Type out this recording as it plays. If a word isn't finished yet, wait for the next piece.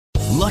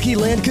Lucky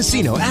Land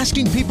Casino,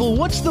 asking people,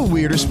 what's the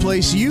weirdest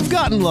place you've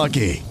gotten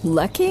lucky?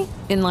 Lucky?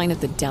 In line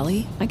at the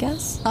deli, I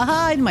guess?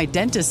 Aha, in my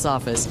dentist's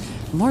office.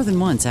 More than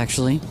once,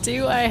 actually.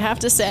 Do I have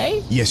to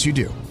say? Yes, you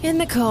do. In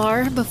the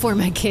car before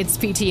my kids'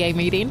 PTA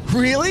meeting.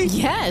 Really?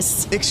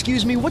 Yes.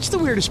 Excuse me, what's the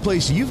weirdest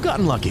place you've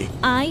gotten lucky?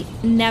 I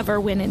never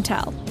win and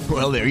tell.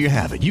 Well, there you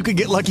have it. You can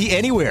get lucky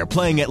anywhere,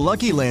 playing at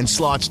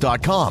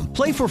LuckyLandSlots.com.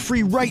 Play for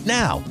free right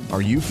now.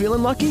 Are you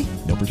feeling lucky?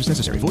 No purchase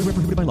necessary. Void where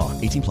prohibited by law.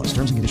 18 plus.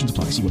 Terms and conditions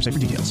apply. See website for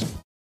details.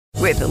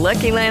 With the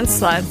Lucky Land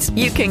Slots,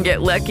 you can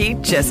get lucky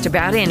just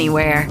about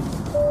anywhere.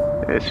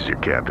 This is your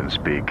captain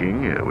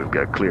speaking. We've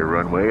got clear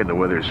runway and the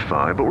weather's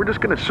fine, but we're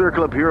just going to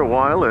circle up here a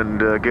while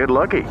and get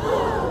lucky.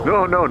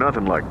 No,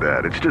 nothing like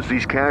that. It's just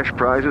these cash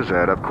prizes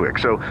add up quick.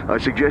 So I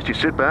suggest you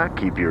sit back,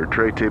 keep your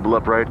tray table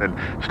upright, and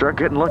start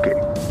getting lucky.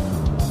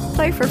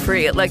 Play for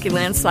free at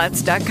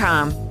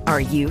LuckyLandSlots.com.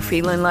 Are you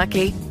feeling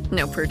lucky?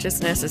 No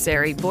purchase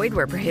necessary. Void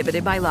where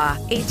prohibited by law.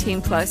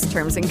 18 plus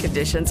terms and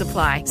conditions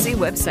apply. See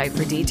website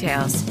for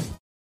details.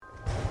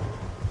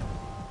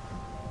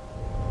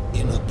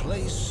 In a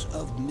place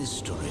of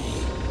mystery,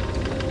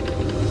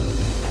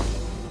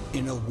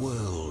 in a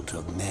world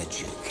of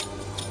magic,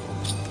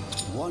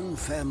 one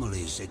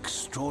family's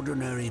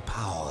extraordinary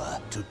power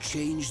to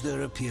change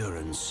their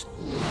appearance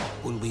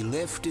will be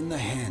left in the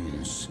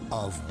hands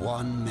of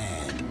one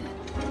man.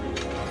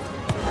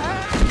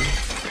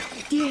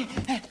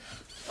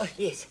 Oh,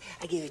 yes,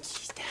 I give it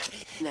cheese now.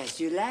 Nice,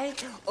 you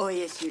like? Oh,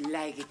 yes, you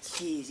like it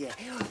cheese, yeah.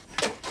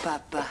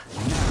 Papa.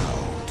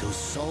 Now, to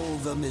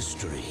solve the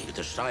mystery, it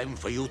is time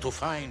for you to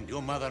find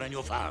your mother and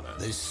your father.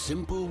 This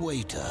simple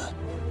waiter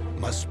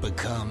must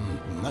become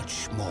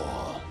much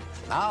more.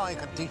 Now I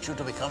can teach you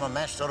to become a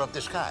master of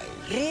disguise.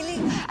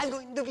 Really? I'm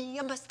going to be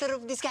a master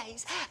of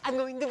disguise. I'm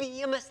going to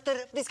be a master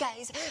of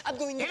disguise. I'm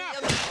going to be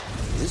a...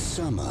 This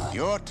summer...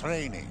 Your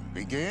training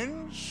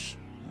begins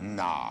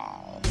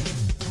now.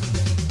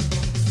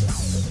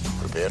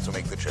 Prepare to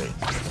make the change.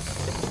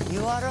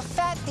 You are a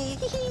fatty.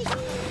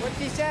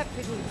 What is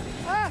happening?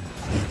 Ah!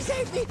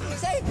 Save me!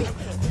 Save me!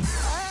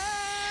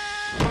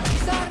 Ah!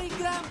 Sorry,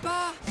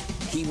 Grandpa!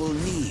 He will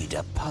need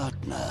a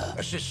partner.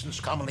 Assistants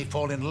commonly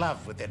fall in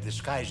love with their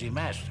disguising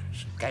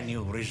masters. Can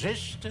you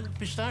resist,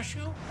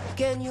 Pistachio?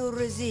 Can you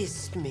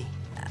resist me?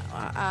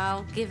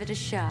 I'll give it a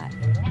shot.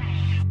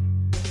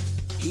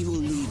 He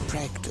will need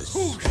practice.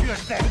 Who's your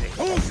daddy?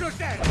 Who's your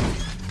daddy?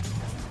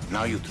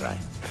 Now you try.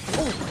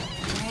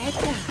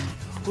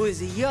 Who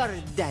is your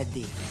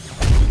daddy?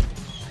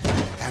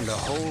 And a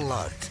whole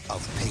lot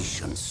of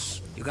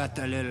patience. You got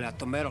a little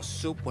tomato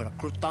soup with a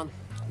crouton?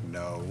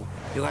 No.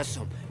 You got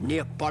some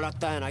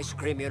Neapolitan ice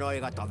cream, you know, you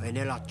got the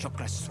vanilla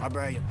chocolate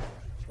strawberry.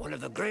 One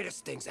of the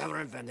greatest things ever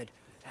invented.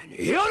 And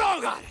you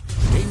don't got it!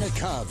 Dana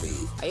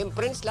Carvey. I am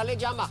Prince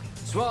Lalejama.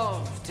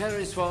 Suave,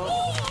 Terry Suave.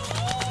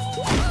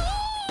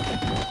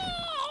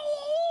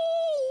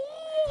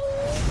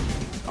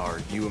 Are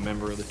you a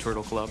member of the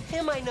Turtle Club?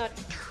 Am I not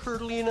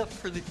turtly enough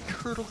for the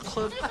Turtle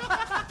Club?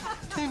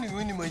 Turn you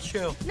into my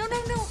show. No.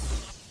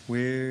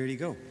 Where'd he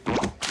go?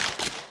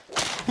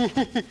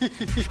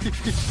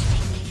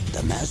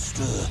 The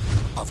master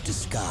of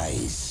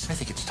disguise. I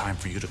think it's time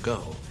for you to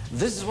go.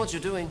 This is what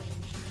you're doing.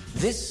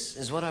 This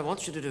is what I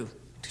want you to do.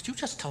 Did you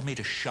just tell me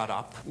to shut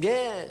up?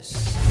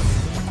 Yes.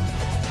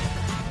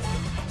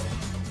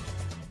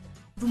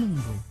 Do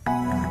mundo.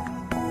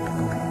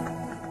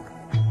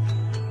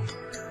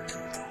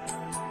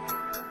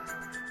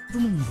 Do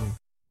mundo.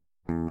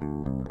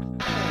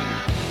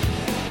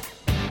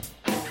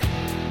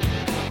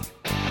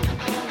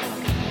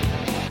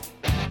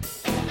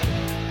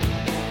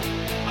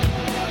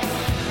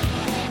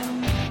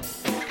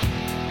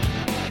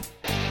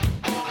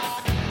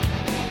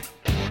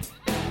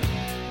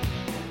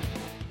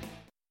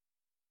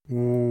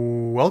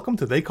 Welcome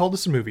to They Called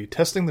Us a Movie,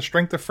 testing the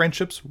strength of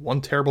friendships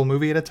one terrible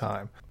movie at a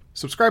time.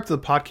 Subscribe to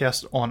the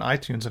podcast on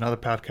iTunes and other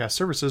podcast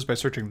services by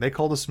searching They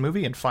Called Us a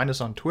Movie, and find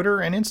us on Twitter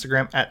and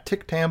Instagram at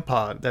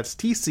TicTamPod. That's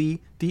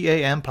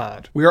TCDAM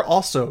Pod. We are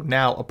also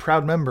now a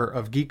proud member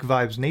of Geek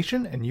Vibes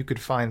Nation, and you could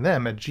find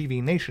them at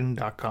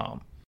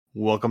gvnation.com.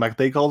 Welcome back to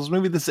They Called Us a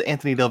Movie. This is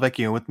Anthony Del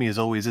Vecchio, and with me as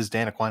always is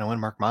Dan Aquino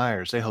and Mark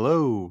Myers. Say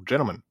hello,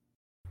 gentlemen.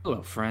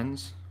 Hello,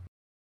 friends.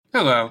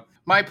 Hello.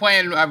 My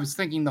plan, I was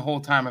thinking the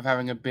whole time of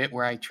having a bit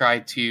where I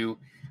tried to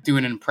do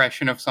an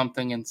impression of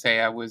something and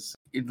say I was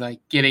like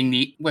getting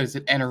the, what is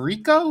it,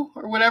 Enrico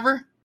or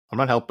whatever? I'm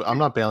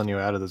not bailing you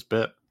out of this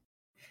bit.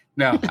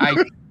 No,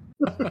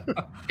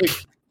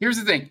 here's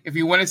the thing. If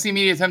you want to see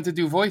me attempt to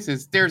do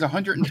voices, there's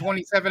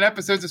 127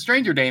 episodes of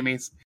Stranger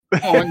Damies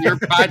on your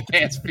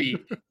podcast feed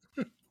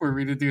for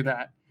me to do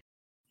that.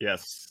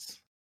 Yes.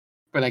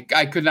 But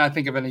I could not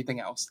think of anything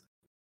else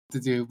to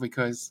do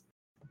because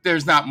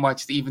there's not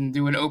much to even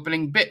do an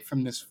opening bit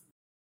from this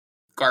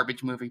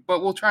garbage movie,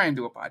 but we'll try and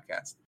do a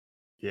podcast.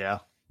 Yeah.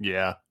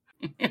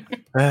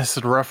 It's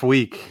a rough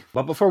week.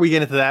 But before we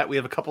get into that, we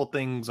have a couple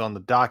things on the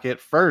docket.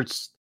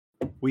 First,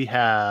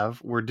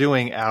 we're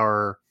doing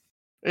our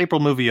April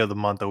movie of the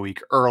month a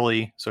week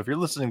early. So if you're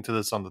listening to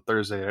this on the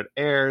Thursday it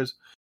airs,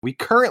 we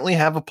currently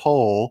have a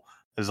poll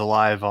is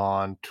alive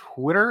on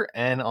Twitter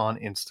and on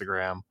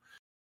Instagram.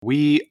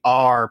 We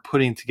are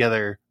putting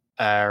together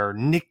our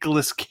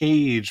Nicolas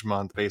Cage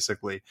month,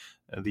 basically.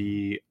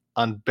 The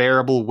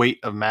Unbearable Weight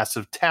of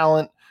Massive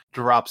Talent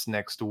drops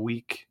next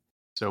week.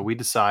 So we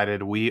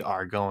decided we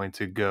are going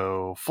to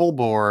go full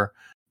bore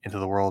into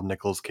the world of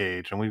Nicolas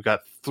Cage. And we've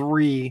got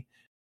 3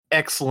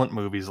 excellent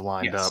movies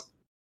lined up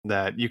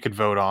that you could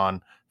vote on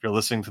if you're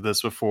listening to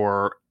this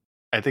before,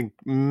 I think,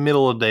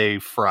 middle of day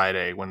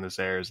Friday when this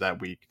airs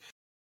that week.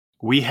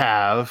 We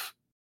have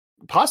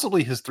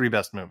possibly his 3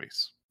 best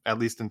movies, at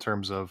least in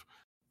terms of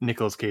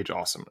Nicolas Cage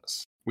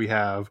awesomeness. We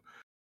have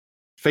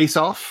Face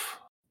Off,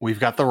 we've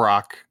got The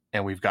Rock,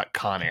 and we've got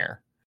Con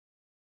Air.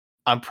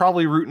 I'm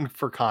probably rooting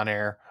for Con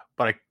Air,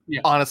 but I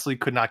honestly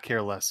could not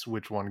care less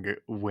which one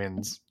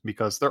wins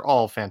because they're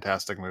all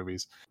fantastic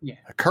movies. Yeah.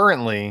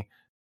 Currently,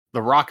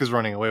 The Rock is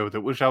running away with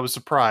it, which I was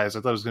surprised.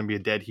 I thought it was going to be a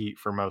dead heat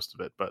for most of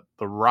it, but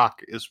The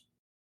Rock is,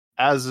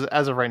 as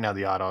of right now,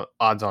 the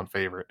odds-on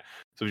favorite.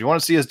 So if you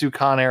want to see us do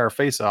Con Air or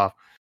Face Off,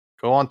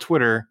 go on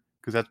Twitter,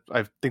 because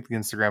I think the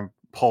Instagram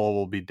poll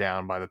will be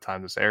down by the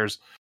time this airs.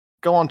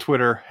 Go on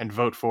Twitter and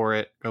vote for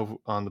it.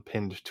 Go on the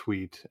pinned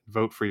tweet.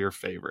 Vote for your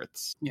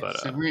favorites. Yes, But,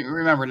 so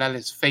remember, that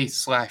is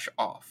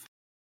face/off.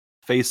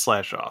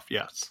 Face/off,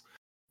 yes.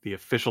 The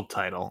official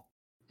title.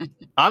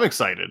 I'm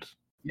excited.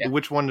 Yeah.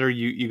 Which one are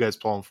you guys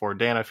pulling for?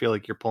 Dan, I feel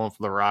like you're pulling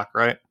for The Rock,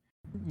 right?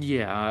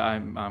 Yeah,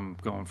 I'm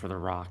going for The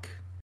Rock.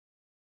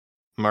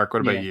 Mark,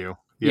 what about you?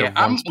 Yeah,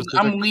 I'm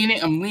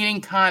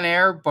leaning Con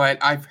Air, but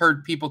I've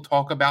heard people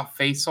talk about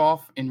Face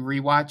Off in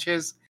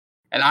rewatches,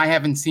 and I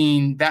haven't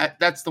seen that.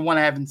 That's the one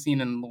I haven't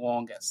seen in the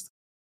longest.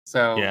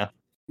 So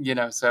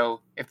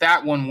so if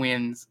that one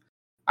wins,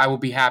 I will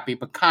be happy.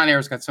 But Con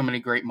Air's got so many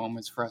great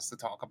moments for us to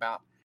talk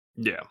about.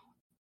 Yeah.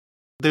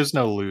 There's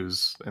no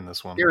lose in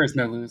this one. There is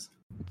no lose.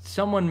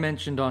 Someone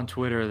mentioned on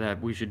Twitter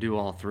that we should do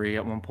all 3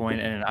 at one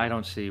point, and I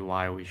don't see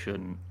why we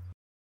shouldn't.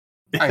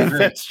 I agree.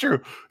 That's true.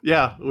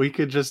 Yeah, we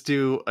could just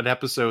do an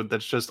episode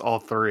that's just all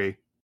 3.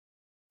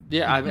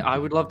 Yeah, I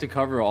would love to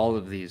cover all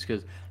of these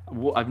because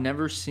I've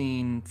never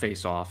seen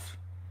Face Off.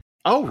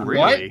 Oh,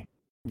 really?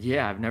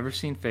 Yeah, I've never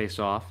seen Face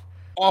Off.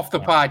 Off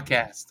the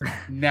podcast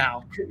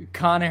now.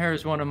 Con Air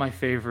is one of my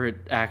favorite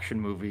action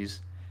movies,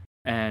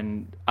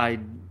 and I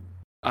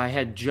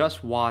had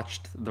just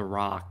watched The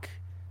Rock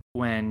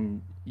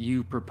when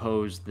you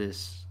proposed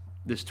this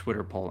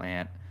Twitter poll,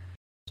 Ant.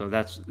 So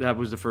that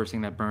was the first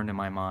thing that burned in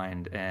my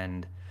mind,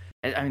 and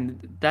I mean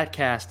that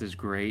cast is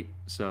great.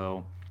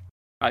 So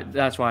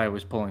that's why I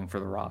was pulling for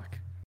The Rock.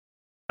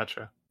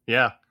 Gotcha.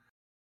 Yeah,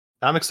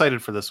 I'm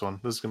excited for this one.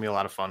 This is gonna be a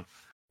lot of fun.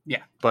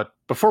 Yeah. But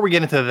before we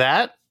get into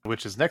that,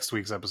 which is next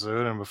week's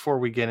episode, and before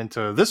we get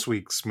into this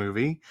week's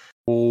movie,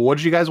 what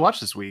did you guys watch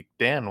this week?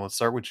 Dan, let's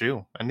start with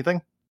you.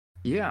 Anything?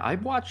 Yeah, I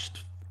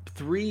watched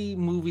 3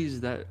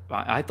 movies that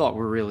I thought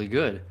were really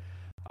good.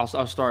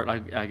 I'll start.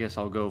 I guess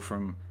I'll go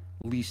from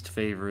least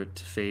favorite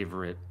to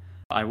favorite.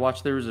 I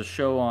watched. There was a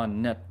show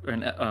on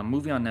a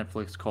movie on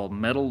Netflix called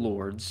Metal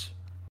Lords,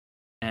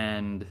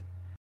 and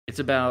it's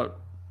about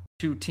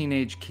 2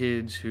 teenage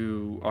kids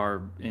who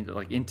are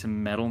into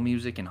metal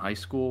music in high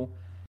school,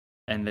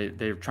 and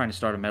they're trying to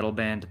start a metal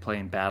band to play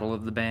in Battle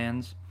of the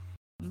Bands.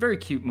 Very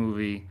cute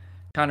movie.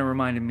 Kind of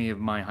reminded me of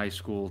my high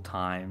school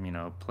time,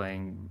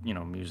 playing,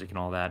 music and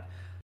all that.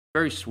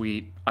 Very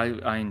sweet.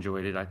 I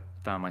enjoyed it. I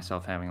found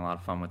myself having a lot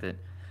of fun with it.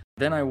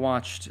 Then I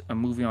watched a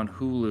movie on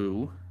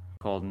Hulu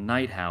called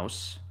Night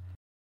House,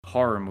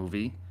 horror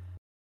movie,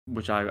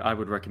 which I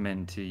would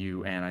recommend to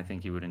you, and I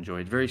think you would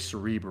enjoy it. Very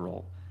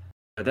cerebral.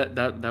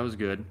 That was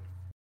good.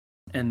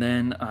 And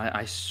then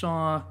I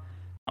saw,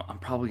 I'm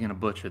probably going to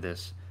butcher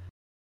this,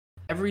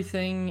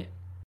 Everything,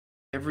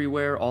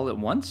 Everywhere, All at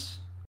Once?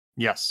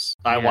 Yes,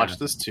 I watched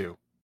this too.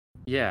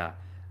 Yeah,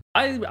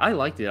 I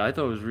liked it. I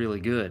thought it was really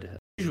good.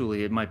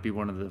 Usually it might be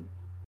one of the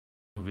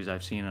movies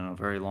I've seen in a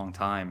very long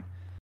time.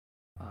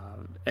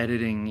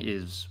 Editing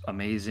is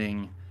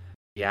amazing.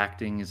 The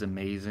acting is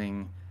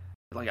amazing.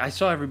 I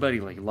saw everybody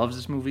loves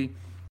this movie.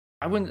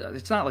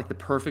 It's not like the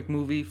perfect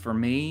movie for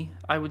me,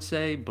 I would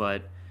say,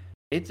 but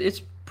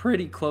it's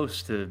pretty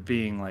close to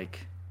being like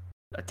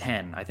a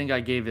 10. I think I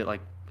gave it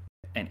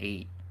an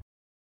 8.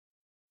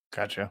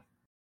 Gotcha.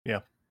 Yeah.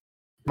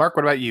 Mark,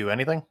 what about you?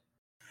 Anything?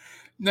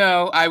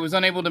 No, I was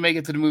unable to make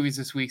it to the movies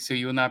this week, so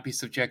you will not be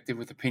subjected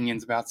with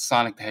opinions about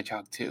Sonic the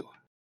Hedgehog 2.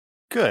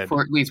 Good.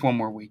 For at least one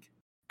more week.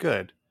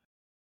 Good.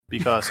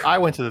 Because I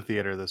went to the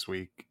theater this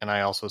week, and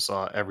I also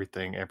saw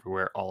Everything,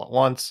 Everywhere, All at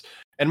Once.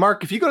 And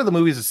Mark, if you go to the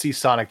movies to see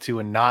Sonic 2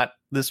 and not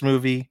this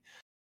movie,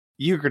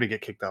 you're going to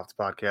get kicked off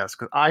the podcast,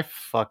 because I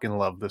fucking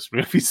love this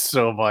movie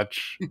so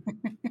much.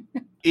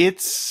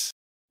 It's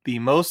the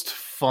most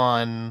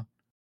fun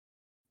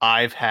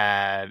I've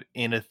had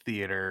in a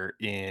theater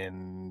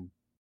in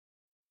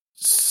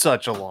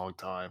such a long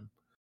time.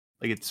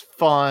 It's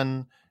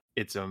fun.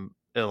 It's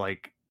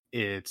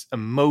it's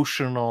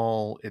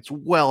emotional. It's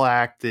well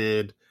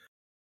acted.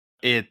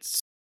 It's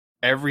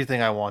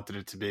everything I wanted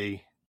it to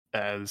be.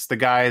 As the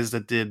guys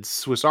that did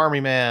Swiss Army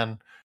Man,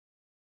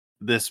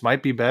 this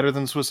might be better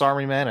than Swiss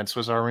Army Man, and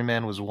Swiss Army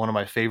Man was one of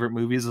my favorite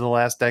movies of the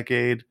last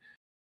decade.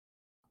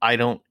 I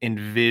don't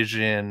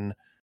envision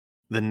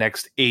the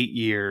next 8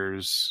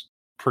 years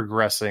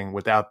progressing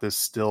without this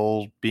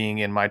still being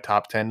in my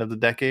top 10 of the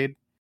decade.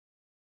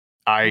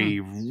 I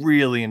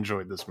really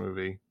enjoyed this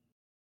movie.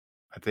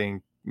 I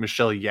think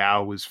Michelle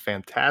Yeoh was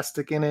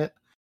fantastic in it.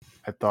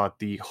 I thought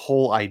the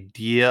whole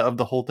idea of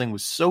the whole thing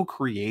was so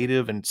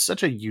creative and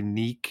such a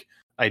unique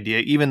idea,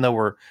 even though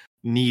we're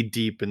knee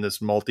deep in this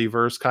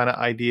multiverse kind of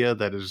idea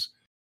that is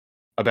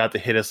about to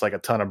hit us like a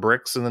ton of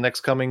bricks in the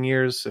next coming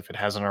years, if it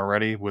hasn't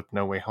already, with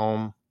No Way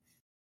Home.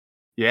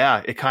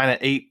 Yeah, it kind of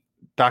ate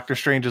Doctor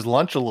Strange's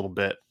lunch a little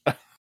bit.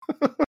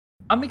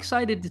 I'm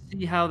excited to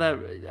see how that.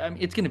 I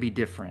mean, it's going to be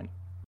different.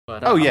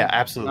 But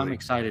absolutely. I'm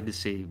excited to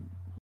see,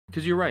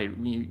 because you're right.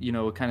 You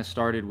know, it kind of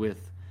started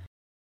with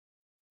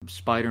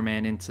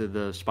Spider-Man into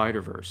the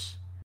Spider-Verse.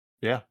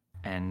 Yeah.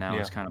 And now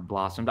it's kind of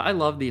blossomed. I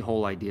love the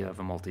whole idea of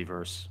a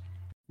multiverse.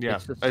 Yeah,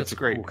 it's a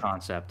great cool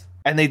concept.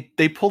 And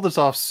they pulled this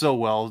off so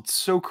well. It's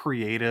so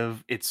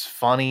creative. It's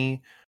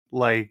funny.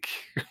 Like,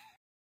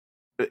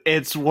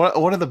 it's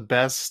one of the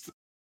best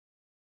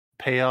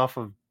payoff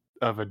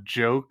of a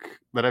joke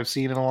that I've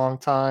seen in a long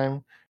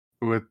time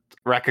with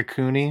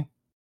Raccacoonie.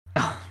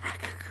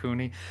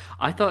 Raccacoonie.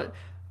 I thought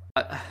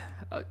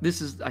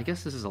this is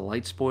a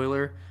light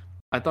spoiler.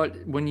 I thought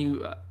when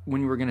you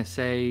were gonna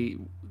say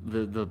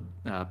the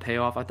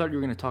payoff, I thought you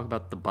were gonna talk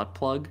about the butt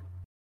plug.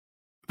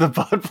 The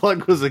butt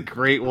plug was a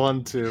great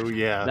one too.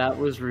 Yeah, that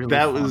was really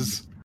fun.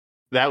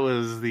 That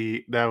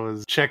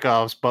was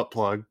Chekhov's butt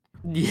plug.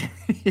 Yeah,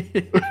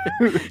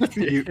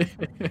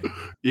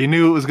 you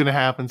knew it was gonna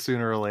happen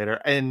sooner or later,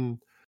 and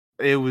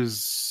it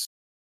was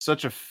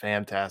such a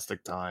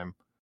fantastic time.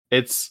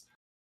 It's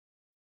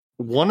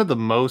one of the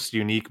most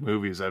unique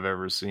movies I've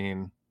ever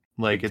seen.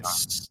 Like,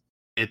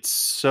 it's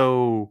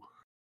so,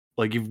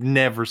 like,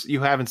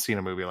 you haven't seen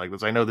a movie like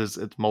this. I know there's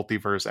it's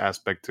multiverse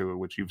aspect to it,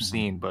 which you've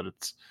seen, but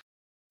it's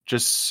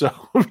just so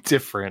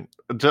different.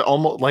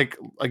 Almost like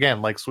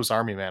Swiss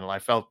Army Man. And I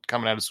felt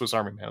coming out of Swiss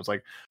Army Man, I was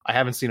like, I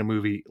haven't seen a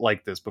movie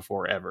like this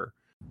before ever.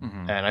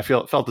 And I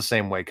felt the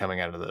same way coming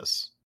out of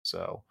this.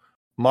 So,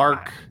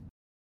 Mark,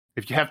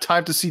 if you have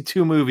time to see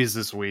 2 movies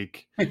this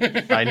week,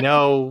 I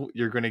know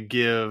you're going to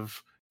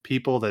give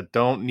people that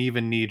don't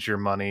even need your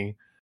money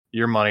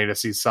to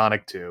see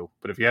Sonic 2.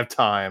 But if you have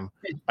time,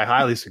 I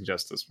highly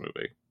suggest this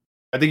movie.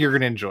 I think you're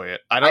going to enjoy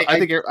it. I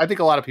think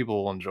a lot of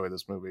people will enjoy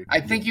this movie.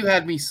 I think you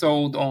had me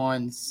sold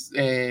on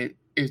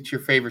it's your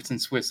favorite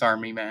since Swiss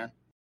Army Man.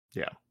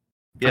 Yeah.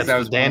 Yeah, that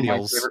was Daniel's one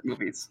of my favorite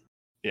movies.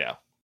 Yeah.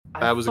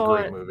 That was a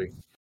great movie.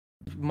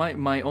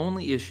 My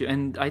only issue,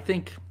 and I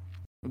think,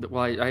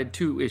 well, I had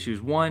 2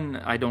 issues. One,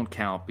 I don't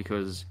count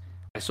because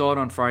I saw it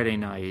on Friday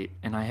night,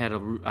 and I had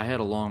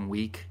a long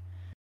week,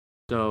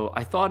 so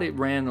I thought it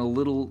ran a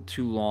little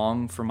too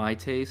long for my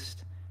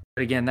taste.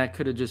 But again, that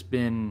could have just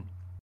been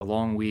a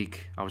long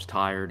week. I was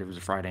tired. It was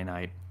a Friday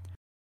night,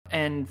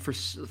 and for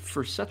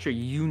such a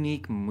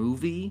unique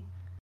movie,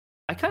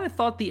 I kind of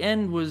thought the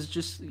end was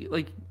just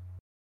like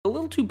a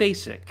little too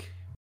basic.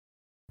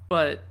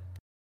 But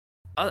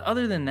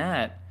other than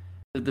that,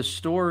 the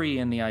story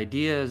and the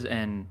ideas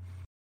and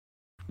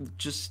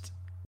just,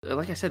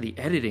 like I said, the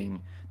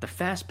editing, the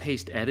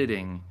fast-paced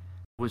editing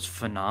was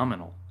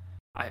phenomenal.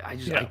 I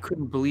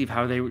couldn't believe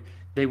how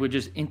they would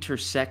just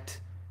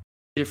intersect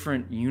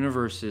different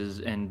universes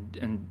and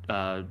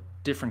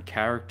different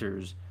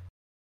characters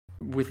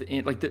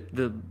within, like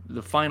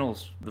the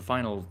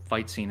final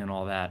fight scene and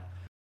all that.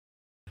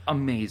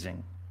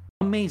 Amazing.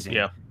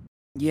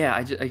 Yeah,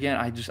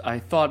 I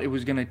thought it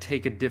was going to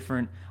take a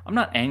different... I'm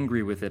not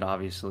angry with it,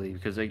 obviously,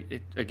 because,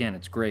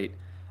 it's great.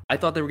 I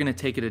thought they were going to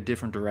take it a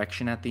different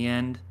direction at the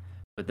end,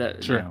 but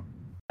that, sure.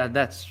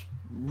 That's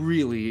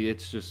really...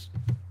 It's just...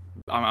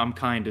 I'm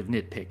kind of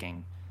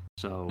nitpicking,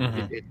 so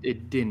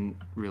it didn't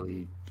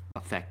really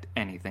affect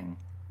anything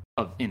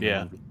in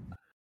the movie.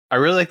 I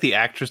really like the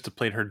actress that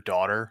played her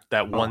daughter.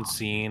 That one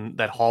scene,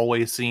 that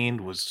hallway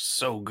scene, was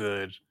so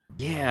good.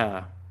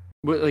 Yeah.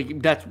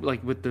 But, that's,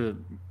 with the...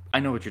 I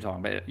know what you're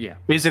talking about. Yeah.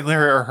 Basically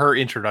her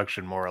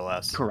introduction, more or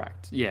less.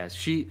 Correct.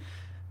 Yes.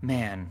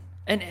 Man.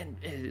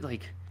 And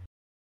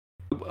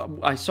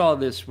I saw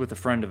this with a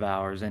friend of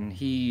ours, and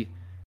he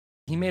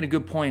made a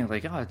good point.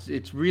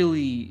 It's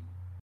really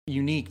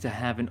unique to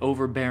have an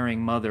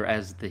overbearing mother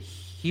as the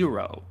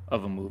hero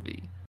of a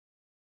movie.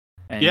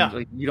 And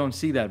you don't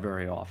see that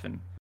very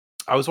often.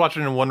 I was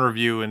watching in one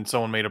review, and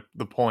someone made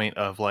the point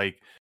of,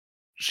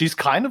 she's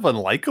kind of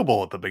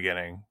unlikable at the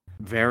beginning.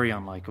 Very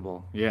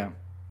unlikable. Yeah.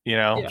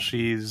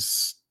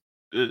 She's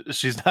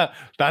not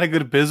a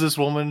good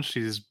businesswoman.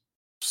 She's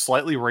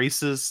slightly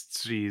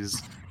racist.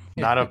 She's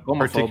not a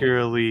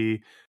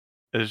particularly...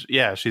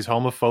 she's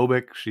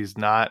homophobic. She's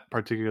not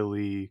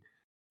particularly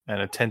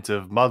an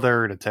attentive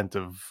mother, an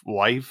attentive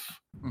wife.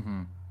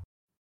 Mm-hmm.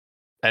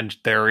 And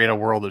they're in a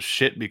world of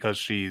shit because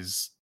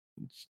she's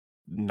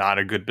not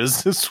a good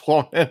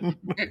businesswoman.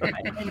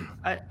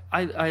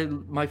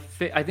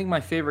 I think my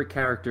favorite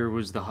character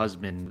was the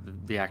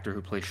husband, the actor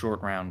who plays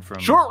Short Round from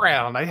Short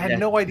Round. I had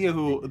no idea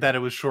that it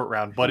was Short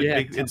Round, but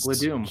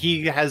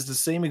he has the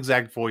same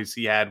exact voice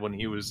he had when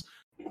he was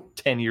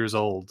 10 years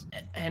old.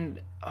 And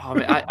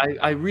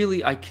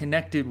I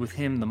connected with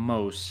him the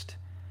most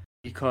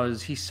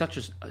because he's such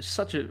a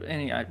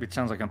it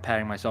sounds like I'm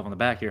patting myself on the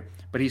back here,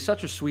 but he's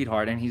such a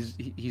sweetheart, and he's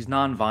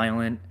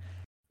nonviolent,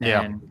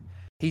 and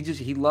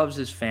he loves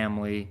his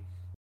family,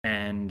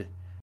 and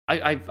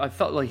I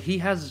felt like he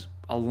has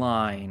a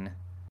line.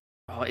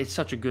 Oh, it's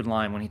such a good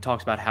line when he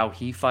talks about how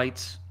he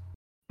fights,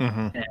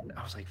 and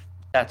I was like,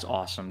 that's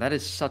awesome. That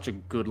is such a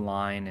good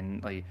line,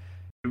 and like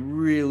it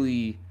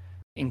really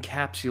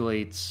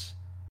encapsulates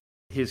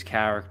his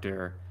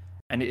character,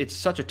 and it's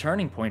such a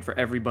turning point for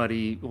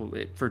everybody,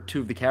 for two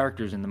of the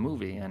characters in the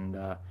movie, and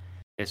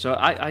so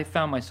I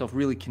found myself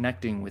really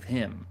connecting with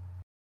him.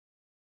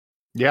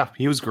 Yeah,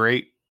 he was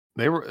great.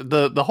 They were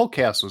the whole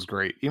cast was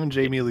great. Even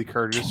Jamie Lee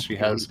Curtis, she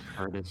has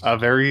a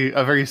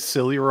very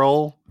silly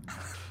role,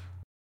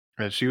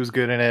 and she was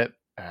good in it.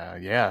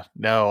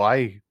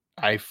 I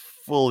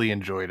fully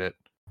enjoyed it.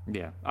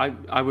 Yeah,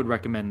 I would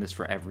recommend this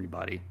for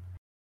everybody.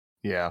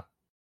 Yeah.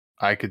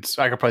 I could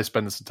probably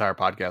spend this entire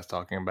podcast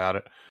talking about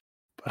it,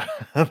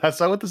 but that's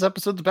not what this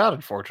episode's about.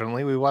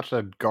 Unfortunately, we watched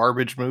a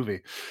garbage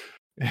movie.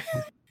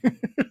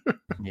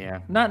 Yeah,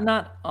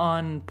 not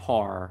on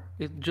par.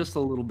 It's just a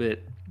little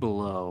bit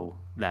below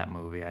that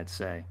movie, I'd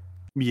say.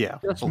 Yeah,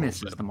 just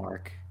misses the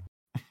mark.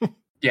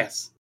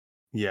 Yes.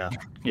 Yeah,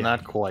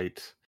 not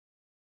quite.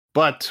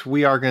 But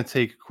we are going to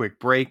take a quick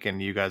break, and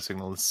you guys are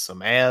going to listen to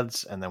some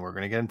ads, and then we're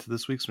going to get into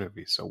this week's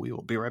movie. So we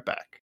will be right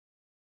back.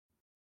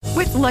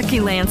 With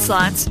Lucky Land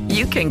Slots,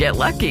 you can get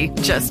lucky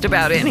just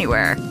about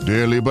anywhere.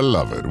 Dearly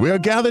beloved, we are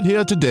gathered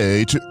here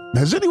today to...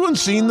 Has anyone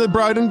seen the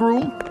bride and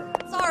groom?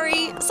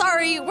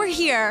 Sorry, we're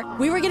here.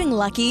 We were getting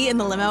lucky in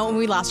the limo and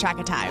we lost track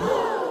of time.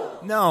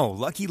 No,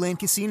 Lucky Land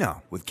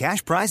Casino, with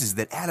cash prizes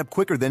that add up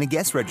quicker than a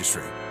guest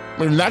registry.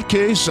 In that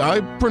case,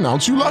 I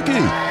pronounce you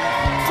lucky.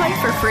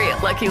 Play for free at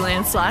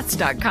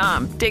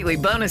LuckyLandSlots.com. Daily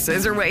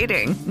bonuses are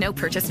waiting. No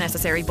purchase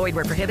necessary. Void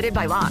where prohibited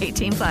by law.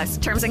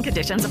 18+. Terms and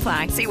conditions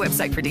apply. See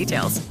website for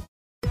details.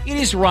 It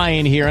is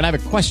Ryan here, and I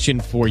have a question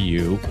for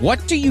you.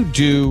 What do you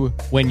do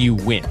when you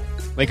win?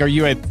 Like, are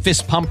you a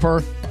fist pumper,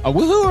 a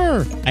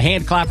woohooer, a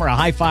hand clapper, a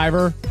high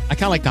fiver? I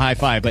kind of like the high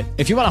five, but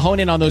if you want to hone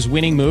in on those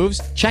winning moves,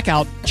 check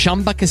out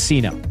Chumba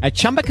Casino. At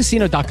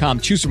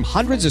ChumbaCasino.com, choose from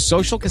hundreds of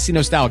social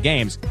casino-style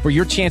games for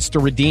your chance to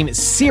redeem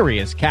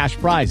serious cash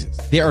prizes.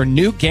 There are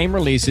new game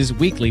releases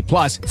weekly,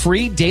 plus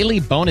free daily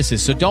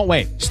bonuses, so don't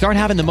wait. Start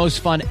having the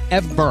most fun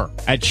ever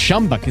at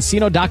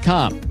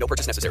ChumbaCasino.com. No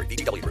purchase necessary.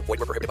 VGW. Void where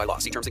prohibited by law.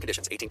 See terms and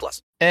conditions.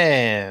 18+.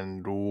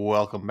 And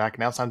welcome back.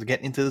 Now it's time to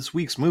get into this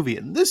week's movie.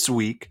 And this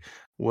week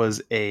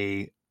was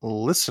a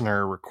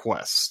listener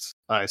request,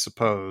 I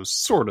suppose.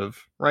 Sort of,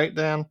 right,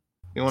 Dan?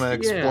 You want to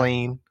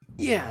explain?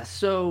 Yeah,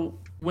 so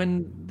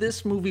when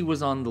this movie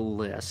was on the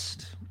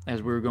list,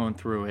 as we were going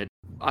through it,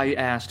 I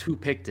asked who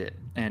picked it,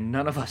 and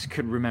none of us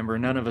could remember.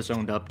 None of us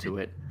owned up to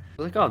it.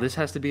 Like, oh, this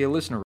has to be a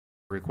listener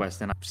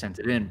request, and I sent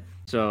it in.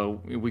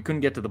 So we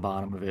couldn't get to the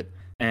bottom of it.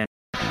 And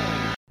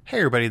hey,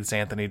 everybody, it's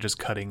Anthony just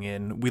cutting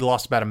in. We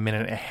lost about a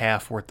minute and a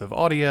half worth of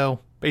audio.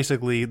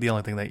 Basically, the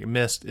only thing that you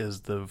missed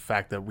is the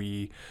fact that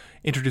we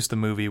introduced the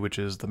movie, which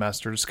is The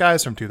Master of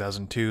Disguise from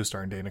 2002,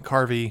 starring Dana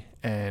Carvey,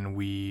 and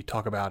we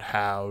talk about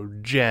how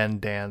Jen,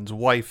 Dan's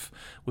wife,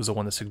 was the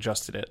one that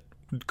suggested it.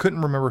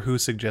 Couldn't remember who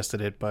suggested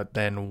it, but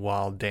then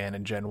while Dan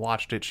and Jen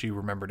watched it, she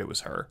remembered it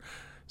was her.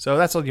 So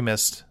that's all you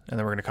missed, and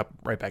then we're going to cut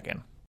right back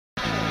in.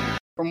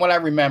 From what I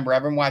remember, I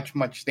haven't watched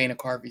much Dana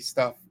Carvey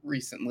stuff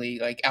recently,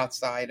 like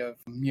outside of,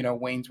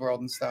 Wayne's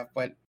World and stuff,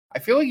 but I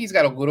feel like he's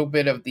got a little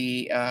bit of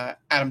the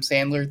Adam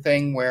Sandler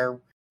thing where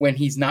when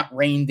he's not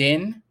reined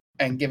in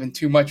and given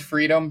too much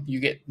freedom,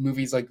 you get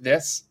movies like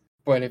this.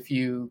 But if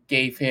you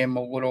gave him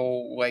a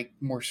little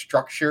more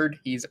structured,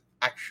 he's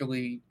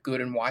actually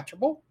good and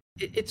watchable.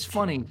 It's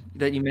funny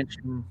that you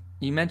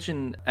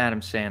mentioned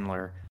Adam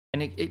Sandler,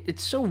 and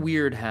it's so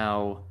weird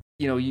how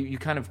you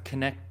kind of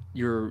connect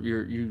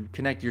you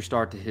connect your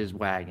start to his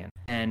wagon.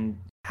 And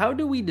how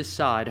do we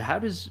decide? How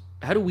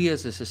do we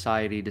as a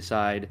society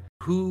decide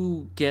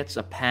who gets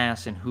a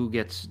pass and who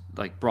gets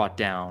brought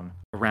down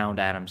around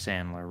Adam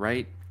Sandler,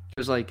 right?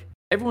 Because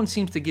everyone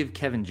seems to give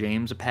Kevin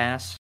James a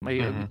pass.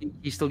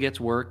 He still gets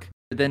work,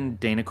 but then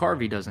Dana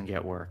Carvey doesn't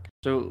get work.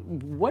 So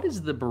what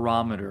is the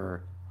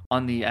barometer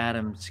on the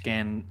Adam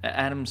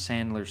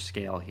Sandler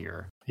scale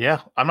here?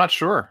 Yeah, I'm not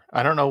sure.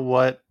 I don't know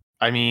what.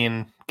 I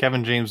mean,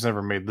 Kevin James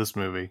never made this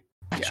movie.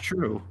 That's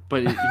true,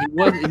 but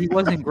he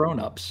was in Grown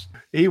Ups.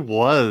 He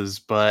was,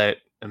 but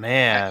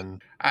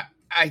man,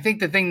 I think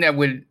the thing that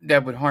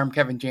would harm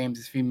Kevin James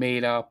is if he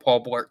made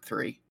Paul Blart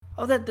 3.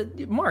 Oh,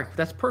 Mark,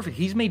 that's perfect.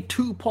 He's made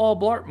 2 Paul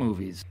Blart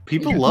movies.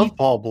 People love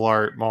Paul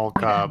Blart, Mall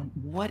Cop.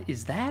 What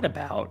is that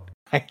about?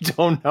 I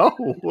don't know.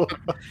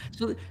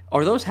 So,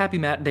 are those Happy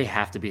Madison? They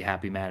have to be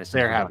Happy Madison.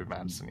 They're Happy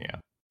Madison, yeah.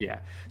 Yeah.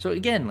 So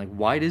again,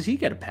 why does he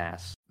get a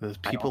pass?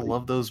 People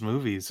love those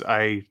movies.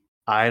 I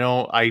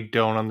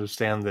don't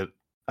understand that.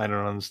 I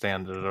don't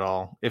understand it at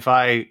all. If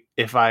I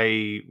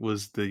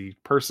was the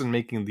person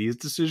making these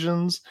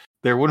decisions,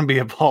 there wouldn't be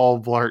a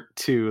Paul Blart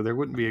 2. There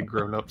wouldn't be a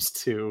Grown Ups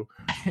 2.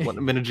 Wouldn't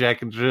have been a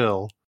Jack and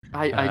Jill.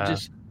 I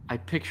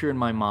picture in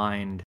my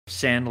mind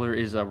Sandler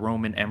is a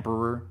Roman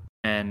emperor,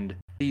 and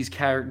these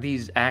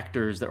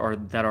actors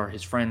that are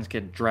his friends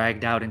get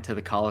dragged out into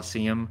the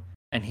Colosseum,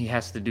 and he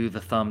has to do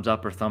the thumbs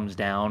up or thumbs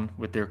down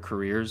with their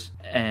careers,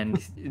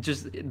 and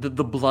just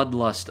the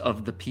bloodlust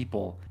of the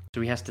people.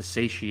 So he has to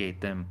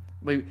satiate them.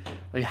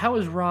 Like how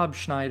is Rob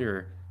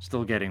Schneider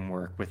still getting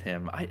work with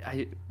him?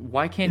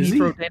 Why can't he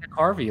throw Dana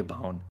Carvey a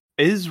bone?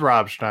 Is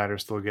Rob Schneider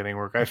still getting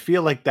work? I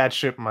feel like that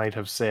ship might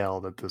have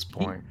sailed at this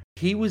point.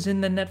 He was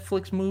in the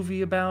Netflix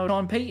movie about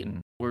Sean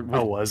Payton.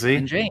 Was he?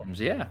 And James,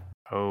 yeah.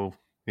 Oh,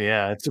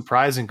 yeah. It's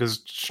surprising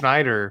because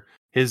Schneider,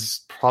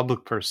 his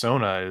public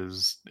persona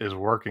is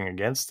working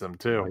against him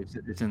too.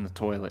 It's in the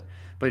toilet.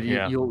 But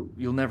you'll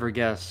never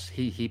guess.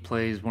 He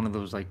plays one of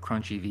those like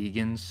crunchy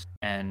vegans,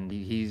 and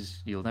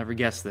you'll never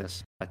guess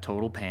this. A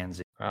total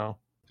pansy. Oh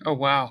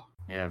wow.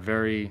 Yeah,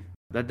 very.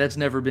 That's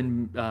never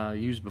been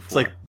used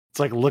before. It's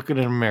like looking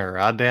in a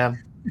mirror,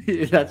 Dan.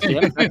 That's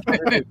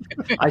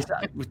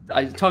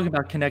I talk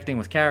about connecting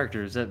with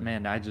characters. That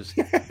man, I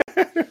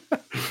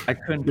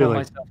couldn't pull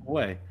myself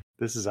away.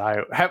 This is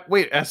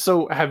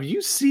So have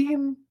you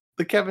seen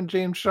the Kevin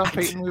James Sean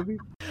Payton movie?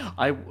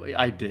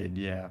 I did,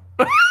 yeah.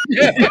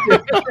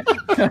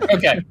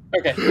 Okay.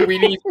 We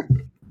need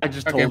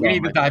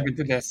to dive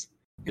into this.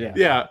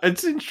 Yeah,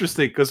 it's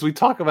interesting because we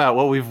talk about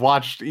what we've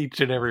watched each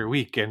and every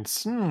week, and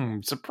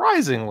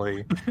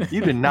surprisingly,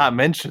 you did not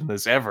mention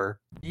this ever.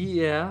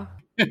 Yeah,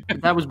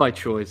 that was by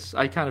choice.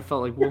 I kind of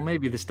felt like, well,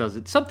 maybe this does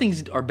it. Some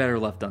things are better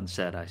left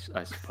unsaid,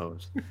 I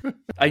suppose.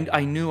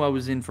 I knew I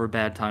was in for a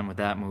bad time with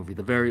that movie.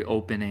 The very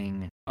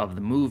opening of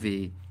the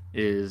movie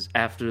is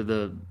after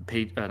the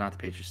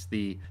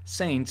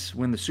Saints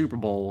win the Super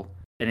Bowl,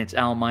 and it's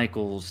Al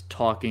Michaels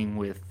talking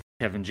with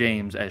Kevin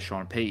James as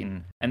Sean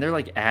Payton, and they're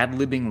like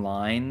ad-libbing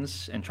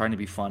lines and trying to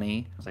be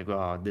funny. I was like,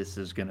 oh, this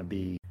is gonna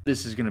be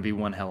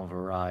one hell of a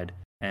ride.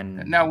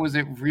 And now, was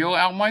it real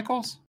Al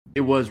Michaels?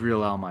 It was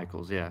real Al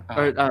Michaels, yeah.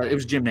 It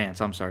was Jim Nance.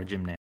 I'm sorry,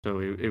 Jim Nance. So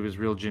it was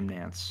real Jim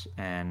Nance,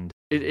 and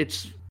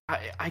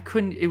I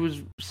couldn't. It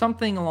was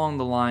something along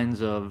the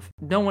lines of,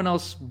 no one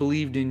else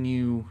believed in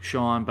you,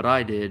 Sean, but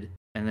I did.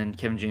 And then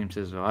Kevin James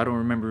says, oh, I don't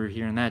remember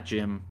hearing that,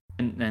 Jim.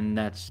 And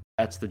that's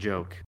the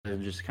joke. They're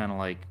just kind of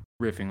like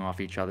riffing off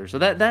each other. So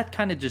that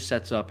kind of just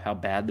sets up how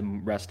bad the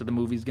rest of the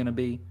movie's going to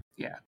be.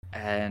 Yeah.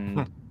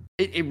 And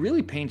it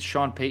really paints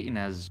Sean Payton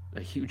as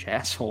a huge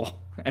asshole.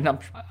 And I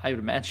would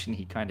imagine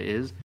he kind of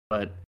is.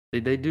 But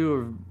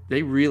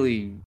they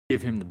really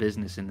give him the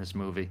business in this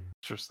movie.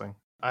 Interesting.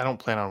 I don't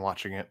plan on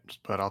watching it,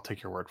 but I'll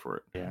take your word for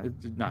it. Yeah,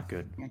 it's not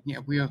good. Yeah,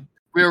 we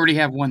already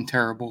have one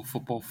terrible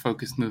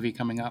football-focused movie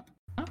coming up.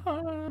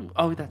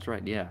 Oh, that's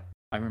right. Yeah,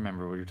 I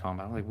remember what you're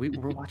talking about. Like,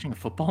 we're watching a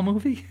football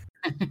movie?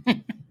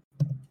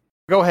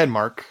 Go ahead,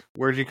 Mark.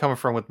 Where'd you come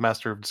from with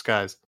Master of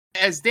Disguise?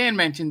 As Dan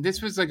mentioned,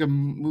 this was like a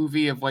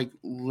movie of like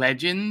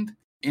legend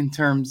in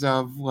terms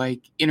of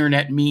like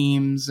internet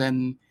memes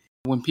and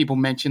when people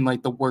mention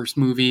like the worst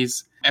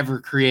movies ever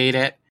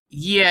created.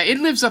 Yeah, it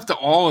lives up to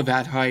all of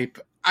that hype.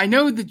 I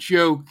know the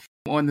joke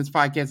on this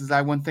podcast is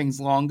I want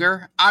things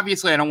longer.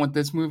 Obviously, I don't want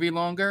this movie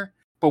longer.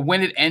 But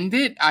when it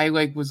ended,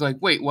 I was like,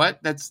 wait,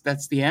 what? That's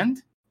the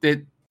end?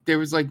 That there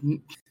was like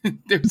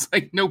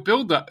no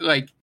build up.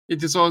 Like it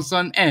just all of a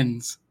sudden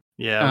ends.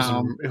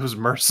 Yeah, it was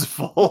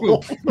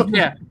merciful.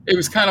 Yeah, it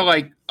was kind of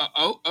like,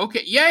 oh,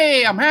 okay,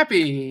 yay, I'm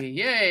happy,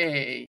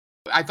 yay.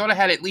 I thought I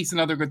had at least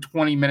another good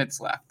 20 minutes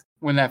left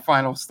when that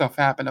final stuff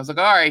happened. I was like,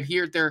 all right,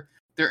 here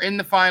they're in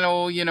the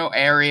final,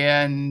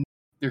 area, and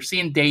they're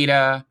seeing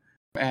Data,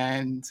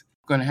 and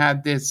going to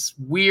have this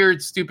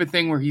weird, stupid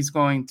thing where he's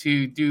going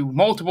to do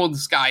multiple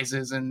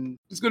disguises, and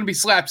it's going to be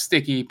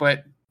slapsticky,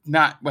 but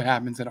not what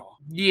happens at all.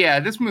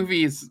 Yeah, this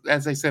movie is,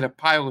 as I said, a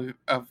pile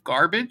of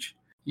garbage.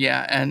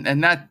 Yeah,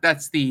 and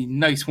that's the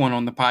nice one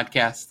on the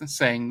podcast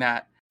saying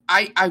that.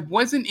 I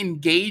wasn't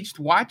engaged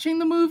watching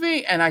the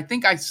movie, and I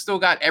think I still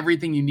got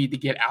everything you need to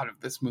get out of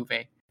this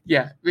movie.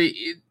 Yeah,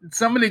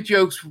 some of the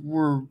jokes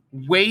were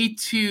way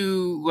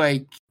too,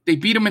 they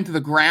beat him into the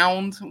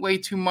ground way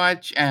too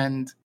much,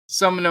 and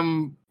some of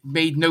them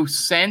made no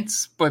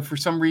sense, but for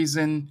some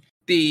reason,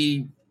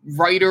 the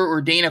writer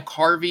or Dana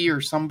Carvey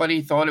or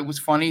somebody thought it was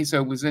funny,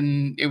 so it was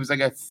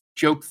like a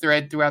joke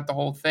thread throughout the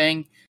whole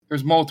thing.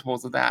 There's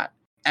multiples of that.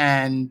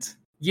 And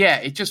yeah,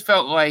 it just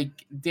felt like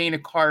Dana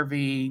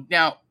Carvey.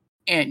 Now,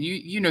 Ant,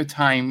 you know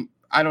time.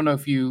 I don't know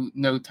if you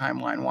know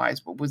timeline wise,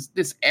 but was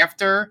this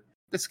after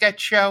the sketch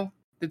show?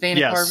 The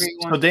Dana Carvey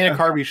one? So Dana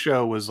Carvey's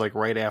show was like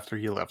right after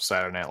he left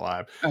Saturday Night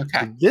Live. Okay.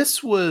 So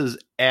this was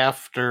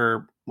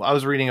after. I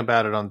was reading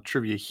about it on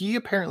trivia. He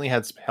apparently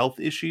had some health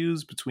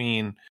issues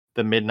between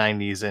the mid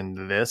 90s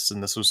and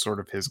this was sort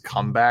of his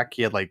comeback.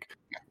 He had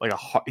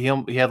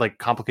he had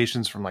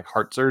complications from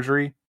heart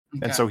surgery.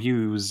 Okay. And so he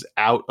was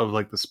out of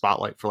the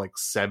spotlight for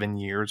 7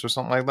 years or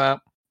something like that.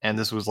 and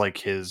this was like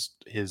his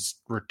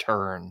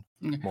return,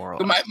 more or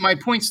But less. my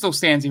point still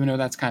stands, even though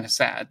that's kind of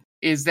sad,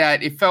 is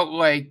that it felt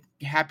like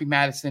Happy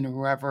Madison or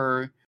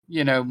whoever,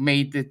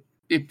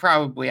 it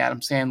probably Adam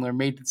Sandler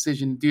made the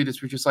decision to do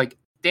this. We're just like,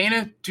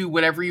 Dana, do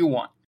whatever you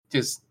want.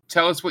 Just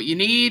tell us what you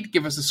need,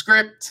 give us a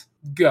script,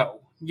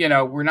 go.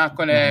 We're not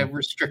going to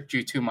restrict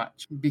you too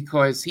much,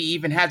 because he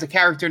even has a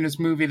character in this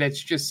movie that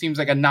just seems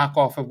like a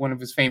knockoff of one of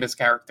his famous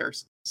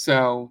characters.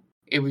 So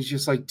it was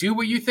just like, do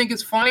what you think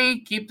is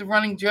funny, keep the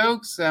running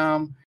jokes.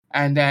 And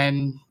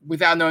then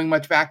without knowing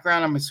much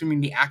background, I'm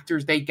assuming the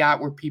actors they got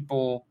were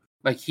people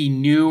like he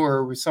knew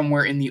or were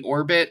somewhere in the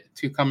orbit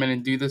to come in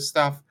and do this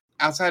stuff.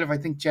 Outside of, I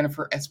think,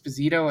 Jennifer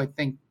Esposito, I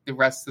think the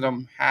rest of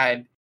them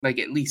had like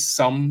at least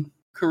some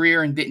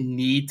career and didn't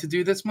need to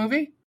do this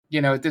movie.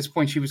 At this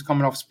point, she was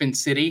coming off Spin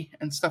City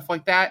and stuff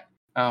like that.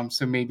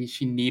 So maybe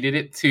she needed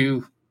it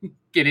to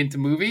get into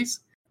movies.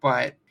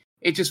 But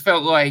it just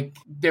felt like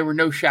there were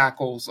no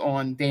shackles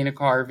on Dana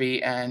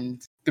Carvey,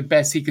 and the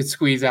best he could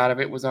squeeze out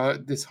of it was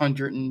this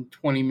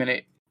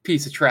 120-minute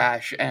piece of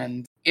trash.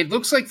 And it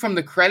looks like from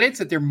the credits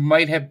that there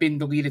might have been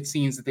deleted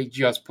scenes that they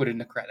just put in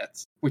the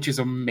credits, which is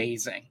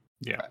amazing.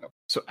 Yeah.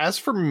 So as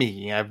for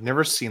me, I've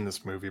never seen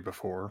this movie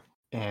before.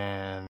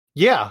 And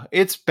yeah,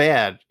 it's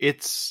bad.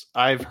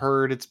 I've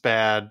heard it's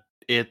bad.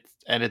 It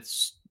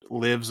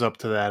lives up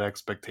to that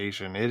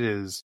expectation. It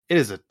is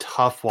a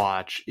tough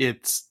watch.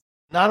 It's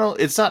not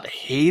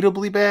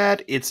hateably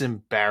bad, it's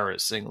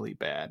embarrassingly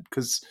bad,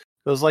 because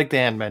it was like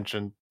Dan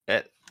mentioned,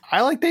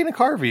 I like Dana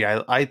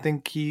Carvey. I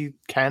think he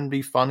can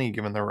be funny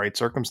given the right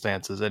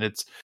circumstances, and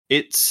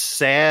it's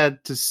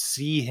sad to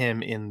see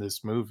him in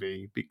this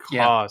movie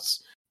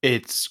because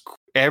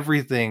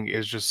everything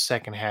is just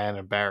secondhand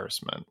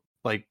embarrassment.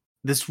 Like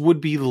this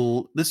would be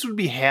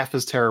half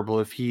as terrible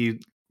if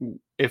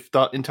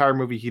the entire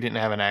movie he didn't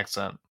have an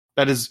accent.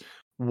 That is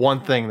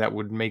one thing that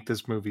would make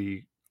this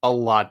movie a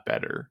lot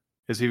better,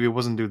 is if he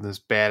wasn't doing this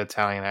bad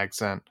Italian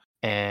accent.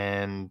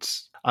 And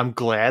I'm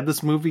glad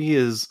this movie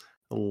is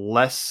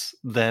less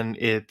than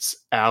its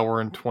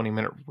hour and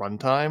 20-minute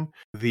runtime.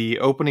 The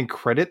opening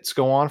credits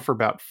go on for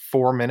about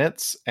 4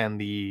 minutes, and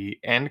the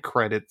end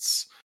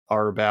credits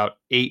are about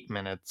 8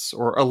 minutes,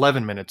 or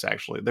 11 minutes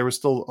actually. There was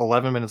still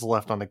 11 minutes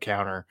left on the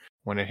counter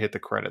when it hit the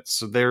credits.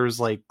 So there's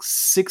like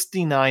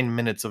 69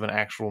 minutes of an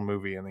actual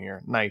movie in the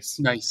year. Nice.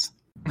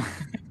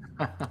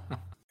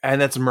 And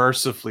that's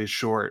mercifully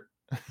short.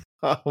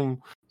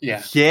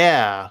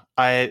 Yeah.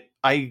 I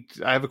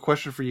have a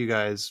question for you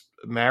guys.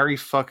 Marry,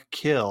 fuck,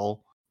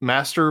 kill,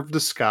 Master of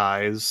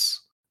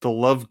Disguise, The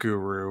Love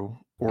Guru,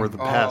 or The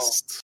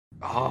Pest.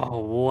 Oh,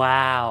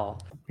 wow.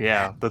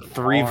 Yeah, the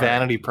three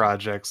vanity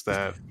projects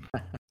that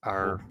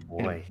are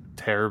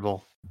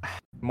terrible.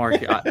 Mark,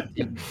 do you have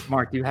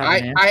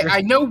an answer?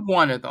 I know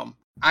one of them.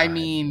 I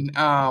mean,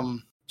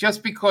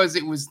 just because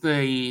it was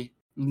the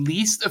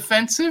least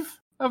offensive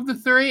of the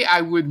three,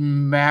 I would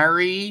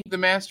marry the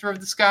Master of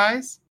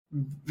Disguise,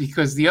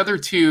 because the other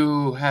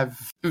two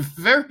have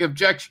very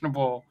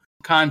objectionable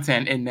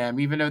content in them,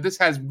 even though this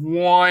has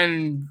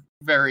one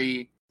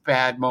very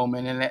bad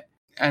moment in it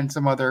and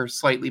some other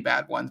slightly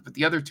bad ones, but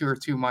the other two are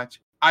too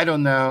much. I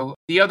don't know.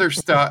 The other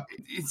stuff,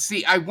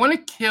 see, I want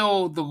to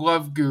kill the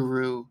Love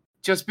Guru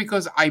just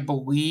because I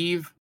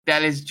believe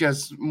that is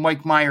just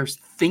Mike Myers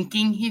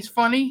thinking he's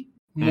funny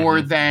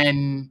more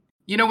than,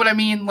 you know what I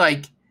mean?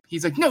 Like,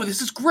 he's like, no,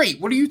 this is great.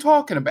 What are you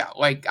talking about?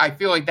 Like, I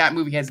feel like that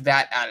movie has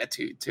that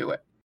attitude to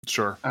it.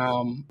 Sure.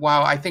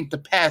 While I think The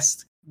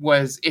Pest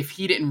was, if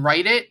he didn't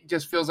write it,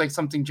 just feels like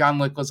something John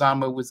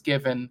Leguizamo was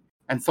given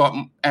and thought,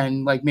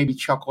 and like maybe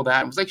chuckled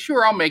at and was like,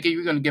 sure, I'll make it.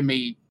 You're going to give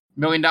me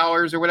 $1 million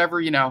or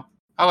whatever,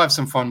 I'll have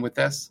some fun with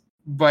this.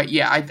 But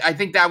yeah, I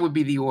think that would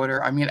be the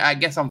order. I mean, I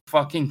guess I'm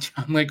fucking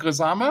John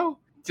Leguizamo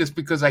just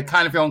because I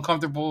kind of feel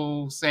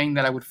uncomfortable saying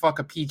that I would fuck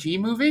a PG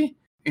movie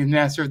in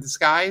Master of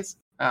Disguise.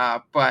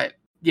 But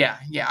yeah,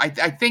 I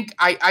think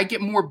I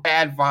get more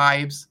bad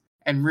vibes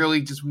and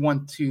really just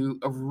want to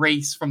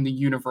erase from the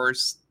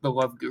universe The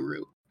Love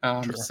Guru.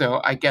 Sure.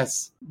 So I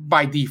guess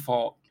by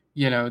default,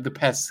 The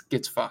Pest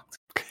gets fucked.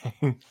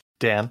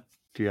 Dan,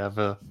 do you have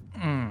a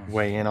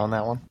weigh in on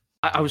that one?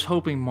 I was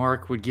hoping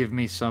Mark would give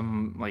me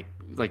some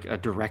like a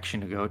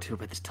direction to go to,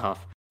 but it's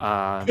tough.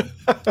 All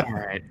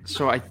right,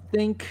 so I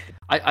think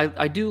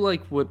I do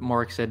like what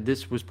Mark said.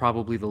 This was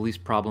probably the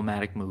least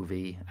problematic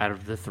movie out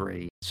of the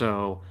three.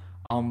 So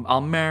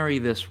I'll marry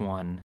this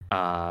one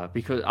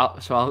because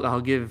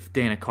I'll give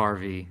Dana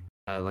Carvey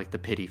like the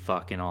pity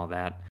fuck and all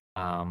that.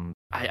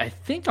 I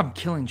think I'm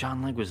killing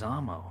John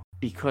Leguizamo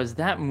because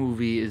that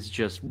movie is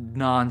just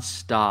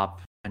nonstop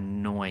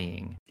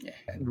annoying. Yeah.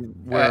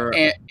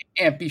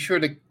 And be sure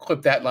to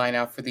clip that line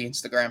out for the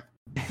Instagram.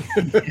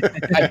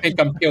 I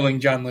think I'm killing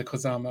John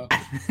Leguizamo.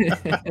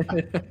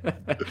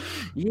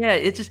 Yeah,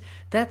 it's just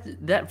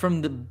that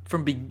from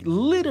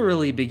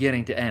literally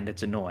beginning to end,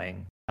 it's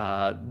annoying.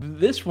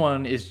 This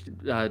one is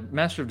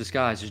Master of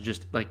Disguise is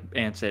just like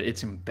Ann said,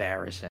 it's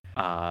embarrassing.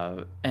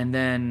 And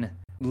then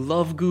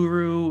Love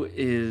Guru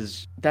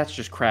that's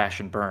just crash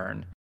and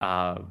burn.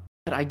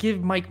 But I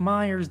give Mike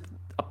Myers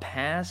a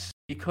pass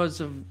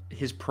because of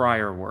his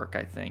prior work,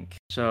 I think.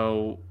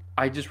 So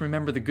I just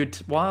remember the good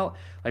while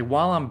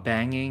I'm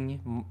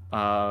banging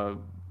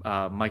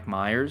Mike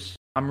Myers,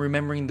 I'm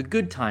remembering the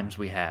good times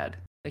we had.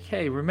 Like,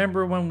 hey,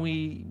 remember when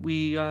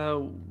we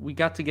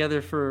got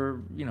together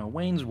for,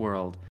 Wayne's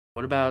World?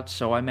 What about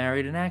So I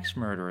Married an Axe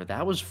Murderer?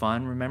 That was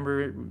fun.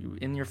 Remember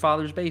in your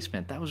father's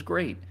basement? That was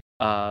great.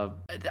 I'm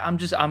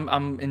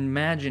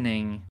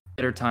imagining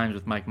better times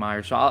with Mike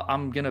Myers. So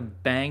I'm gonna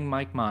bang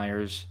Mike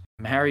Myers,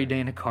 marry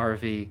Dana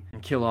Carvey,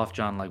 and kill off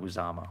John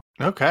Leguizamo.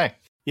 Okay.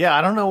 Yeah,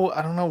 I don't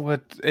know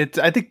what it's.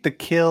 I think the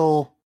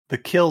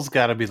kill's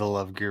got to be the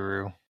Love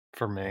Guru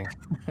for me.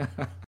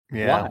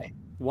 Yeah.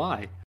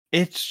 Why?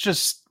 It's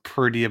just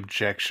pretty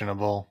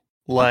objectionable.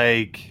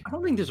 Like, I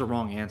don't think there's a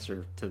wrong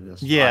answer to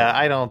this. Yeah,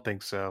 I don't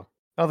think so.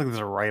 I don't think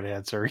there's a right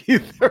answer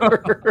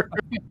either.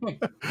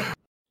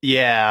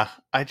 Yeah,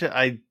 I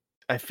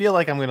feel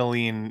like I'm going to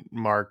lean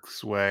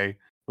Mark's way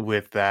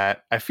with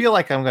that. I feel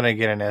like I'm going to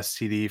get an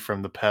STD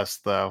from the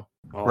pest, though.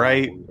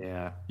 Right?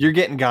 Yeah. You're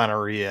getting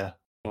gonorrhea.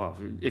 Well,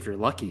 if you're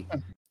lucky.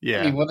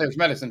 Yeah. I mean, well, there's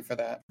medicine for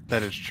that.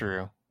 That is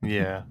true.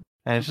 Yeah.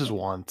 And it's just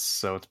once,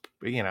 so it's,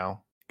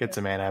 get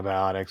some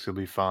antibiotics, you'll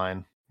be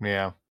fine.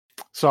 Yeah.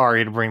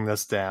 Sorry to bring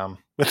this down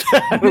with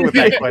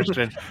that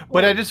question,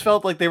 but I just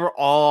felt like they were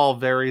all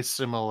very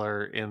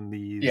similar in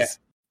these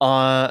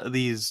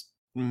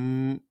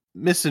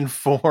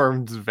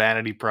misinformed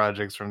vanity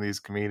projects from these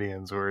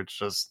comedians, where it's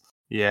just,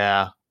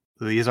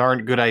 these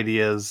aren't good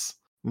ideas.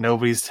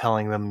 Nobody's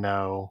telling them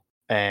no,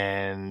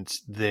 and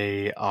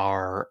they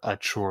are a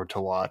chore to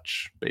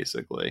watch.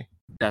 Basically,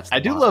 I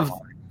do love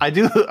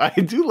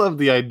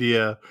the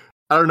idea.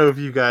 I don't know if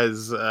you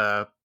guys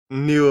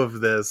knew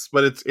of this,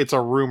 but it's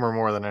a rumor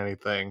more than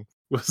anything.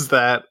 Was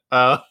that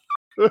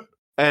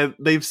and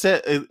they've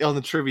said on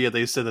the trivia,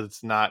 they said that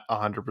it's not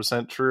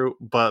 100% true,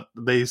 but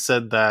they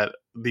said that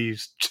the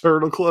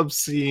Turtle Club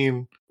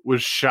scene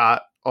was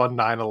shot on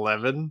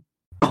 9/11.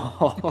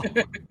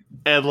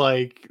 And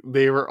like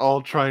they were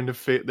all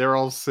they're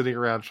all sitting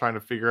around trying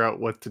to figure out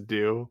what to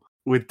do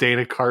with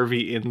Dana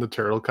Carvey in the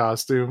turtle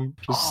costume,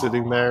 just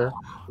sitting there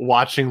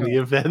watching the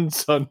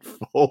events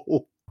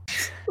unfold.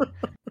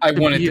 I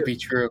want it to be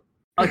true.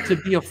 To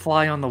be a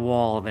fly on the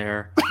wall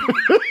there.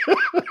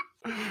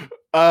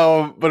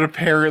 But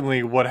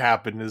apparently what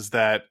happened is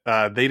that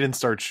they didn't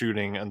start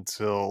shooting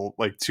until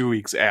like 2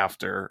 weeks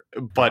after,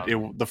 but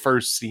the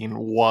first scene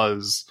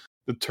was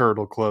the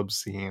Turtle Club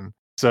scene.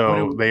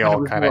 So they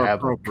all kind of had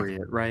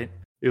appropriate, right?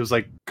 It was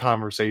like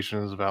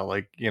conversations about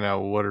like,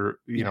 what are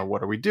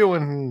we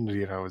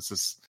doing?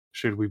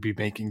 Should we be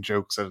making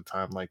jokes at a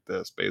time like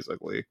this,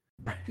 basically?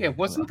 Yeah,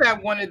 wasn't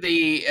that one of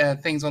the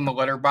things on the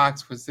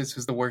letterbox? This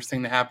was the worst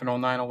thing that happened on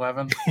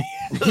 9/11?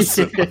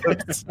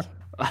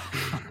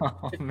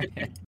 Oh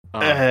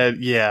man.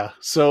 Yeah.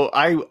 So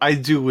I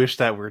do wish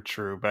that were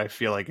true, but I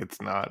feel like it's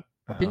not.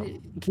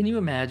 Can you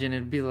imagine?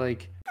 It'd be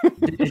like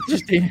it's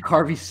just Dana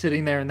Carvey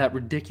sitting there in that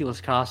ridiculous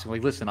costume.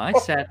 Like, listen, I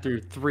sat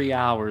through 3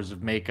 hours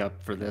of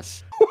makeup for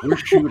this. We're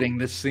shooting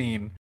this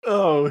scene.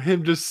 Oh,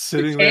 him just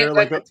sitting there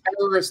like a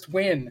terrorist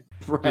win.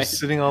 Right. Just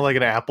sitting on like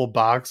an Apple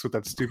box with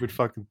that stupid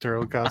fucking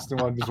turtle costume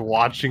on, just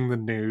watching the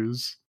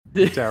news.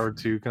 Tower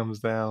 2 comes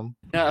down.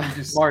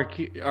 Mark,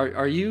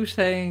 are you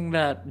saying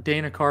that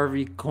Dana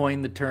Carvey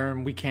coined the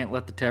term "we can't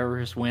let the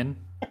terrorists win"?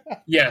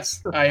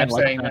 Yes, I am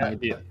saying that.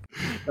 Idea.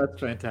 That's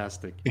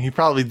fantastic. And he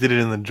probably did it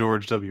in the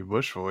George W.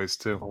 Bush voice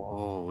too.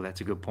 Oh,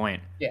 that's a good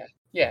point.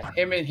 Yeah.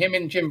 Him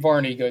and Jim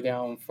Varney go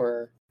down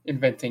for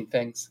inventing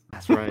things.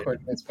 That's right.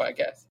 According to this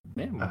podcast.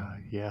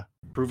 Yeah.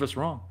 Prove us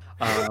wrong.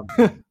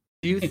 Do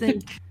you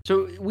think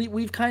so?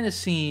 We've kind of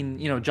seen,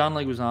 John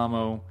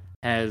Leguizamo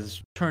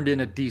has turned in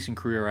a decent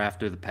career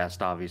after The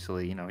Pest.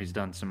 Obviously, he's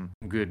done some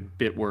good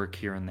bit work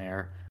here and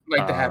there.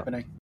 Like The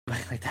Happening.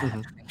 Like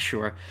that,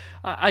 sure.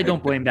 I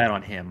don't blame that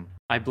on him.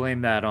 I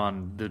blame that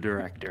on the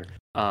director.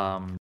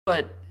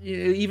 But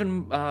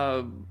even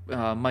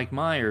Mike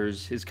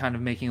Myers is kind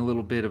of making a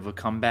little bit of a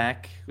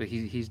comeback.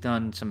 He's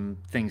done some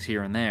things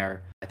here and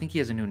there. I think he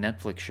has a new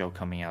Netflix show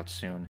coming out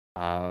soon.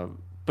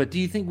 But do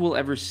you think we'll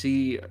ever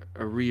see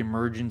a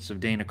reemergence of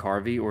Dana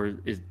Carvey, or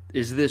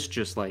is this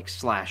just like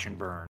slash and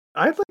burn?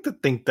 I'd like to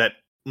think that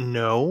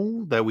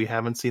that we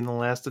haven't seen the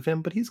last of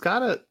him, but he's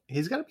gotta be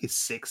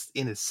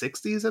in his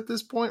 60s at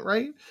this point,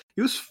 right?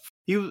 This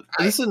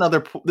is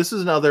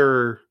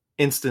another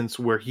instance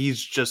where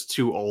he's just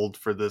too old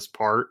for this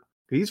part.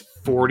 He's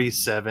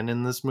 47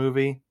 in this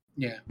movie.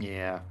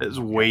 Yeah, is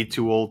way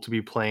too old to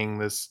be playing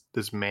this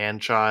man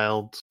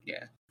child.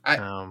 Yeah,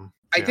 I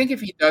think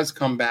if he does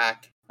come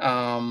back,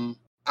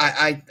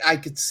 I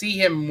could see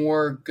him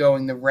more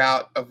going the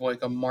route of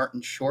like a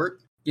Martin Short,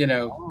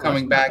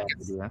 coming back.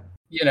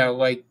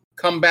 Like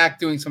come back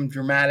doing some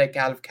dramatic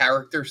out of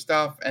character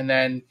stuff and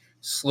then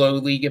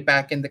slowly get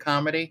back into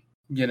comedy,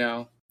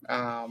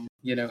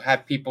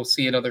 have people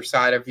see another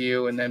side of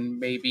you and then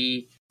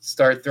maybe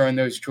start throwing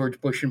those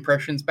George Bush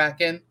impressions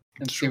back in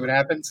and see what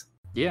happens.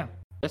 Yeah,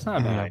 that's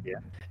not a bad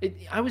idea.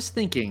 I was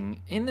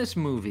thinking in this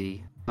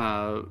movie,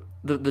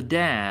 the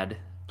dad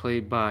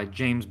played by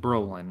James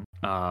Brolin,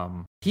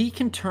 He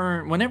can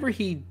turn whenever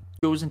he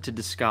goes into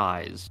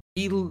disguise.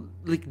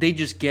 They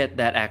just get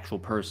that actual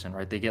person,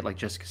 right? They get like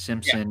Jessica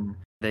Simpson. Yeah.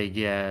 They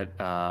get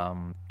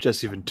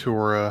Jesse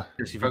Ventura.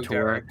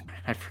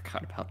 I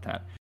forgot about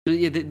that.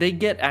 Yeah, they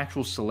get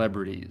actual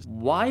celebrities.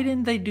 Why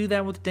didn't they do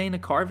that with Dana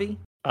Carvey?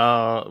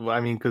 I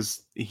mean,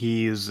 because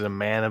he's a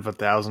man of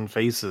 1,000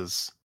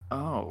 faces.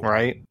 Oh,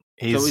 right.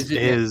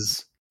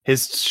 His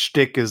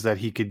shtick is that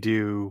he could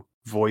do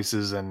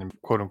voices and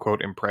quote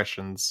unquote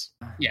impressions.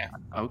 Yeah.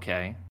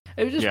 Okay.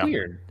 It was just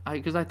weird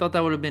because I thought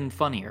that would have been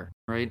funnier,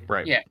 right?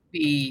 Right. Yeah.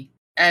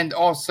 And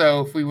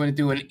also, if we want to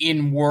do an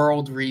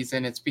in-world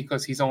reason, it's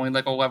because he's only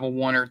like a level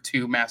 1 or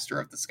 2 Master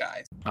of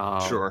Disguise.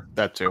 Sure,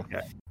 that too.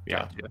 Okay.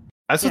 Yeah.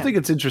 I still think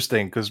it's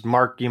interesting because,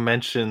 Mark, you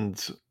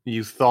mentioned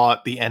you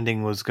thought the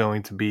ending was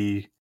going to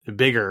be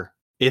bigger.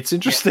 It's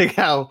interesting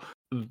how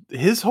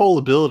his whole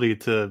ability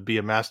to be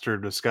a Master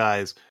of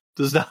Disguise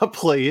does not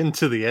play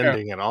into the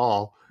ending at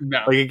all.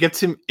 No. Like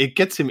it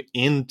gets him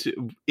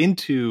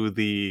into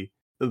the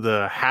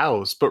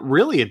house, but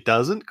really it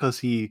doesn't because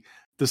he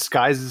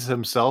disguises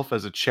himself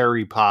as a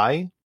cherry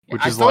pie,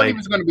 which is thought he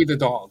was going to be the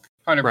dog,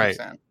 100%. Right.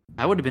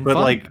 That would have been but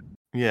fun. Like,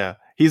 yeah,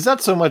 he's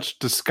not so much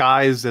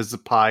disguised as a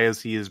pie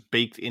as he is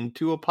baked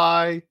into a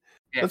pie.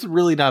 Yeah. That's not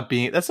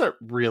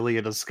really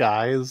a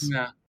disguise.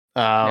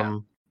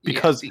 No.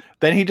 Because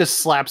then he just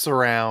slaps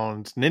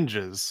around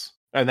ninjas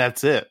and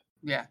that's it.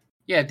 Yeah.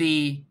 Yeah,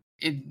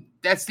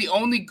 that's the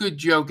only good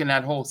joke in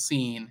that whole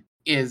scene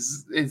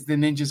is the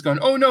ninjas going,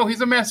 "Oh no,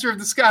 he's a Master of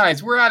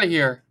Disguise. We're out of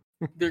here."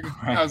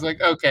 I was like,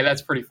 okay,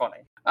 that's pretty funny.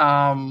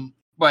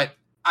 But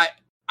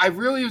I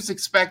really was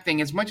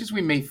expecting, as much as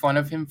we made fun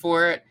of him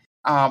for it,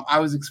 I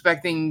was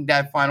expecting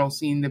that final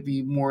scene to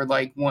be more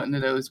like one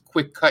of those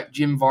quick cut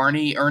Jim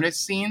Varney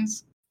Ernest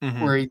scenes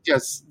where he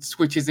just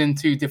switches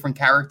into different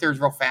characters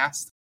real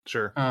fast.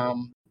 Sure.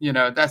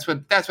 That's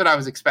what I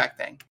was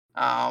expecting.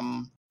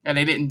 And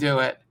they didn't do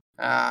it.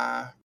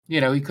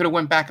 He could have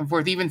went back and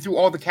forth even through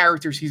all the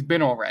characters he's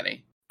been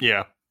already.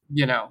 Yeah.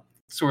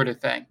 Sort of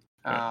thing.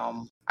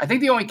 Yeah. I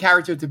think the only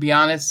character, to be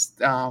honest,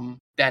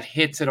 that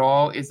hits it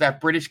all is that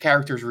British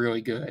character is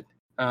really good.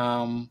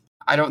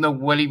 I don't know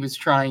what he was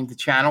trying to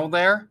channel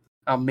there.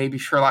 Maybe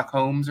Sherlock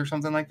Holmes or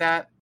something like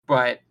that.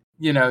 But,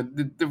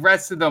 the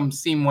rest of them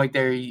seem like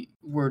they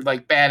were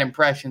like bad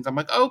impressions. I'm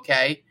like,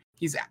 okay,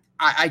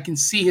 I can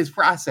see his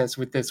process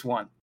with this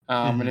one.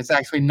 And it's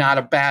actually not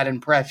a bad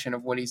impression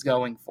of what he's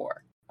going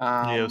for.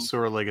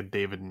 Sort of like a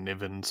David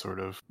Niven sort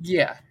of.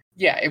 Yeah.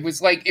 Yeah, it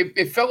was like,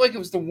 it felt like it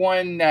was the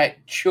one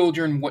that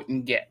children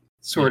wouldn't get,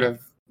 sort of.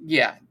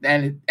 Yeah,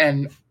 and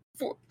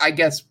I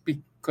guess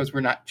because we're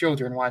not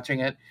children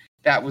watching it,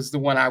 that was the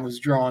one I was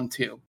drawn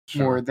to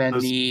more than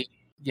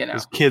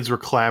those kids were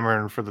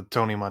clamoring for the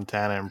Tony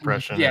Montana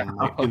impression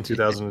in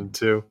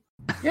 2002.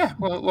 Yeah,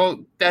 well,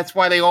 that's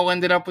why they all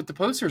ended up with the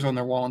posters on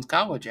their wall in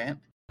college, Ant.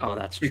 Oh,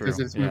 that's true. Because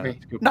of this movie.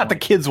 Not the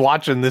kids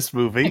watching this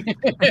movie. Go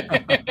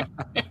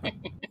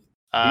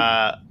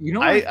ahead,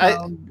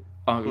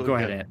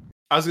 Ant.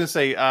 I was gonna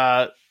say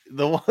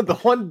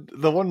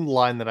the one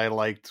line that I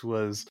liked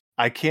was,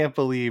 "I can't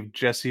believe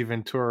Jesse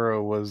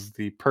Ventura was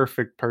the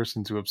perfect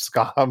person to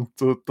abscond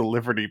with the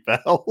Liberty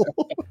Bell."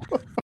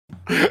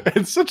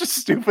 It's such a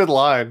stupid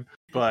line,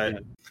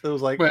 but it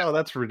was like, oh,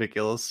 that's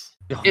ridiculous.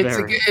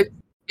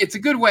 It's a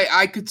good way.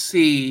 I could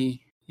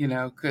see,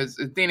 because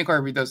Dana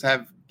Carvey does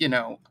have,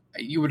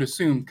 you would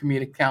assume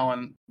comedic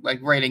talent, like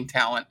writing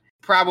talent.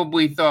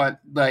 Probably got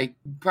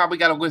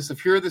a list of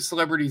here are the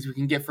celebrities we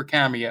can get for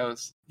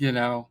cameos.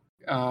 What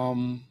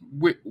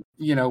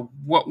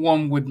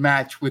one would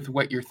match with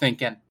what you're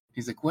thinking.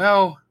 He's like,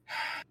 well,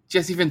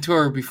 Jesse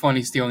Ventura would be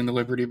funny stealing the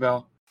Liberty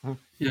Bell.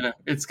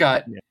 It's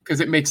got,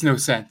 because it makes no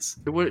sense.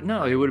 It would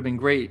have been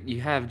great.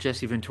 You have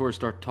Jesse Ventura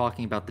start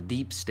talking about the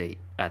deep state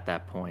at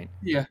that point.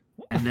 Yeah.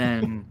 And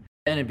then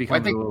it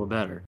becomes a little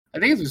better. I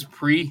think it was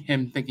pre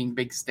him thinking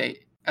big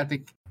state. I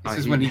think this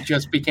is when he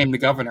just became the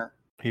governor.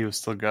 He was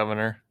still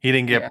governor. He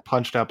didn't get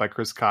punched out by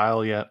Chris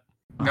Kyle yet.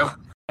 Nope.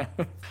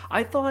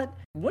 I thought,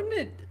 wouldn't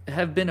it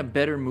have been a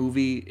better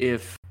movie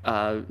if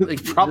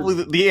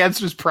probably the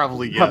answer is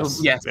probably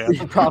yes. Yes,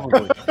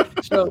 probably.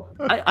 So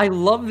I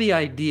love the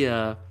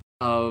idea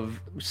of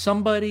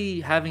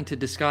somebody having to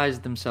disguise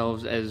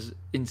themselves as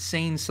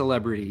insane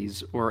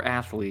celebrities or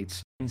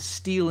athletes and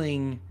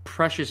stealing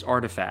precious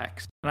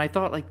artifacts. And I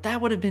thought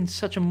that would have been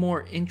such a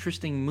more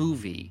interesting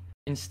movie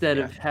instead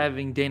of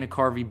having Dana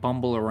Carvey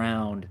bumble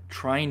around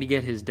trying to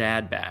get his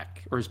dad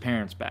back or his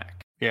parents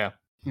back. Yeah.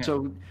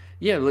 So,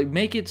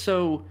 make it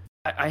so,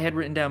 I had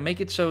written down,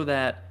 make it so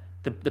that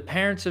the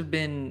parents have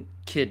been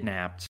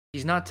kidnapped.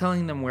 He's not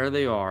telling them where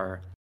they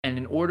are. And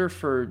in order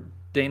for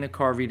Dana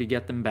Carvey to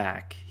get them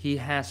back, he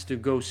has to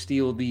go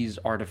steal these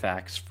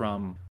artifacts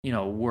from,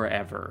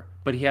 wherever.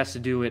 But he has to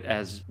do it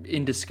as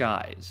in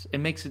disguise. It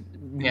makes it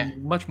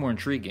much more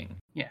intriguing.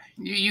 Yeah.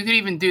 You could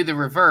even do the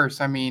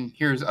reverse. I mean,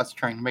 here's us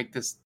trying to make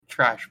this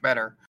trash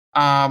better.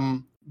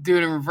 Do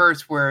it in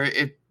reverse where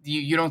if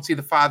you don't see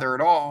the father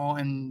at all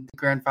and the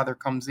grandfather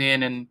comes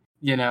in and,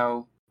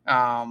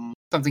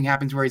 something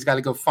happens where he's got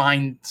to go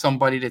find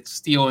somebody that's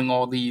stealing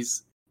all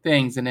these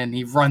things, and then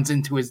he runs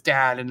into his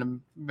dad in the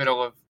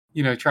middle of,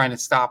 trying to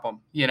stop him,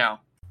 Yeah.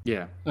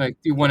 Like,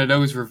 do one of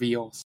those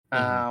reveals.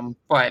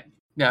 But,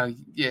 no,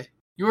 yeah.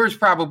 Yours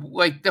probably,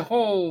 like, that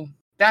whole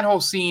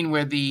scene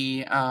where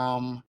the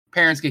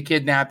parents get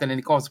kidnapped and then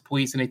he calls the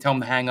police and they tell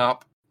him to hang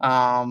up.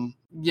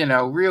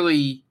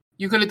 Really,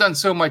 you could have done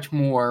so much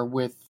more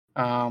with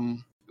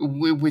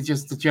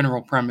just the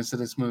general premise of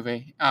this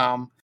movie.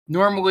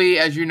 Normally,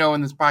 as you know,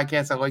 in this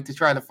podcast, I like to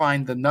try to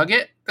find the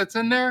nugget that's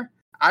in there.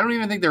 I don't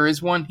even think there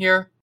is one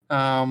here.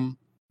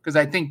 Because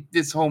I think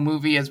this whole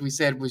movie, as we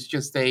said, was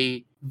just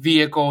a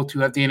vehicle to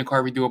have Dana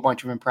Carvey do a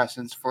bunch of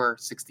impressions for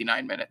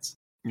 69 minutes.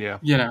 Yeah.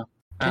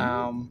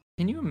 Can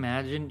you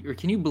imagine, or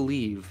can you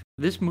believe,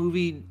 this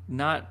movie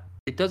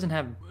it doesn't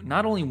have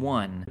not only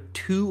one, but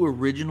 2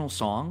 original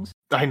songs?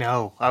 I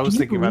know. I was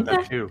thinking about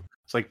that too.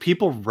 It's like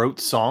people wrote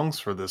songs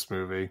for this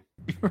movie.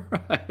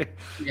 Right.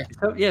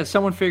 Yeah.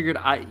 Someone figured,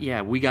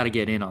 we got to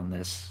get in on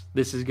this.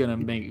 This is gonna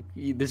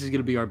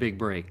be our big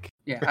break.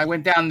 Yeah, I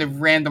went down the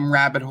random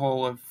rabbit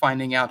hole of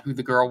finding out who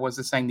the girl was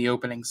that sang the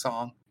opening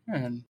song,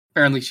 and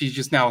apparently she's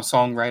just now a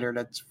songwriter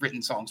that's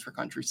written songs for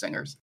country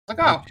singers. Like,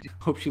 oh,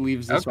 hope she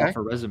leaves this off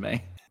her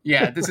resume.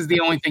 Yeah, this is the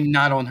only thing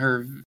not on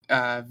her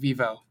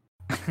Vivo.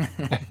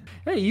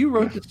 Hey, you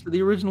wrote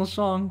the original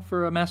song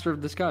for Master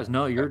of Disguise.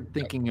 No, you're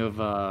thinking of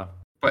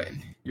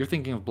you're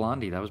thinking of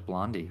Blondie. That was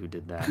Blondie who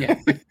did that. Yeah,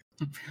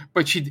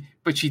 but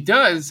she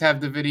does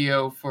have the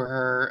video for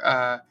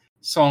her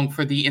song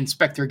for the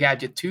Inspector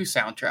Gadget 2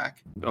 soundtrack.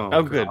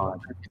 Oh good.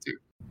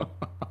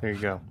 There you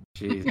go.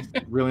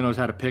 Jeez, really knows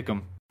how to pick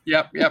them.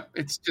 Yep.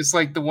 It's just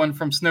like the one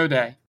from Snow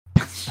Day.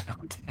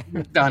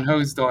 Don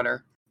Ho's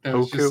daughter. It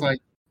was just like,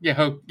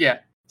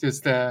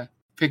 just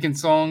picking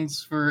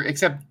songs for,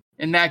 except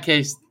in that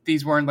case,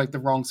 these weren't like the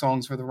wrong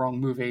songs for the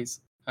wrong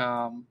movies.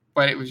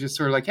 But it was just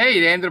sort of like, hey,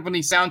 they ended up on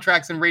these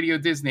soundtracks in Radio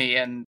Disney,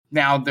 and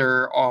now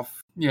they're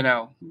off,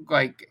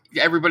 like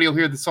everybody will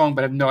hear the song,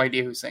 but have no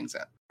idea who sings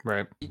it.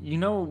 Right. You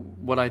know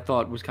what I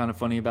thought was kind of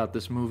funny about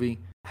this movie?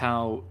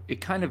 How it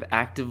kind of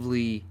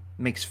actively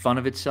makes fun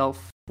of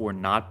itself for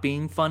not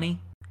being funny.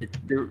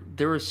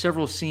 There are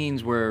several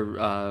scenes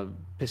where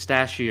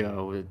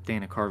Pistachio,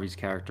 Dana Carvey's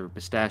character,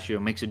 Pistachio,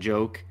 makes a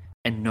joke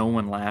and no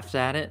one laughs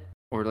at it,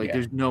 or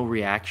there's no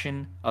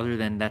reaction other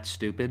than that's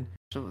stupid.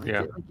 So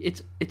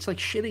it's like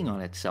shitting on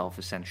itself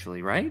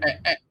essentially, right?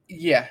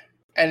 Yeah,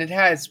 and it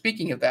has.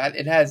 Speaking of that,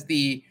 it has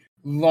the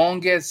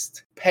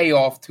longest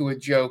payoff to a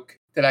joke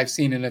that I've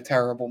seen in a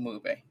terrible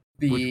movie.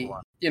 The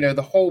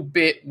whole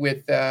bit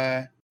with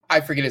I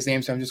forget his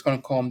name, so I'm just going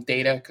to call him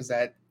Data because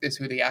that is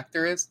who the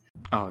actor is.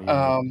 Oh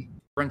yeah,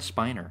 Brent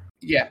Spiner.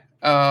 Yeah,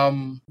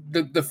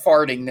 the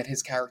farting that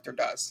his character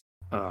does.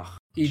 Ugh.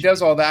 He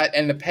does all that,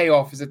 and the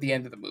payoff is at the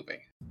end of the movie.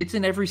 It's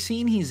in every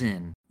scene he's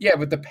in. Yeah,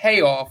 but the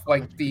payoff,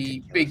 like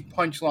the big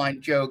punchline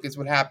joke, is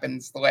what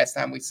happens the last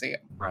time we see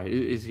him. Right?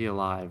 Is he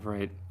alive?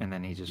 Right? And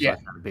then he just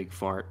lets out a big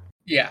fart.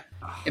 Yeah,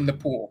 in the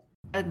pool.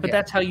 But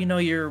that's how you know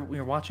you're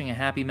watching a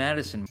Happy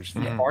Madison. There's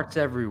farts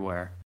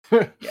everywhere.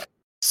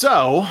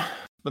 So,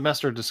 The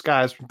Master of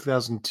Disguise from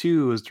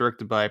 2002 is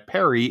directed by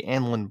Perry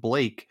Anlin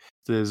Blake.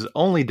 It's his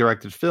only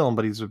directed film,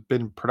 but he's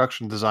been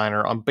production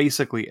designer on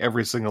basically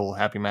every single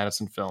Happy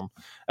Madison film,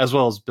 as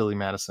well as Billy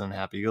Madison and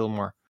Happy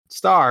Gilmore.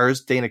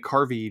 Stars Dana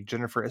Carvey,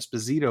 Jennifer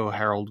Esposito,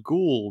 Harold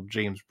Gould,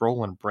 James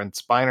Brolin, Brent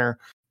Spiner,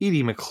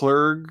 Edie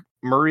McClurg,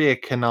 Maria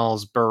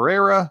Canals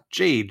Barrera,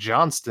 Jay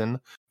Johnston,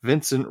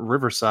 Vincent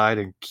Riverside,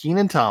 and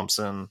Kenan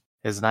Thompson.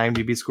 Has an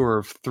IMDb score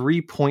of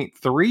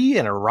 3.3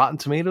 and a Rotten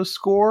Tomatoes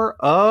score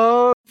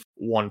of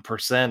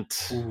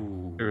 1%.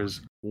 Ooh.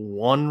 There's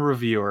one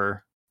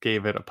reviewer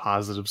gave it a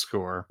positive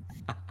score.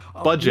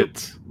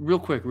 Budget. Real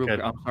quick.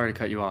 I'm sorry to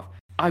cut you off.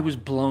 I was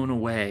blown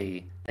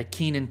away that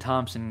Kenan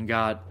Thompson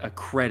got a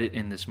credit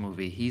in this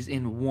movie. He's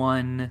in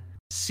one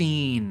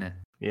scene.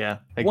 Yeah,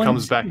 it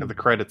comes back at the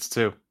credits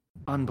too.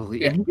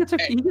 Unbelievable. Yeah. And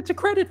he gets a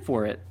credit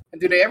for it. And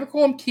do they ever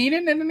call him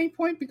Kenan at any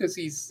point? Because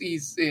he's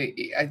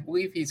I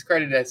believe he's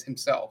credited as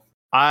himself.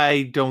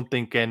 I don't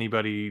think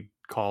anybody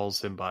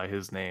calls him by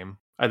his name.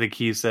 I think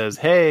he says,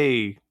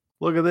 "Hey,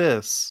 look at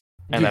this,"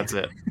 and that's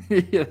it.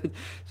 Yeah.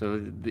 So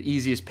the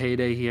easiest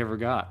payday he ever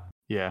got.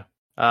 Yeah.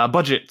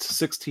 Budget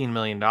 $16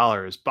 million.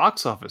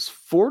 Box office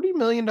 $40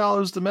 million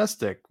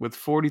domestic with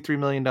 $43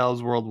 million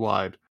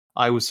worldwide.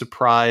 I was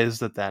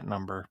surprised at that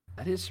number.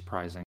 That is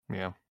surprising.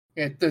 Yeah.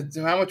 Yeah.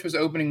 How much was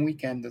opening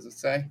weekend? Does it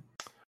say?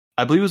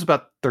 I believe it was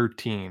about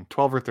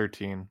 12 or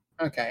 13.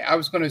 Okay, I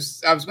was gonna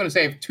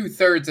say if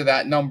 2/3 of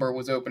that number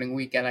was opening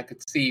weekend, I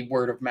could see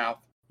word of mouth.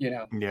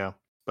 Yeah,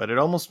 but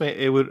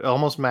it would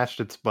almost matched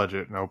its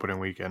budget in opening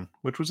weekend,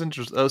 which was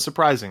interesting.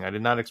 Surprising. I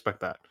did not expect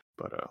that,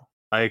 but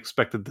I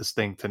expected this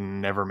thing to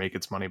never make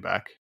its money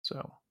back.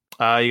 So,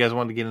 you guys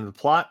want to get into the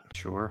plot?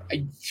 Sure.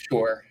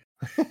 Sure.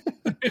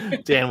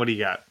 Dan, what do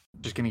you got?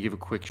 Just going to give a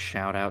quick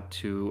shout out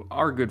to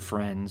our good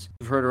friends.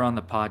 You've heard her on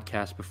the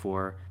podcast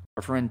before.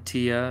 Our friend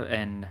Tia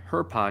and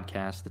her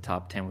podcast, The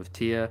Top 10 with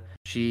Tia.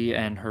 She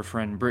and her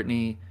friend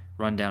Brittany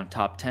run down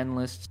top 10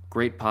 lists.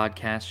 Great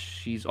podcast.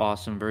 She's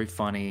awesome, very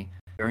funny,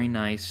 very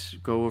nice.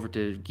 Go over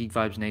to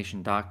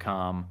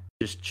geekvibesnation.com.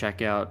 Just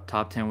check out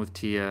Top 10 with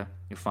Tia.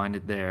 You'll find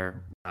it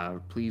there.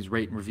 Please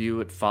rate and review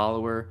it.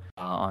 Follow her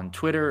on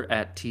Twitter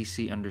at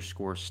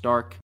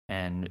TC_Stark,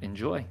 and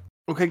enjoy.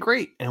 Okay,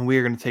 great. And we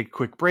are going to take a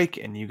quick break,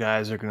 and you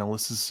guys are going to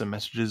listen to some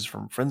messages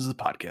from friends of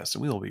the podcast,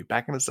 and we will be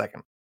back in a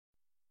second.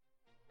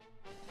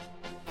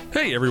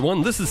 Hey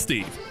everyone, this is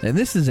Steve. And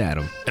this is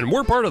Adam. And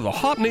we're part of the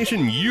Hop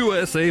Nation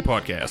USA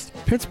podcast,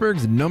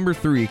 Pittsburgh's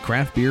 #3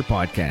 craft beer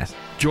podcast.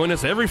 Join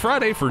us every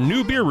Friday for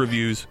new beer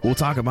reviews. We'll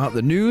talk about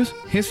the news,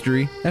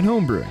 history, and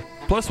homebrewing.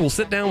 Plus, we'll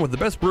sit down with the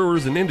best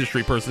brewers and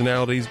industry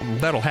personalities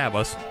that'll have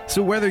us.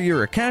 So whether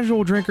you're a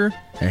casual drinker,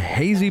 a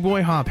hazy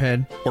boy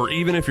hophead, or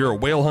even if you're a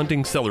whale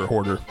hunting cellar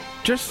hoarder,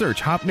 just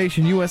search Hop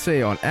Nation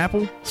USA on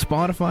Apple,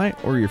 Spotify,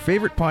 or your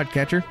favorite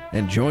podcatcher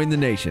and join the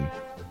nation.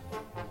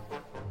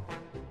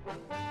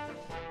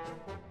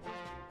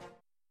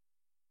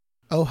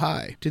 Oh,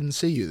 hi. Didn't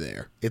see you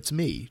there. It's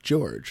me,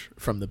 George,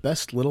 from the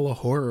best little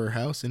horror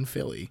house in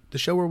Philly, the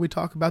show where we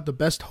talk about the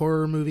best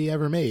horror movie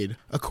ever made,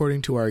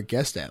 according to our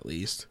guest at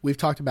least. We've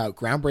talked about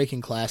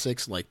groundbreaking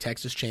classics like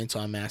Texas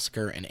Chainsaw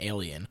Massacre and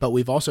Alien, but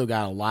we've also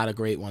got a lot of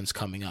great ones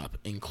coming up,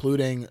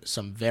 including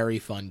some very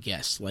fun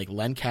guests like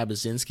Len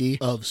Kabaczynski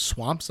of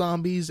Swamp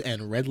Zombies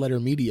and Red Letter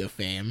Media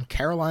fame,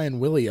 Caroline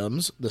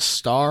Williams, the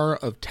star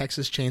of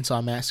Texas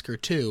Chainsaw Massacre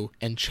 2,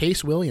 and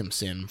Chase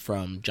Williamson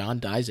from John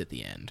Dies at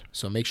the End.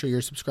 So make sure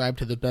you're subscribed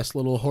to the best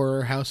little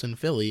horror house in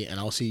Philly, and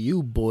I'll see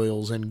you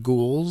boils and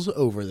ghouls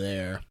over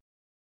there.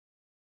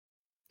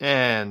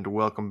 And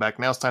welcome back.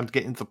 Now it's time to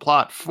get into the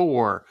plot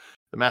for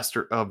The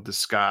Master of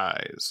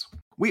Disguise.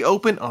 We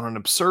open on an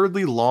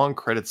absurdly long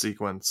credit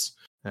sequence,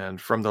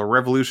 and from the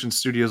Revolution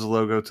Studios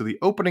logo to the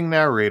opening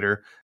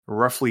narrator,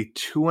 roughly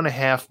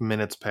 2.5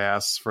 minutes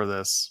pass for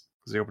this.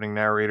 The opening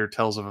narrator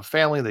tells of a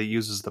family that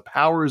uses the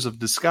powers of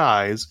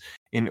disguise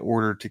in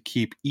order to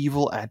keep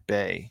evil at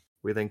bay.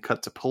 We then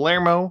cut to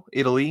Palermo,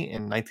 Italy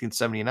in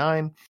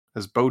 1979,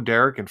 as Bo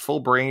Derek in full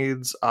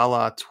braids a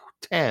la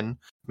 10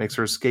 makes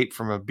her escape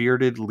from a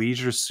bearded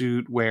leisure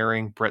suit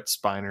wearing Brett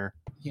Spiner.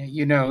 Yeah,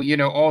 you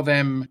know, all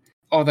them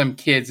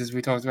kids, as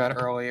we talked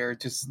about earlier,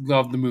 just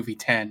love the movie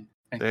 10.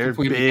 They're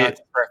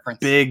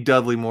big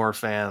Dudley Moore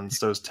fans,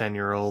 those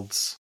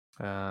 10-year-olds.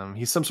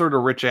 He's some sort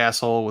of rich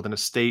asshole with an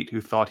estate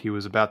who thought he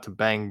was about to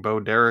bang Bo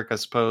Derek, I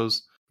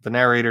suppose. The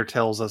narrator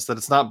tells us that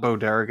it's not Bo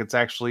Derek, it's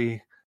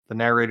actually the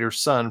narrator's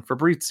son,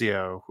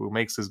 Fabrizio, who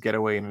makes his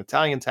getaway in an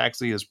Italian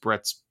taxi as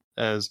Brett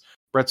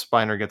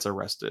Spiner gets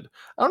arrested.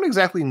 I don't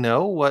exactly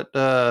know what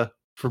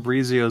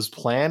Fabrizio's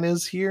plan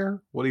is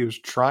here, what he was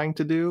trying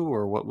to do,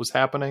 or what was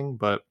happening,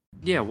 but...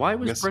 Yeah, why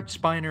was Brett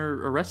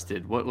Spiner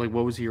arrested? What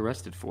was he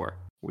arrested for?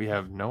 We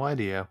have no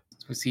idea.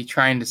 Was he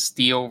trying to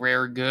steal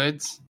rare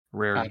goods?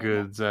 Rare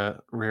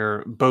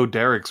Bo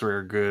Derek's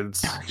rare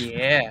goods.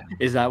 Yeah.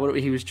 Is that what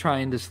he was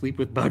trying to sleep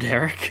with Bo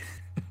Derek?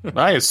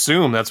 I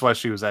assume that's why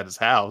she was at his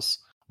house,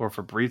 or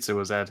Fabrizio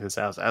was at his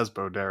house as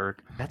Bo Derek.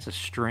 That's a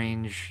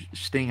strange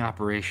sting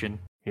operation.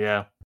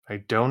 Yeah, I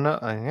don't know.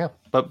 Yeah,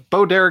 but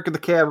Bo Derek in the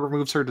cab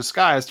removes her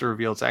disguise to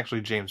reveal it's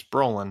actually James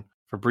Brolin,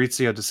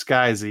 Fabrizio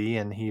Disguisi,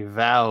 and he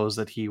vows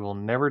that he will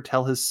never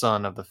tell his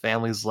son of the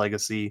family's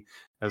legacy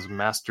as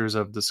Masters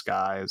of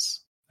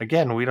Disguise.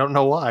 Again, we don't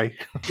know why.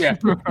 Yeah.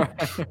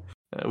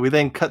 We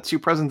then cut to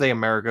present-day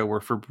America,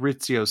 where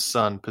Fabrizio's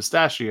son,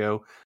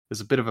 Pistachio,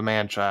 is a bit of a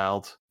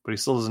man-child, but he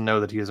still doesn't know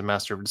that he is a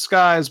master of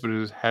disguise, but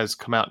it has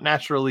come out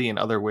naturally in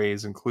other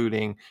ways,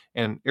 including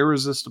an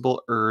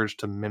irresistible urge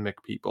to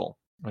mimic people.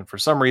 And for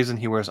some reason,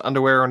 he wears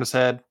underwear on his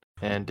head,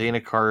 and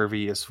Dana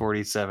Carvey is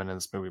 47 in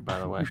this movie, by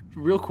the way.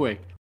 Real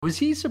quick, was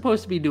he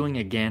supposed to be doing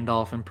a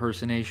Gandalf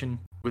impersonation?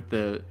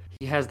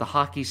 He has the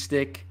hockey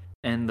stick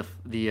and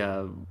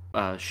the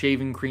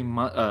shaving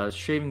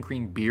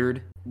cream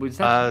beard. Was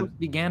that supposed to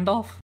be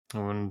Gandalf? I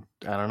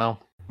don't know.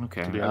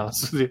 Okay. To be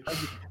honest with you.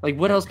 Like,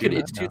 what else could it...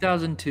 It's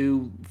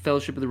 2002.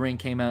 Fellowship of the Ring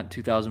came out in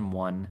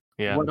 2001.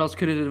 Yeah. What else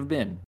could it have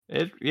been?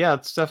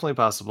 It's definitely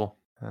possible.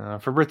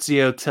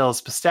 Fabrizio tells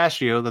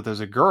Pistachio that there's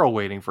a girl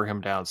waiting for him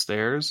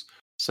downstairs.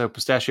 So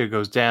Pistachio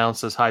goes down,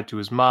 says hi to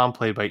his mom,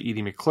 played by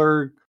Edie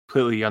McClurg,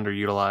 completely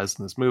underutilized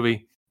in this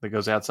movie. That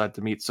goes outside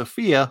to meet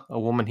Sophia, a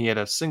woman he had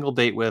a single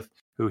date with,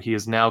 who he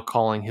is now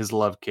calling his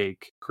love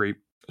cake creep.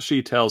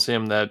 She tells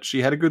him that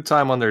she had a good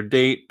time on their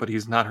date, but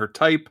he's not her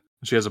type.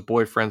 She has a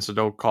boyfriend, so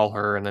don't call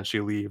her, and then she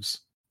leaves.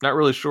 Not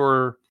really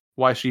sure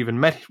why she even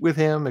met with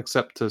him,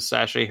 except to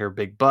sashay her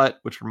big butt,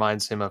 which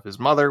reminds him of his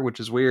mother, which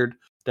is weird,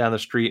 down the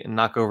street and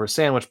knock over a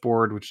sandwich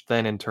board, which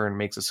then in turn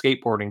makes a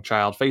skateboarding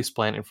child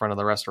faceplant in front of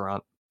the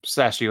restaurant.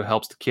 Pistachio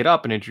helps the kid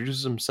up and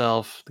introduces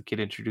himself. The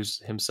kid introduces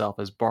himself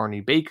as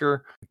Barney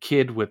Baker, a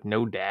kid with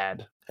no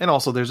dad. And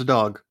also there's a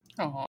dog.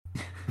 Aww.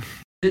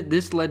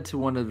 This led to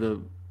one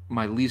of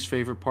my least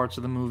favorite parts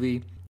of the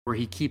movie, where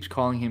he keeps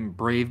calling him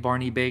Brave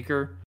Barney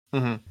Baker.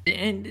 Mm-hmm.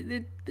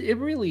 And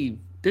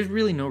there's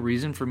really no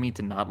reason for me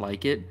to not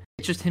like it.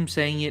 It's just him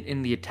saying it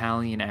in the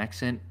Italian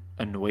accent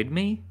annoyed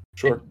me.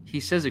 Sure. And he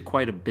says it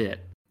quite a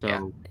bit.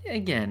 So,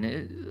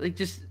 Again,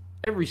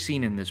 every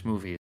scene in this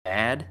movie is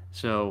bad.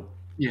 So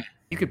yeah,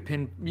 you could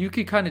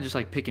kind of just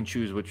like pick and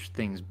choose which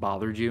things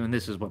bothered you, and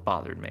this is what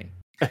bothered me.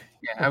 Yeah,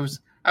 I was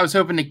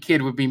hoping the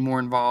kid would be more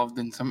involved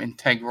in some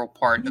integral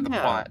part of the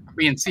plot. I'm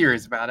being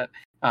serious about it.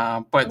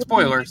 But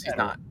spoilers, he's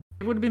not.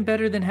 It would have been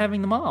better than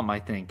having the mom, I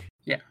think.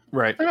 Yeah.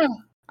 Right.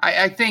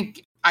 I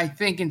think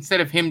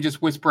instead of him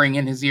just whispering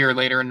in his ear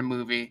later in the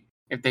movie,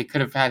 if they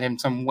could have had him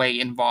some way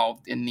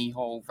involved in the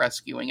whole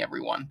rescuing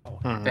everyone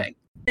thing.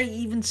 They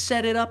even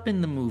set it up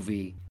in the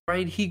movie,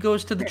 right? He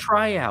goes to the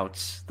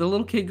tryouts. The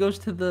little kid goes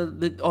to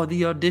the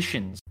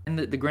auditions, and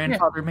the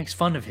grandfather makes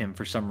fun of him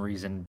for some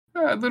reason.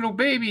 Little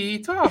baby,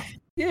 tough.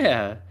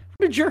 Yeah,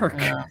 what a jerk.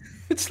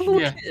 It's a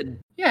little kid.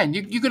 Yeah, and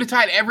you could have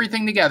tied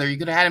everything together. You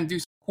could have had him do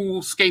some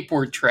cool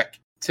skateboard trick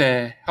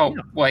to help,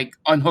 like,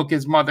 unhook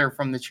his mother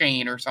from the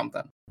chain or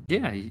something.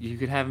 Yeah, you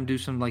could have him do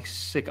some, like,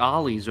 sick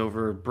ollies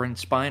over Brent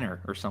Spiner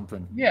or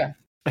something. Yeah.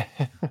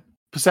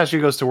 Pistachio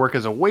goes to work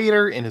as a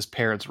waiter in his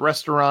parents'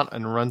 restaurant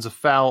and runs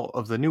afoul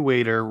of the new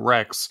waiter,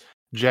 Rex,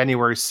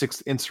 January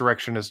 6th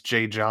insurrectionist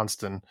Jay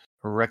Johnston.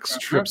 Rex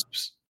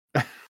trips...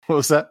 What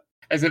was that?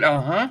 I said,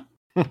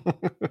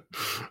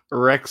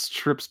 Rex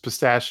trips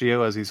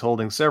Pistachio as he's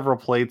holding several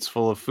plates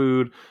full of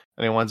food,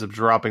 and he winds up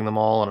dropping them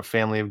all on a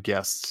family of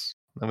guests.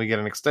 Then we get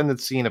an extended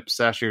scene of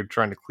Pistachio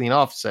trying to clean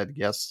off said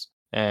guests,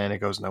 and it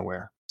goes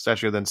nowhere.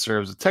 Pistachio then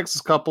serves a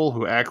Texas couple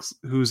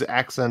whose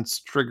accents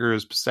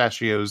triggers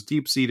Pistachio's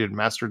deep-seated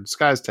master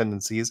disguise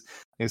tendencies,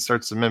 and he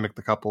starts to mimic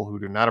the couple who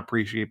do not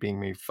appreciate being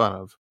made fun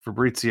of.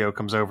 Fabrizio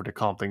comes over to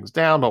calm things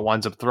down, but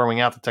winds up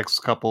throwing out the Texas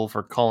couple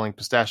for calling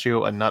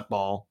Pistachio a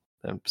nutball.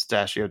 Then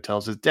Pistachio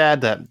tells his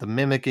dad that the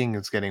mimicking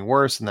is getting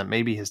worse and that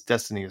maybe his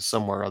destiny is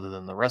somewhere other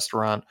than the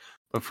restaurant,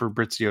 but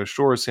Fabrizio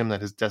assures him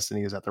that his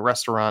destiny is at the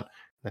restaurant,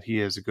 that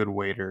he is a good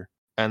waiter.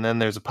 And then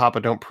there's a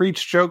Papa Don't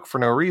Preach joke for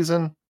no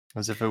reason,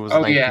 as if it was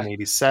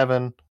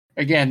 1987.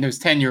 Again, those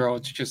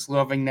 10-year-olds just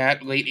loving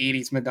that late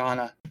 80s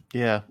Madonna.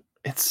 Yeah,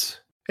 it's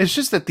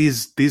just that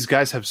these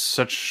guys have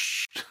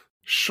such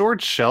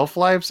short shelf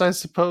lives, I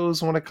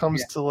suppose, when it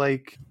comes to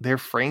like their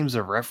frames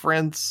of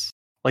reference.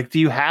 Like, do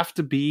you have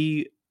to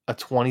be a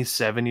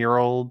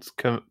 27-year-old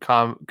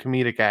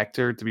comedic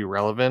actor to be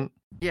relevant?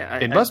 Yeah,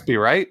 it must be,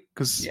 right?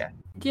 Because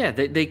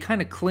they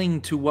kind of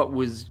cling to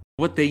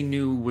what they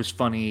knew was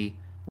funny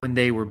when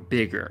they were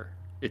bigger.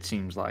 It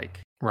seems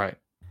like right,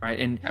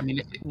 and I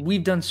mean,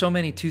 we've done so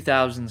many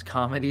 2000s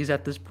comedies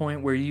at this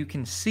point where you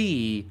can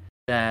see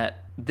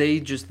that they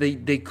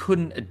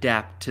couldn't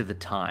adapt to the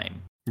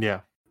time.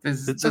 Yeah.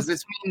 Does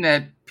this mean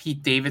that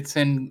Pete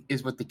Davidson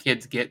is what the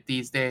kids get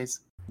these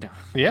days?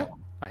 Yeah.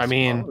 I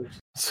mean,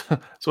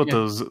 that's what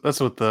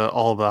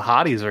all the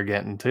hotties are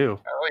getting too.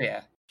 Oh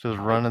yeah, just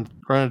run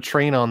a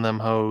train on them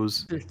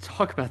hoes.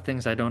 Talk about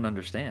things I don't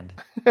understand.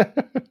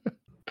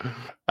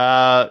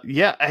 I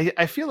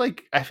feel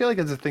like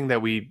it's a thing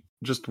that we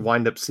just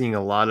wind up seeing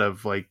a lot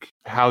of, like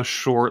how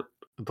short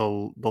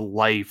the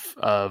life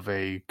of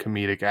a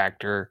comedic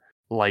actor,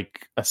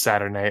 like a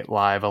Saturday Night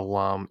Live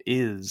alum,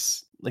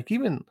 is. Like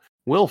even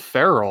Will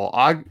Ferrell,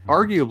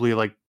 arguably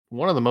like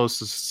one of the most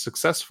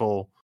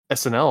successful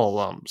SNL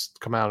alums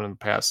come out in the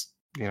past,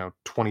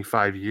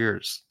 25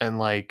 years. And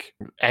like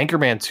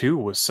Anchorman 2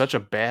 was such a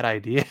bad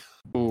idea.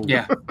 Ooh,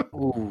 yeah.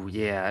 Ooh,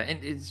 yeah.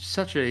 And it's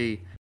such a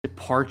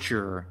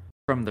departure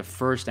from the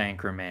first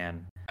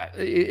Anchorman.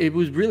 It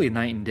was really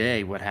night and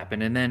day what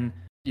happened. And then,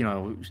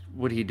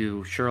 what did he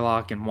do?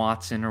 Sherlock and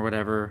Watson or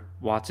whatever.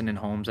 Watson and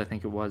Holmes, I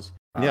think it was.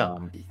 Yeah.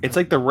 It's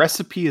like the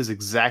recipe is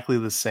exactly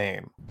the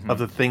same of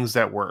the things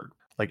that work.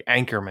 Like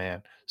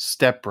Anchorman,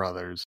 Step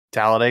Brothers,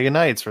 Talladega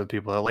Nights, for the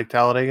people that like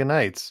Talladega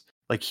Nights.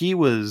 Like he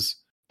was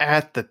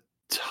at the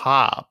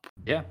top.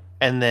 Yeah.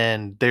 And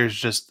then there's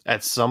just,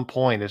 at some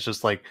point, it's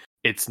just like,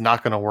 it's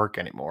not going to work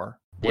anymore.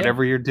 Yeah.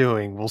 Whatever you're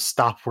doing will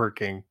stop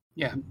working.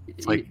 Yeah.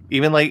 It's like,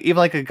 even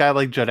like a guy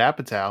like Judd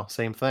Apatow,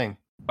 same thing.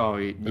 Oh,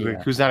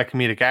 yeah. Who's not a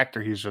comedic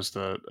actor. He's just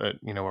a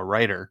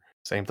writer.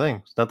 Same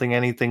thing.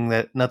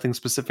 Nothing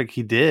specific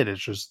he did.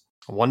 It's just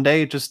one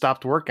day it just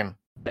stopped working.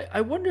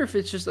 I wonder if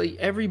it's just like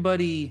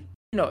everybody,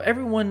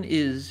 everyone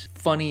is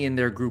funny in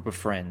their group of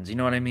friends. You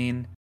know what I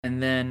mean?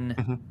 And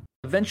then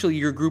eventually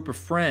your group of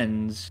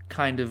friends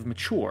kind of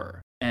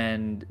mature.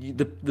 And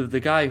the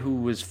guy who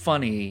was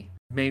funny,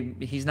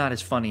 maybe he's not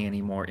as funny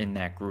anymore in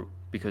that group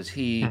because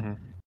he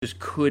just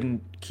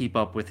couldn't keep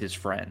up with his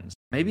friends.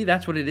 Maybe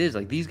that's what it is.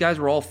 Like these guys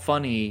were all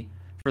funny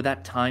for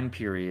that time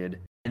period.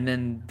 And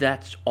then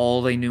that's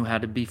all they knew how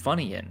to be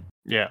funny in.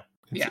 Yeah.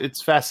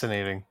 It's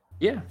fascinating.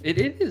 Yeah, it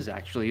is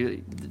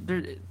actually.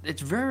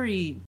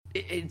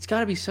 It's got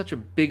to be such a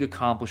big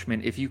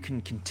accomplishment if you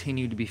can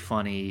continue to be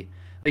funny.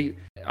 Like,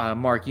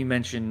 Mark, you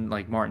mentioned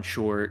like Martin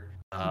Short.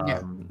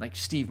 Like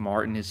Steve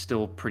Martin is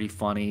still pretty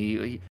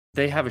funny.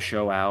 They have a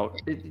show out.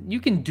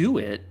 You can do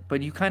it,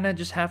 but you kind of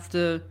just have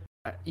to.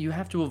 You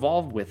have to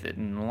evolve with it,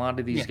 and a lot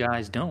of these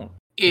guys don't.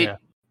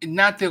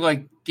 Not to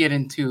like get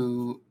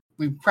into.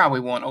 We probably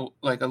want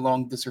like a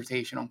long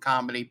dissertation on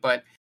comedy,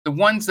 but the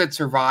ones that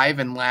survive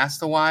and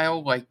last a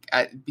while, like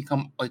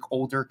become like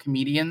older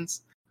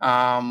comedians,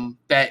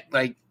 that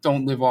like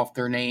don't live off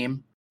their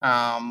name,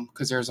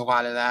 because there's a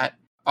lot of that.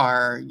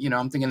 Are, you know,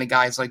 I'm thinking of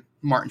guys like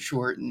Martin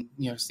Short and,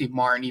 you know, Steve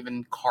Martin,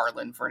 even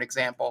Carlin, for an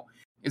example.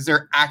 Is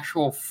there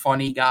actual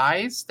funny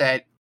guys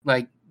that,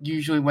 like,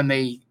 usually when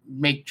they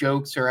make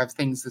jokes or have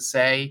things to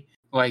say,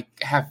 like,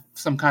 have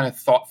some kind of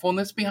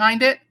thoughtfulness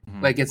behind it?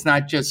 Mm-hmm. Like, it's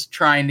not just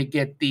trying to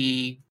get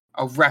a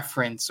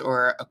reference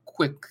or a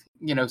quick,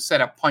 you know,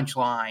 set up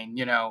punchline,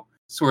 you know,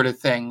 sort of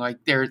thing. Like,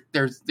 there's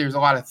a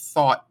lot of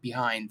thought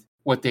behind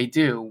what they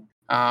do,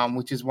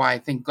 which is why I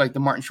think, like, the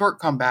Martin Short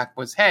comeback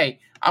was, hey,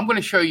 I'm going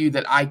to show you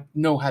that I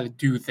know how to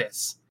do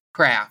this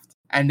craft,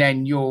 and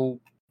then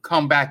you'll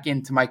come back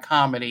into my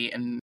comedy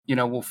and, you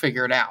know, we'll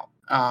figure it out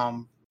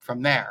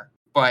from there.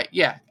 But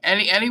yeah,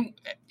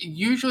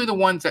 usually the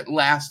ones that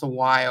last a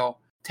while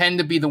tend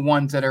to be the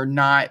ones that are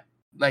not,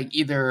 like,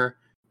 either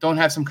don't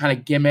have some kind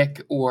of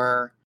gimmick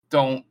or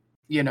don't,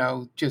 you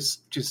know,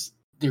 just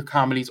their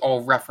comedy's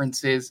all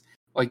references.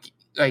 Like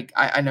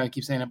I know I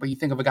keep saying that, but you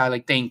think of a guy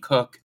like Dane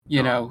Cook,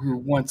 you know, who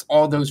once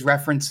all those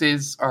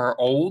references are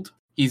old,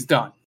 he's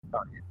done.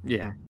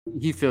 Yeah,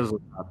 he fills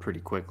it out pretty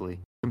quickly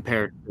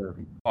compared to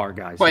our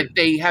guys. But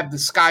they have the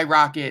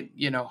skyrocket,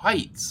 you know,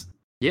 heights.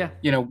 Yeah.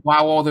 You know,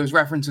 while all those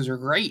references are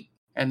great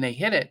and they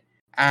hit it.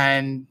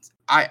 And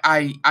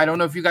I don't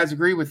know if you guys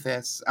agree with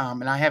this,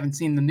 and I haven't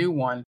seen the new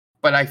one,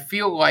 but I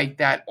feel like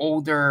that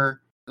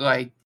older,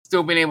 like,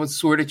 still being able to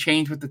sort of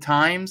change with the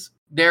times.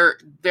 There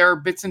are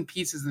bits and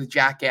pieces of the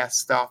Jackass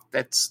stuff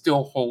that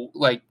still hold,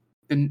 like,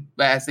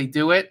 as they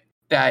do it,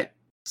 that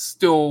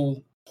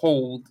still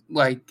hold,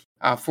 like,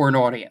 for an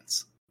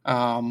audience,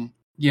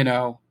 you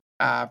know,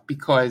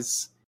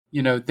 because,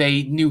 you know,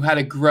 they knew how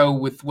to grow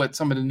with what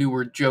some of the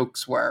newer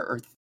jokes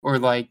were, or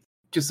like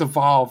just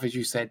evolve, as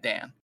you said,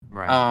 Dan.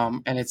 Right.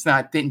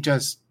 And didn't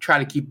just try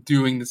to keep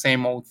doing the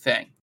same old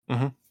thing.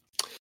 Mm-hmm.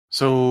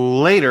 So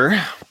later,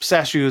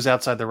 Pistachio is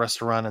outside the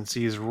restaurant and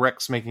sees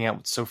Rex making out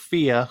with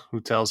Sophia,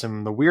 who tells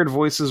him the weird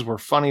voices were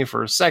funny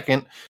for a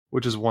second,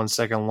 which is 1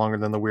 second longer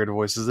than the weird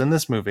voices in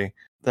this movie.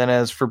 Then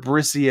as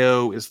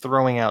Fabrizio is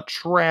throwing out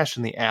trash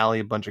in the alley,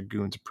 a bunch of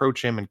goons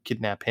approach him and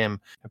kidnap him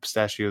and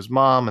Pistachio's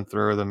mom and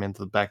throw them into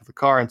the back of the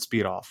car and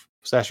speed off.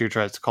 Pistachio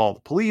tries to call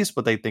the police,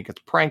 but they think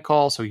it's a prank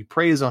call, so he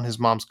preys on his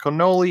mom's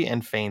cannoli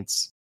and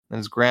faints. Then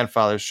his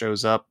grandfather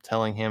shows up,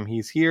 telling him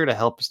he's here to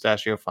help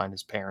Pistachio find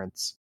his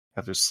parents.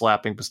 After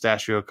slapping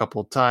Pistachio a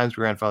couple of times,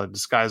 grandfather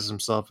disguises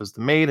himself as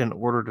the maid in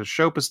order to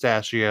show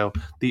Pistachio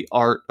the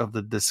art of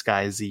the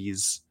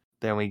disguisees.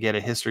 Then we get a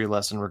history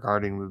lesson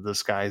regarding the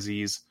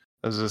disguisees.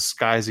 As a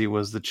disguisee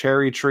was the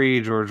cherry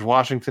tree George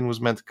Washington was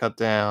meant to cut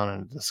down,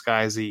 and a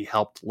disguisee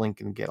helped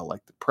Lincoln get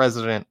elected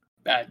president.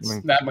 That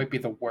might be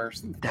the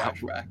worst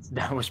flashbacks.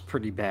 That was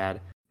pretty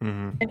bad.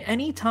 Mm-hmm. And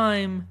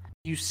anytime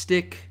you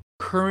stick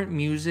current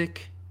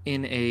music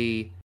in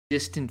a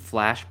distant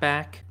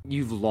flashback,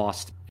 you've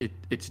lost it.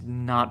 It's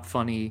not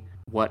funny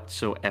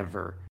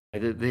whatsoever.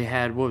 They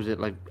had, what was it,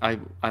 like, I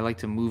like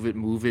to move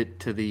it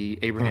to the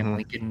Abraham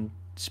Lincoln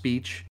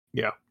speech.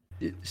 Yeah.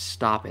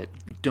 Stop it.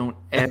 Don't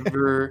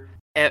ever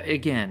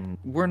again,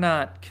 we're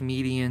not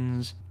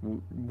comedians,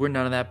 we're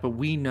none of that, but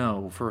we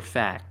know for a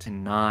fact to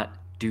not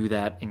do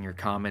that in your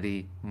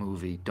comedy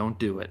movie. Don't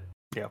do it.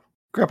 Yeah.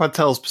 Grandpa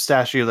tells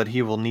Pistachio that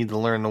he will need to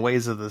learn the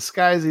ways of the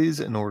disguises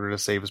in order to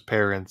save his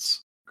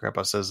parents.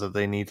 Grandpa says that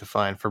they need to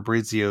find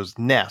Fabrizio's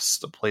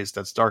nest, a place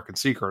that's dark and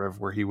secretive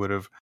where he would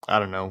have, I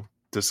don't know,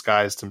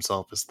 disguised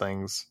himself as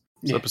things.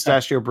 So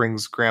Pistachio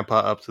brings Grandpa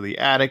up to the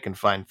attic and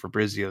finds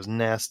Fabrizio's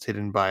nest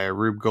hidden by a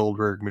Rube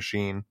Goldberg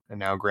machine. And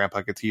now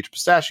Grandpa can teach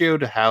Pistachio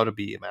how to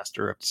be a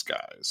master of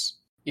disguise.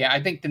 Yeah,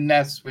 I think the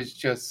nest was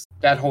just,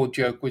 that whole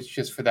joke was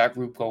just for that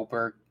Rube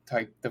Goldberg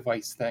type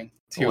device thing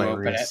to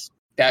open it.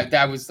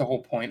 That was the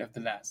whole point of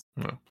the nest.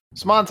 Yeah.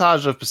 It's a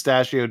montage of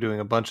Pistachio doing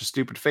a bunch of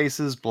stupid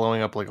faces,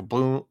 blowing up like a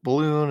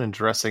balloon, and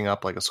dressing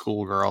up like a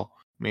schoolgirl.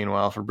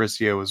 Meanwhile,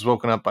 Fabrizio is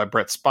woken up by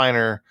Brett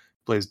Spiner,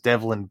 who plays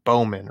Devlin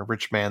Bowman, a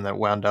rich man that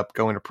wound up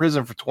going to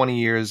prison for 20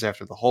 years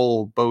after the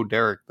whole Bo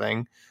Derek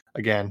thing.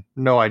 Again,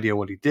 no idea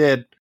what he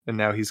did, and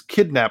now he's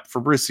kidnapped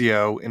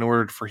Fabrizio in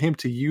order for him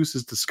to use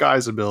his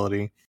disguise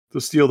ability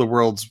to steal the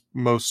world's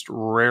most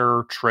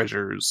rare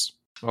treasures.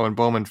 Oh, and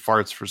Bowman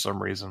farts for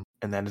some reason,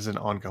 and that is an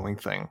ongoing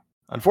thing.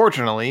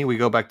 Unfortunately, we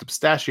go back to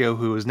Pistachio,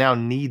 who is now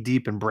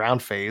knee-deep in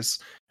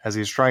brownface as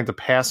he's trying to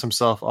pass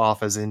himself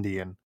off as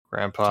Indian.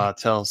 Grandpa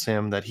tells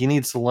him that he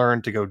needs to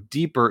learn to go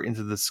deeper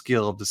into the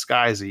skill of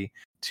disguising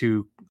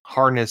to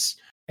harness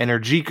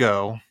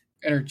Energico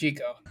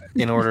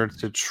in order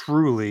to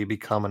truly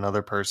become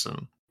another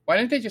person. Why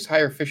didn't they just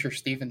hire Fisher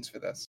Stevens for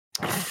this?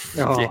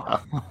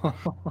 Yeah.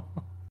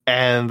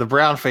 And the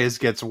brown face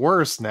gets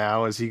worse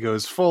now as he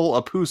goes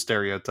full Apu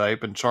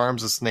stereotype and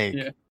charms a snake.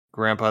 Yeah.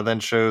 Grandpa then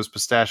shows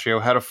Pistachio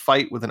how to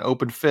fight with an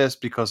open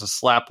fist because a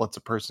slap lets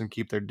a person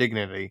keep their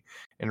dignity.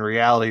 In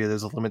reality,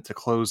 there's a limit to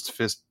closed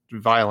fist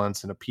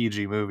violence in a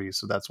PG movie,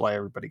 so that's why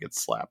everybody gets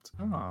slapped.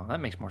 Oh, that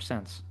makes more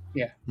sense.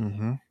 Yeah.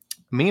 Mm-hmm.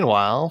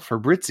 Meanwhile,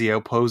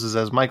 Fabrizio poses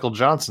as Michael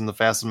Johnson, the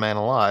fastest man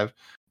alive,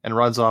 and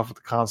runs off with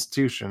the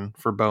Constitution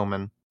for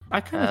Bowman.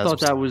 I kind of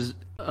thought that was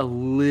a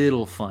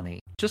little funny.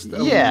 Just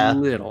a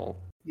little.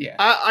 Yeah.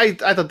 I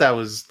thought that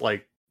was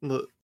like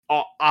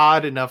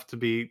odd enough to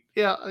be,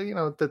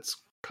 that's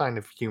kind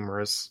of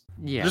humorous.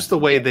 Yeah. Just the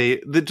way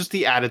just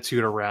the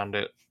attitude around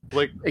it.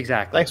 Like,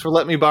 exactly. Thanks for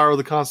letting me borrow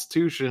the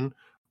Constitution.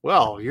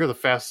 Well, you're the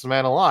fastest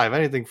man alive.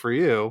 Anything for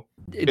you.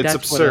 It's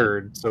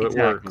absurd, so it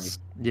works.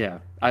 Yeah,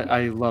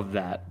 I love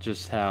that.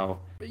 Just how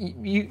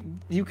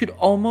you could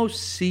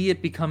almost see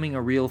it becoming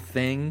a real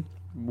thing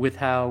with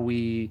how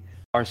we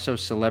are so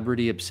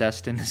celebrity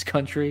obsessed in this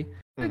country.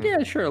 Like,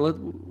 yeah, sure.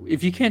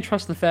 If you can't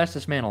trust the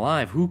fastest man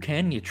alive, who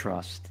can you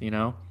trust?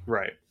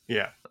 Right.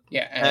 Yeah.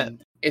 Yeah,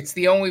 and it's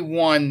the only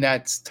one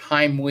that's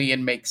timely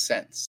and makes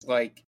sense,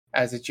 like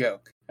as a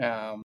joke.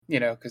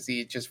 Because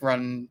he just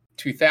run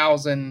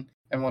 2000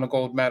 and won a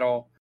gold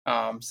medal.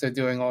 So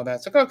doing all that,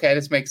 it's like, okay,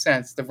 this makes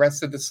sense. The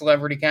rest of the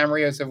celebrity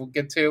cameos that we'll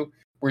get to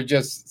were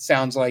just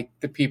sounds like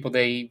the people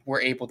they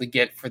were able to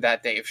get for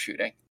that day of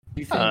shooting.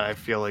 I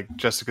feel like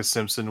Jessica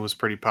Simpson was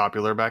pretty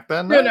popular back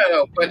then.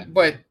 No.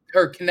 But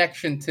her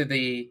connection to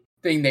the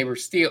thing they were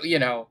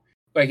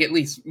like at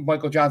least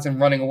Michael Johnson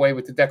running away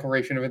with the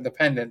Declaration of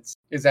Independence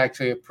is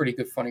actually a pretty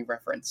good funny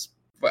reference.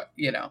 But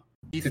do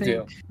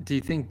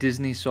you think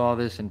Disney saw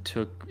this and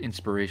took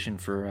inspiration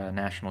for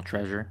National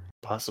Treasure?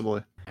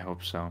 Possibly. I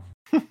hope so.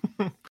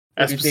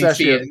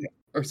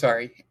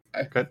 Sorry.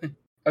 I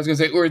was going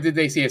to say, or did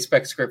they see a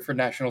spec script for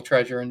National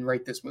Treasure and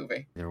write this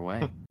movie? Either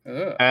way.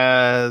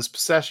 As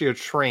Pistachio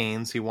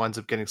trains, he winds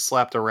up getting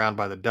slapped around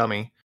by the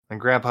dummy. And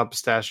Grandpa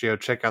Pistachio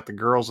check out the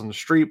girls on the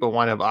street, but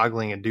wind up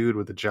ogling a dude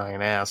with a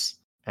giant ass.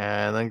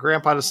 And then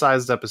Grandpa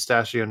decides that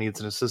Pistachio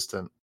needs an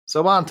assistant.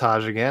 So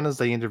montage again as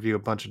they interview a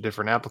bunch of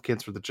different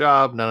applicants for the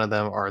job. None of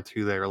them are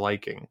to their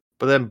liking.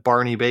 But then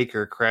Barney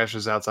Baker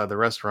crashes outside the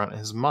restaurant and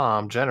his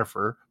mom,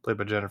 Jennifer, played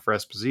by Jennifer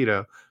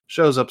Esposito,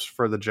 shows up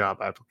for the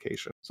job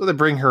application. So they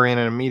bring her in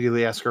and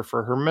immediately ask her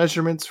for her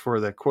measurements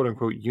for the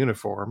quote-unquote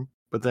uniform,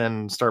 but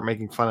then start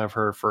making fun of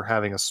her for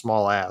having a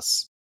small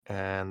ass.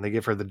 And they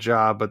give her the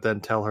job, but then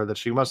tell her that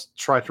she must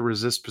try to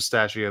resist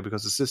Pistachio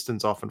because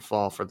assistants often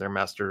fall for their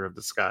master of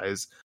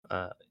disguise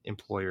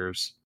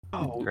employers.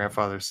 Oh,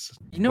 grandfathers.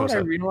 You know what I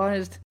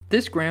realized?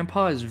 This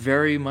grandpa is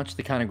very much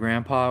the kind of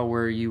grandpa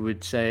where you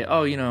would say,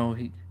 oh,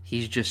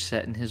 he's just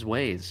set in his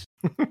ways.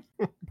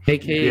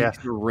 AKA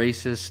your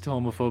racist,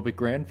 homophobic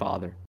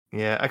grandfather.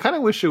 Yeah, I kind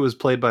of wish it was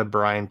played by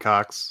Brian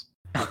Cox.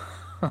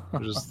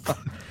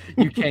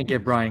 You can't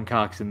get Brian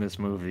Cox in this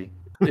movie.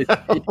 It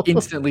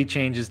instantly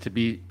changes to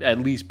be at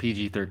least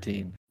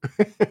PG-13.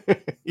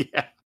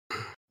 Yeah.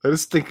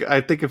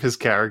 I think of his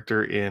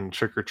character in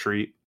Trick or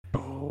Treat.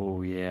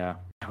 Oh, yeah.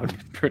 That would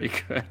be pretty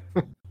good.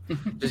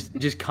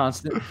 just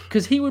constant.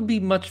 Because he would be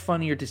much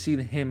funnier to see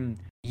him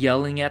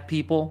yelling at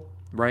people,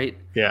 right?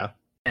 Yeah.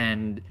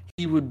 And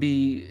he would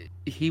be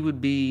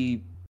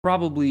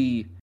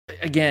probably,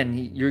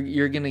 again,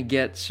 you're going to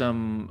get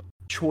some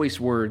choice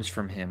words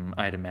from him,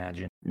 I'd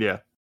imagine. Yeah.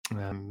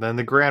 And then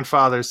the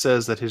grandfather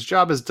says that his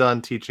job is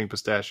done teaching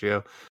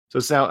Pistachio, so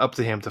it's now up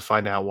to him to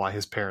find out why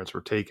his parents were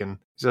taken.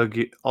 So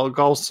he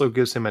also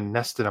gives him a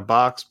nest in a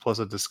box, plus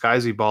a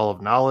disguisey ball of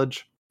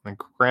knowledge. And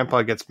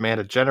Grandpa gets mad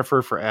at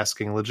Jennifer for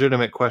asking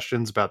legitimate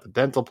questions about the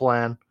dental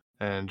plan.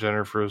 And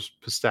Jennifer's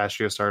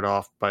Pistachio start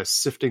off by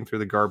sifting through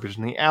the garbage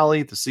in the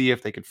alley to see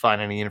if they could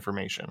find any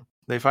information.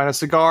 They find a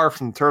cigar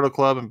from the Turtle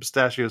Club, and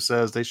Pistachio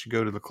says they should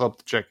go to the club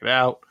to check it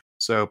out.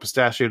 So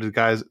Pistachio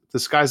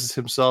disguises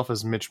himself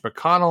as Mitch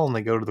McConnell, and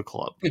they go to the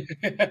club.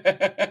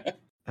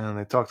 And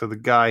they talk to the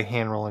guy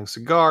hand-rolling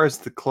cigars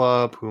at the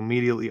club, who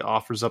immediately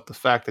offers up the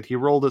fact that he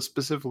rolled it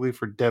specifically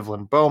for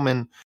Devlin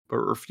Bowman, but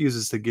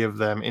refuses to give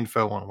them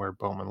info on where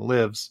Bowman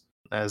lives.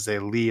 As they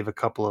leave, a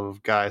couple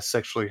of guys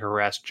sexually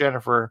harass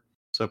Jennifer,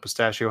 so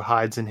Pistachio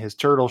hides in his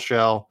turtle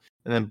shell,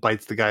 and then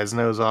bites the guy's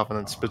nose off, and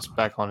then spits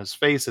back on his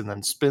face, and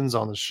then spins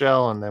on the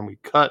shell, and then we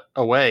cut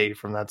away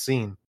from that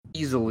scene.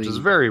 Easily. Which is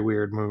a very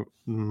weird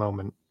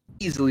moment.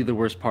 Easily the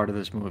worst part of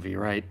this movie,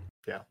 right?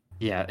 Yeah.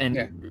 Yeah,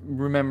 and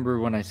remember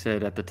when I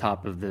said at the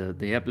top of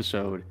the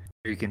episode,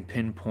 you can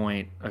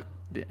pinpoint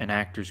an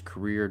actor's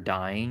career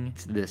dying?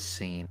 It's this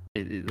scene.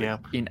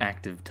 In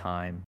active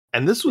time.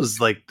 And this was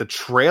like the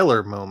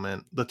trailer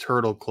moment, the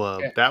Turtle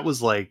Club. Yeah. That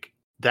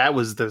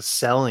was the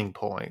selling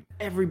point.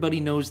 Everybody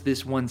knows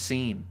this one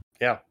scene.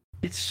 Yeah.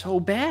 It's so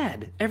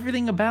bad.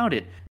 Everything about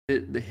it.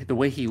 The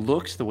way he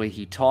looks, the way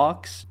he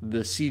talks, the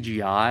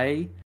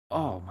CGI.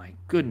 Oh my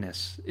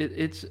goodness.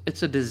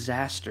 It's a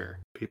disaster.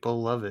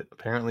 People love it.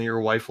 Apparently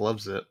your wife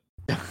loves it.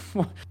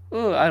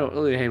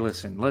 Hey,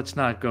 listen, let's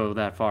not go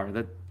that far.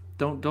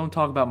 Don't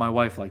talk about my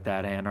wife like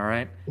that, Anne, all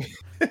right?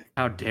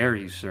 How dare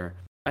you, sir?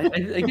 I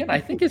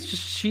think it's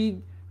just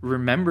she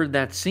remembered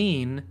that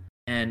scene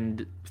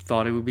and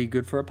thought it would be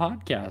good for a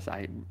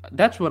podcast.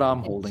 That's what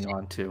I'm holding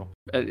on to.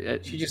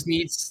 You just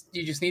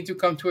need to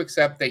come to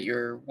accept that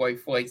your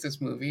wife likes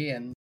this movie,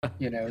 and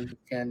you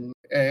can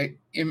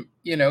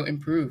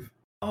improve.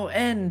 Oh,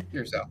 and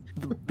yourself.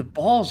 The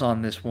balls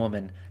on this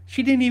woman.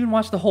 She didn't even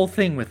watch the whole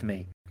thing with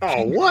me.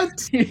 Oh,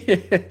 what?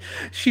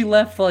 She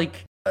left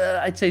like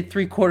I'd say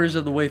 3/4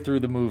 of the way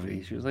through the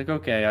movie. She was like,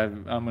 okay,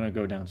 I'm going to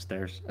go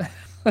downstairs.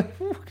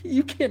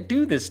 You can't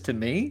do this to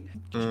me.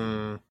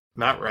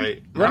 Not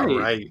right. Not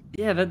right.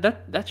 Yeah,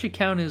 that should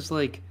count as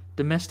like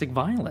domestic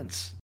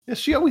violence. Yeah,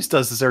 she always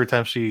does this every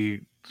time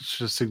she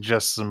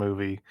suggests a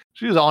movie.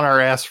 She was on our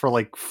ass for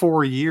like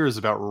 4 years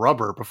about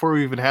Rubber before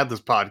we even had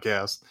this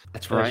podcast.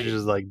 That's right. She's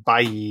just like,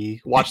 bye.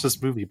 Watch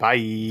this movie.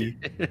 Bye.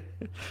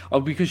 Oh,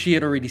 because she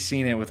had already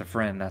seen it with a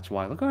friend. That's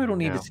why. Look, I don't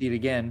need to see it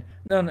again.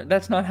 No,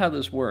 that's not how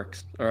this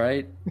works. All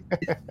right.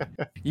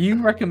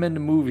 You recommend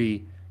a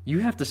movie, you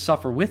have to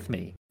suffer with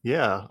me.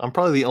 Yeah, I'm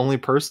probably the only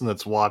person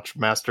that's watched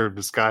Master of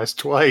Disguise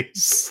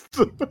twice.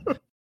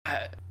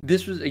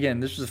 This was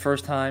the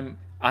first time.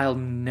 I'll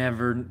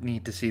never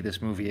need to see this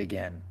movie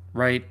again,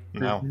 right?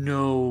 No.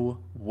 No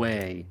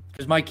way.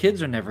 Because my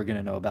kids are never going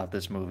to know about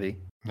this movie.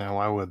 No,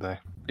 why would they?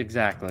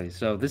 Exactly.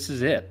 So this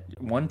is it.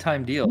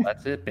 One-time deal.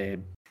 That's it,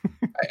 babe.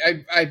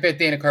 I bet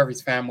Dana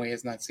Carvey's family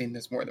has not seen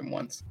this more than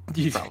once.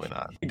 Probably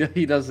not.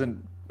 He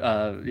doesn't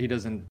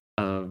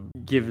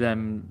give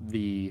them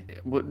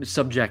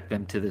subject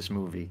them to this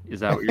movie. Is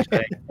that what you're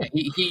saying?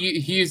 he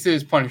used it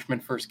as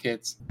punishment for his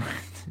kids.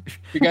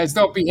 You guys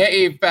don't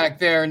behave back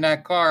there in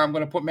that car, I'm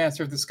going to put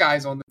Master of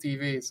Disguise on the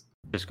TVs.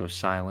 Just go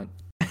silent.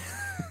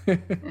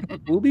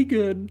 We'll be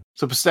good.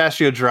 So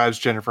Pistachio drives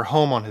Jennifer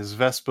home on his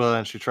Vespa,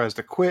 and she tries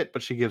to quit,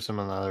 but she gives him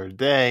another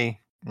day,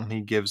 and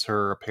he gives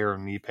her a pair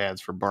of knee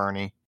pads for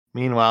Barney.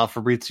 Meanwhile,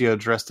 Fabrizio,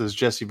 dressed as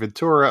Jesse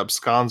Ventura,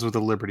 absconds with a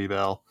Liberty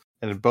Bell,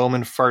 and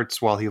Bowman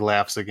farts while he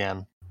laughs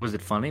again. Was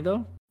it funny,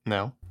 though?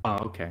 No. Oh,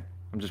 okay.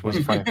 Was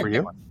it funny for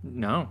you?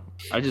 No.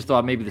 I just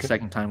thought maybe the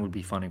second time would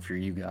be funny for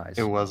you guys.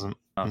 It wasn't.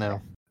 Okay.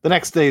 No. The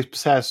next day,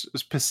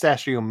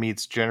 Pistachio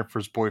meets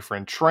Jennifer's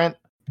boyfriend, Trent,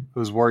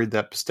 who's worried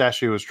that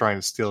Pistachio is trying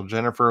to steal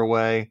Jennifer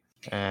away.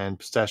 And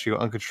Pistachio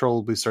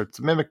uncontrollably starts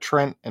to mimic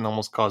Trent and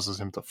almost causes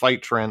him to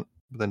fight Trent.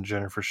 But then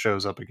Jennifer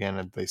shows up again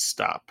and they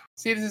stop.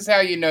 See, this is how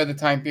you know the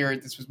time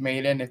period this was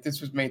made in. If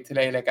this was made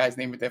today, that guy's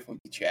name would definitely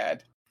be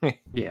Chad.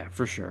 Yeah,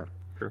 for sure.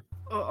 Sure.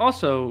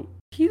 Also,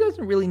 he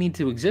doesn't really need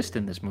to exist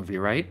in this movie,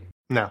 right?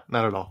 No,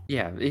 not at all.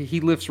 Yeah,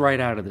 he lifts right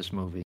out of this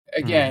movie.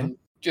 Again,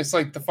 just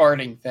like the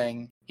farting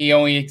thing, he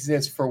only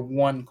exists for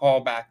one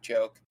callback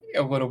joke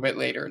a little bit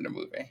later in the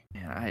movie.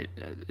 Yeah,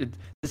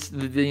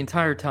 the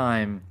entire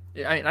time,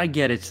 I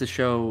get it's the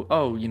show,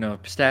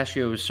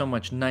 Pistachio is so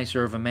much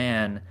nicer of a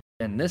man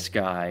than this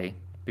guy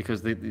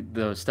because the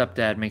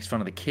stepdad makes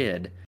fun of the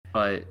kid.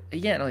 But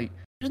again,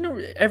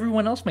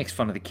 everyone else makes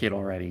fun of the kid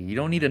already. You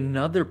don't need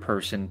another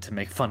person to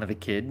make fun of the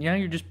kid. Now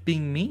you're just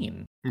being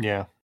mean.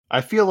 Yeah. I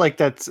feel like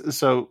that's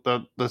so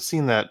the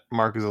scene that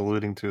Mark is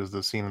alluding to is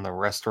the scene in the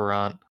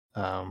restaurant.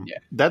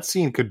 That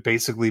scene could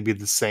basically be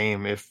the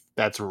same if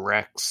that's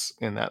Rex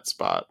in that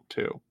spot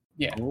too.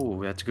 Yeah.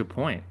 Oh, that's a good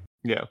point.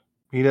 Yeah.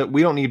 We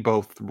don't need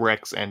both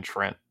Rex and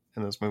Trent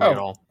in this movie at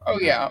all. Oh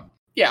yeah.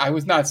 Yeah, I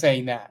was not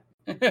saying that.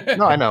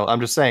 No, I know.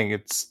 I'm just saying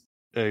it's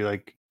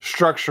like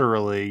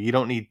structurally you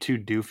don't need two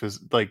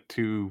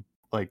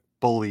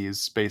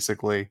bullies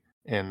basically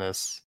in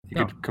this.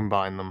 You could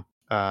combine them.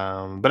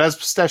 But as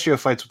Pistachio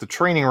fights with the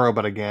training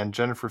robot again,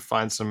 Jennifer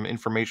finds some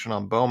information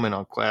on Bowman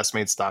on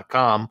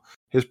Classmates.com.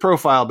 His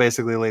profile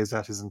basically lays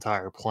out his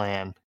entire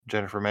plan.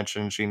 Jennifer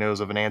mentioned she knows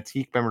of an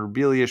antique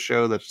memorabilia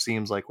show that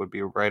seems like would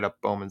be right up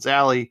Bowman's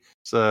alley.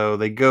 So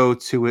they go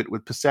to it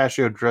with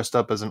Pistachio dressed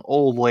up as an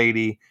old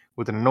lady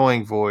with an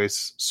annoying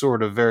voice,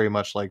 sort of very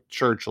much like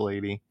Church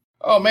Lady.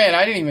 Oh man,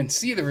 I didn't even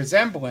see the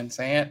resemblance,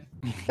 Aunt.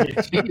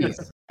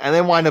 Jeez. And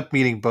they wind up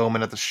meeting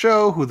Bowman at the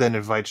show, who then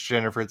invites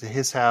Jennifer to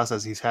his house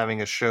as he's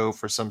having a show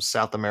for some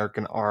South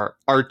American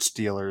arts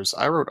dealers.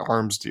 I wrote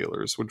arms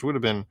dealers, which would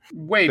have been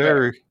way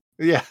better.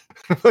 Yeah,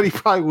 but he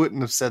probably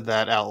wouldn't have said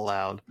that out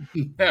loud.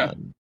 Yeah.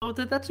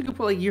 That's a good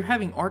point. Like, you're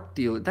having art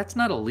dealers. That's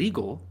not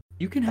illegal.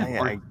 You can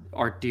have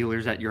art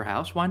dealers at your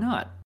house. Why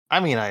not? I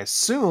mean, I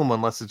assume,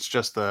 unless it's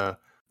just a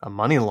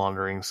money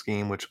laundering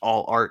scheme, which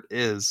all art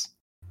is.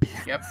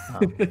 Yep.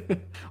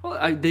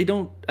 Well, they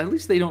don't. At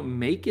least they don't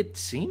make it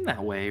seem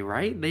that way,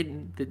 right?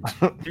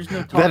 There's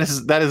no talk.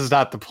 that is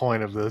not the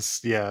point of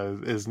this. Yeah,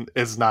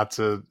 is not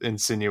to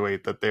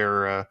insinuate that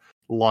they're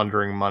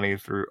laundering money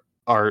through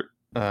art.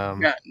 Now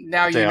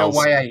you know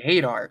why I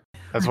hate art.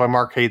 That's why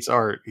Mark hates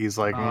art. He's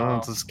like,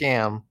 it's a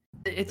scam.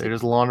 They're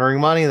just laundering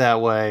money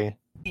that way.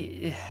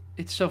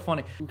 It's so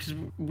funny because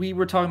we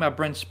were talking about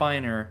Brent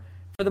Spiner.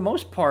 For the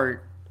most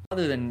part,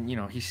 other than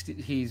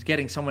he's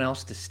getting someone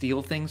else to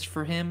steal things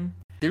for him.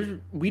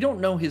 We don't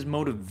know his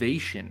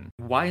motivation.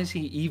 Why is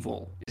he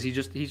evil? Is he's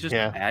just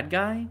a bad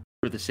guy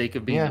for the sake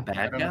of being a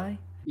bad guy?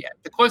 Yeah,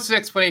 the closest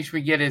explanation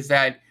we get is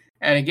that,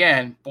 and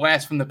again,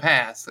 blast from the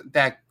past,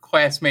 that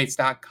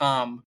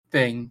Classmates.com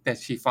thing that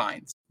she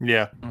finds.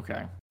 Yeah.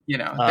 Okay.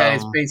 That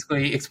is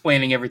basically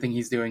explaining everything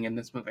he's doing in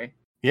this movie.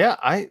 Yeah,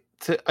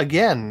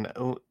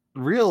 the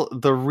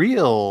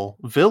real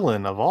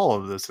villain of all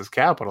of this is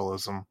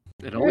capitalism.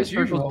 It always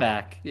circles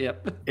back.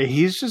 Yep.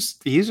 He's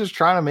just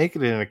trying to make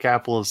it in a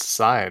capitalist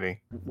society.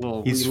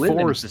 Well, he's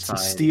forced to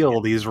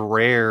steal these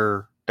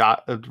rare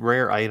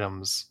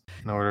items.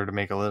 in order to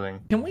make a living.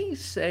 Can we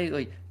say,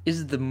 like,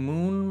 is the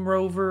Moon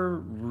Rover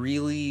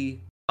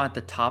really at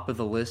the top of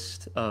the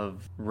list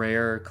of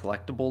rare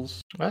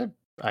collectibles?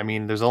 I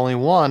mean, there's only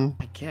one.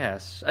 I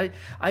guess. Like,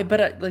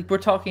 we're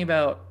talking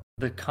about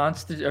the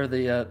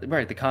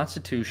the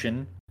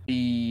Constitution,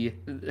 the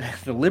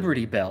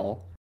Liberty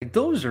Bell. Like,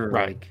 those are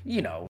like,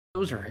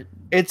 those are.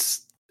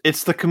 It's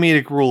the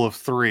comedic rule of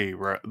three,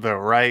 though,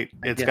 right?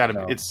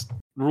 It's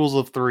rules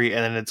of three,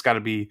 and then it's got to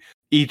be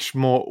each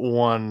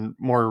one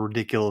more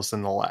ridiculous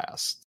than the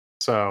last.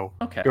 So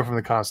go from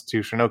the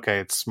Constitution. Okay,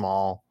 it's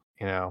small,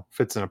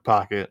 fits in a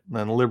pocket. And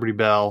then Liberty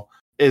Bell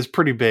is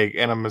pretty big,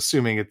 and I'm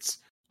assuming it's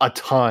a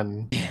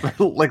ton,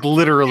 like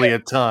literally a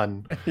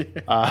ton.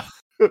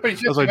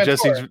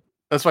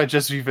 That's why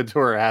Jesse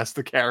Ventura has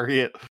to carry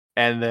it.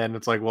 And then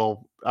it's like,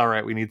 well, all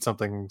right, we need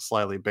something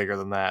slightly bigger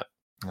than that.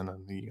 And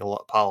then the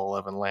Apollo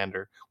 11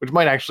 lander, which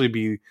might actually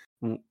be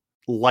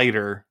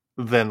lighter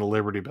than the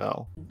Liberty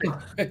Bell.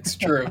 It's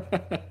true.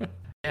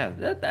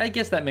 Yeah, I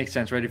guess that makes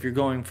sense, right? If you're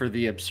going for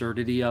the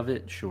absurdity of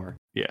it, sure.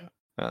 Yeah.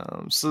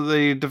 So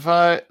they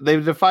defy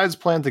his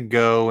plan to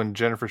go, and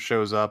Jennifer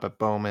shows up at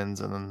Bowman's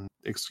and then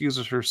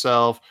excuses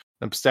herself.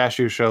 Then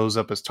Pistachio shows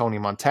up as Tony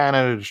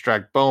Montana to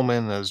distract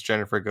Bowman as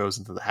Jennifer goes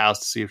into the house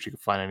to see if she can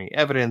find any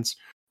evidence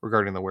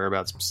regarding the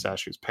whereabouts of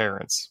Pistachio's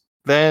parents.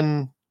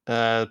 Then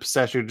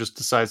Pistachio just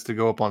decides to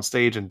go up on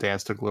stage and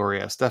dance to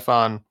Gloria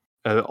Estefan,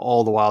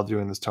 all the while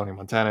doing this Tony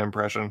Montana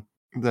impression.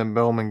 Then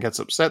Bowman gets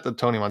upset that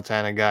Tony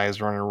Montana guy is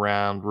running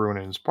around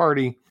ruining his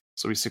party,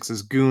 so he sticks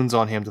his goons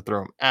on him to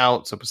throw him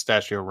out, so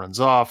Pistachio runs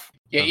off.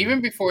 Yeah,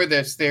 even before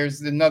this,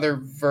 there's another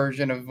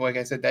version of, like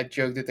I said, that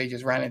joke that they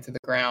just ran into the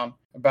ground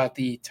about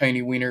the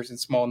tiny wieners and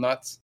small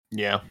nuts.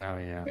 Yeah. Oh,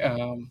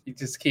 yeah. He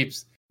just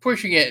keeps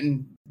pushing it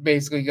and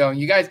basically going,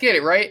 you guys get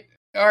it, right?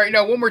 All right,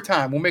 no, one more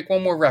time. We'll make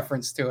one more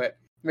reference to it.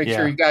 Make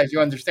sure you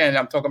understand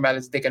I'm talking about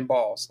his dick and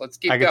balls. Let's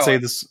keep going.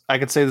 I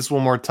could say this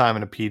one more time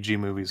in a PG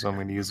movie, so I'm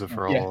going to use it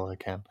for all I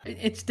can.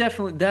 It's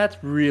definitely, that's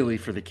really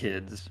for the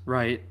kids,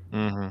 right?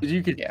 Mm-hmm.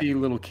 You could see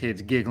little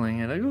kids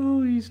giggling and like,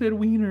 oh, he said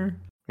wiener.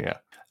 Yeah.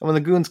 And when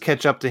the goons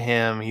catch up to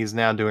him, he's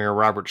now doing a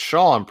Robert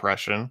Shaw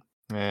impression,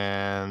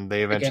 and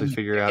they eventually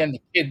figure out. Again,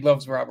 the kid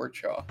loves Robert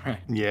Shaw.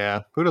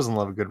 Yeah. Who doesn't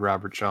love a good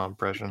Robert Shaw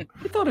impression?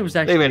 I thought it was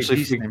actually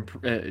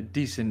a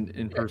decent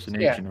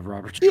impersonation of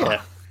Robert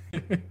Shaw.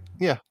 Yeah.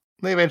 Yeah.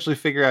 They eventually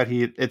figure out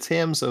it's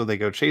him, so they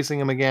go chasing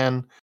him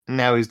again. And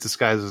now he's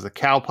disguised as a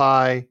cow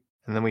pie.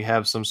 And then we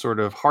have some sort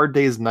of Hard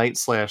Day's Night /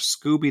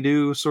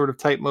 Scooby-Doo sort of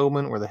type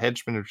moment where the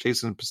henchmen are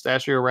chasing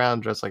Pistachio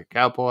around dressed like a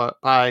cow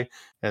pie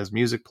as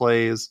music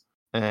plays.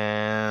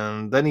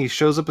 And then he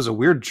shows up as a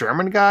weird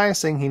German guy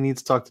saying he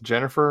needs to talk to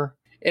Jennifer.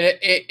 And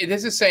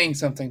this is saying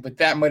something, but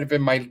that might have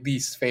been my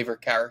least favorite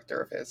character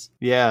of his.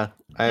 Yeah.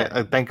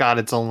 I thank God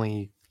it's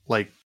only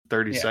like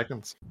 30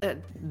 seconds.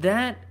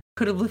 That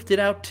could have lifted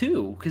out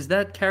too, because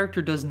that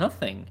character does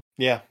nothing.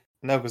 Yeah.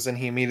 No, because then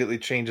he immediately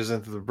changes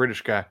into the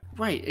British guy.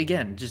 Right.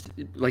 Again, just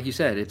like you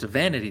said, it's a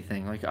vanity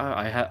thing. Like,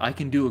 I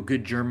can do a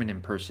good German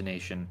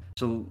impersonation,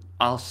 so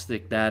I'll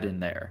stick that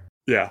in there.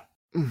 Yeah.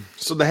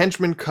 So the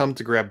henchmen come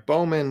to grab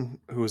Bowman,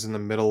 who is in the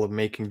middle of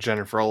making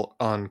Jennifer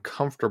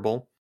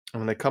uncomfortable. And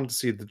when they come to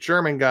see the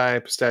German guy,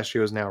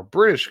 Pistachio is now a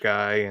British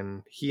guy,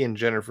 and he and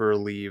Jennifer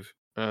leave.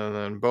 And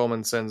then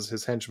Bowman sends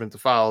his henchmen to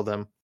follow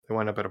them. They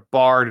wind up at a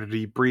bar to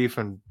debrief,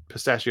 and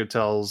Pistachio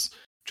tells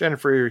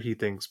Jennifer he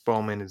thinks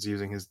Bowman is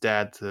using his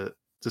dad to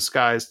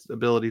disguise the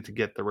ability to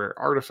get the rare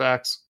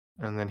artifacts.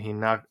 And then he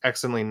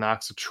accidentally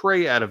knocks a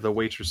tray out of the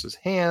waitress's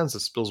hands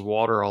that spills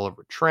water all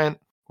over Trent,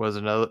 who was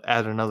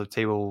at another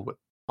table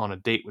on a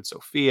date with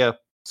Sophia.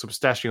 So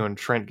Pistachio and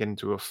Trent get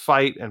into a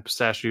fight, and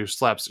Pistachio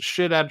slaps the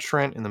shit out of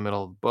Trent in the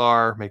middle of the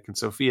bar, making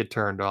Sophia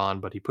turned on,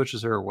 but he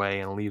pushes her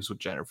away and leaves with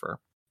Jennifer.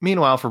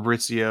 Meanwhile,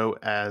 Fabrizio,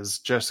 as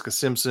Jessica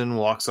Simpson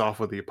walks off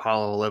with the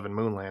Apollo 11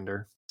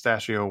 moonlander,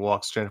 Pistachio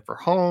walks Jennifer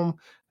home,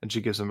 and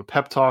she gives him a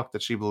pep talk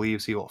that she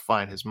believes he will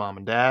find his mom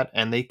and dad,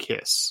 and they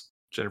kiss.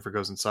 Jennifer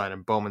goes inside,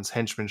 and Bowman's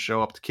henchmen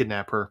show up to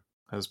kidnap her.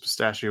 As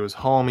Pistachio is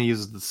home, he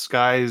uses the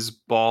sky's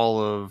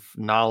ball of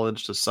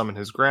knowledge to summon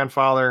his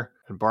grandfather,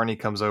 and Barney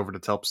comes over to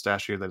tell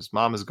Pistachio that his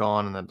mom is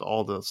gone and that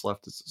all that's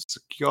left is a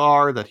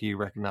cigar that he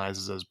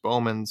recognizes as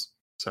Bowman's.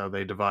 So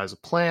they devise a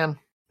plan.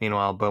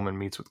 Meanwhile, Bowman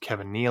meets with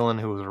Kevin Nealon,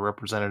 who is a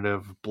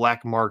representative of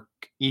Black Mark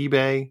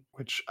eBay,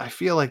 which I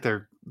feel like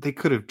they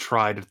could have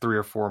tried 3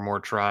 or 4 more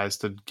tries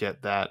to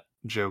get that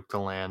joke to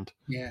land.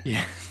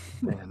 Yeah.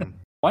 And,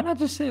 why not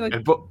just say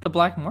the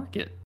black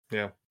market?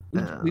 Yeah.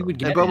 We would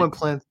get Bowman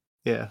plans.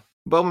 Yeah.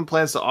 Bowman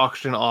plans to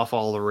auction off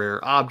all the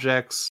rare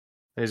objects.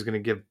 And he's going to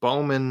give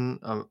Bowman.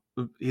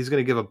 He's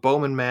going to give a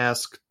Bowman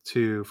mask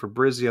to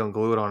Fabrizio and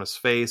glue it on his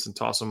face and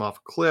toss him off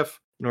a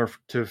cliff in order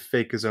to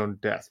fake his own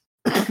death.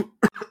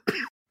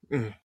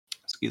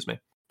 Excuse me.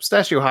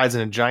 Pistachio hides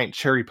in a giant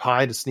cherry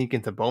pie to sneak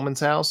into Bowman's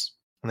house,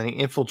 and then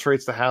he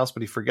infiltrates the house,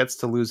 but he forgets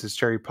to lose his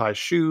cherry pie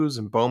shoes,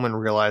 and Bowman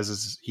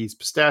realizes he's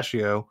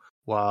Pistachio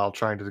while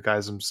trying to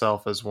disguise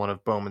himself as one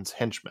of Bowman's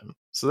henchmen.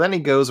 So then he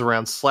goes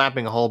around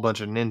slapping a whole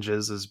bunch of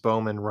ninjas as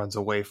Bowman runs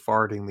away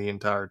farting the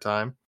entire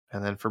time.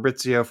 And then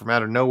Fabrizio, from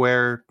out of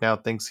nowhere, now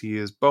thinks he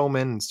is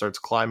Bowman and starts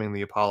climbing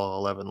the Apollo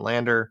 11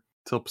 lander,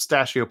 till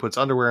Pistachio puts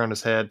underwear on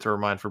his head to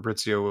remind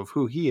Fabrizio of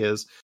who he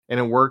is, and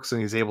it works,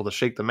 and he's able to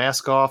shake the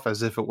mask off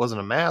as if it wasn't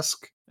a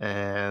mask.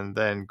 And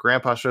then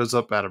Grandpa shows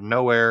up out of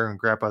nowhere, and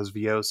Grandpa's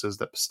VO says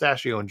that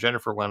Pistachio and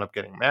Jennifer wound up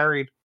getting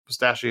married.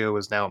 Pistachio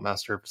is now a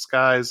master of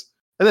disguise.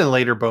 And then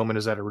later, Bowman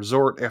is at a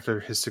resort after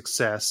his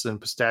success,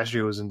 and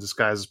Pistachio is in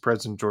disguise as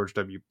President George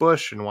W.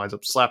 Bush and winds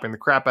up slapping the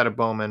crap out of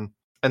Bowman.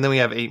 And then we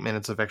have 8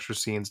 minutes of extra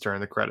scenes during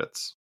the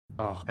credits.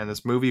 Oh. And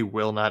this movie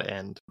will not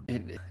end.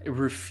 It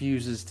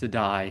refuses to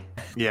die.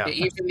 Yeah.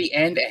 Even the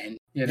end.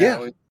 You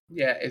know?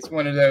 Yeah, it's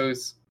one of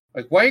those,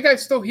 like, why are you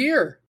guys still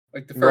here?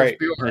 Like the Ferris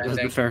Bueller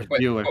ending. The Ferris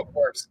Bueller. Of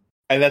course.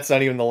 And that's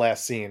not even the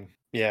last scene.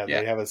 Yeah,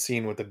 they have a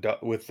scene with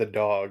the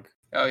dog.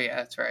 Oh yeah,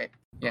 that's right.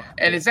 Yeah,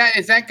 and is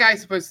that guy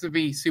supposed to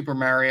be Super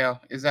Mario?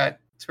 Is that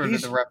sort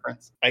of the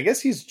reference? I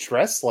guess he's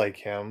dressed like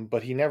him,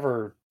 but he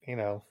never,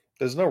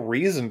 there's no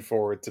reason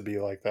for it to be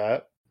like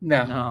that.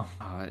 No.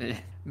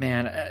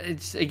 Man,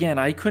 it's again.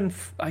 I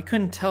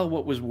couldn't tell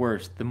what was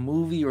worse, the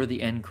movie or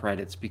the end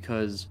credits,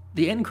 because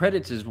the end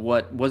credits is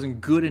what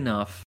wasn't good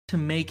enough to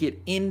make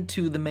it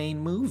into the main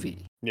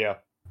movie. Yeah.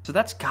 So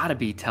that's got to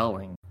be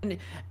telling.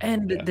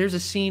 And there's a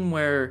scene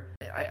where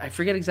I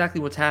forget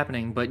exactly what's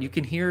happening, but you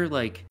can hear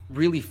like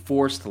really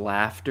forced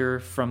laughter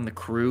from the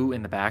crew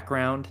in the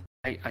background.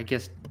 I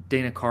guess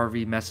Dana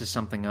Carvey messes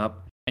something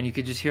up, and you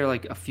could just hear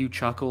like a few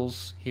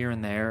chuckles here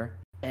and there.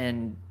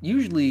 And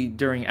usually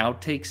during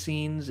outtake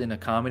scenes in a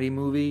comedy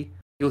movie,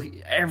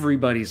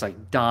 everybody's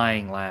like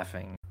dying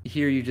laughing.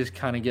 Here you just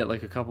kind of get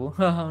like a couple,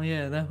 oh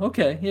yeah,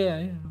 okay,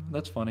 yeah,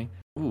 that's funny.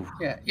 Ooh.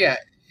 Yeah.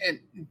 And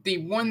the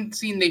one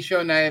scene they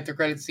show now at the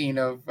credit scene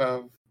of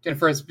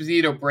Jennifer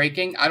Esposito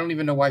breaking, I don't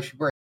even know why she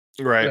breaks.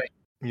 Right. Really.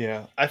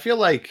 Yeah. I feel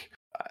like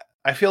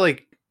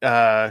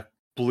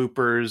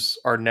bloopers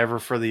are never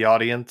for the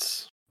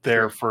audience.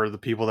 They're for the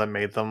people that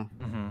made them.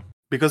 Mm-hmm.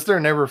 Because they're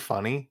never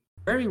funny.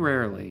 Very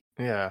rarely.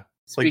 Yeah.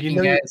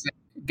 Speaking as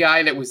a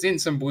guy that was in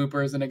some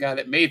bloopers and a guy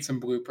that made some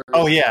bloopers.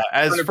 Oh yeah,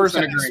 as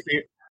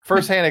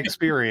first-hand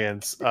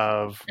experience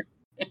of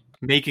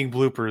making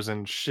bloopers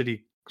in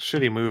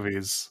shitty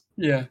movies.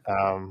 Yeah.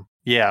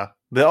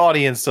 The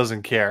audience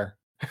doesn't care.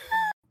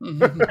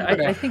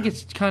 I think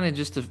it's kind of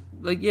just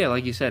like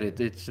you said,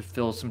 it's to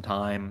fill some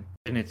time,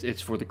 and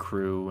it's for the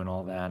crew and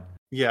all that.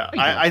 Yeah,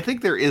 I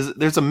think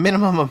there's a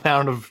minimum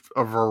amount of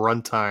a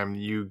runtime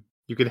you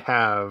could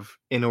have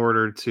in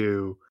order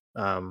to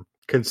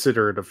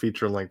consider it a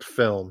feature-length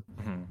film.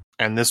 Mm-hmm.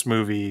 And this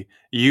movie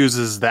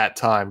uses that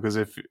time, because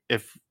if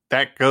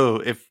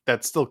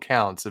that still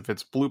counts, if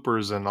it's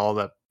bloopers and all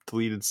that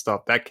deleted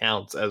stuff, that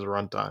counts as a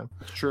runtime.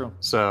 It's true.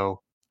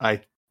 So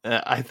I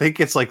think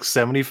it's like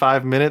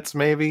 75 minutes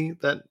maybe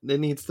that it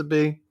needs to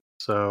be.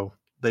 So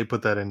they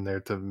put that in there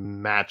to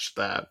match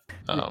that.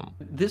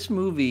 This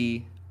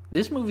movie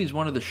is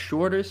one of the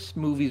shortest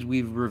movies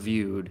we've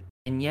reviewed,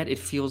 and yet it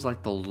feels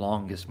like the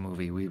longest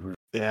movie we've reviewed.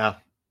 Yeah,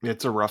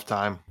 it's a rough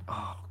time.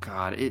 Oh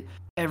God,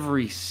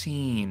 every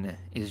scene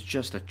is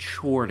just a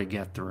chore to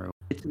get through.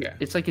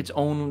 It's like its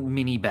own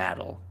mini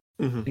battle.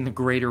 Mm-hmm. In the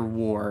greater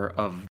war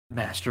of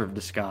Master of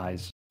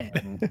Disguise.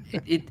 And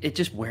it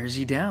just wears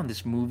you down.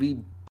 This movie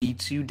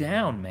beats you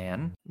down,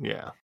 man.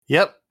 Yeah.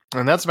 Yep.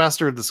 And that's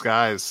Master of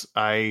Disguise.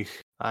 I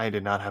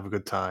did not have a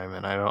good time,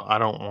 and I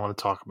don't want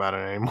to talk about it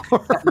anymore.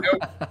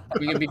 Nope.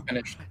 We can be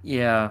finished.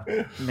 Yeah,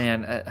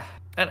 man.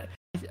 And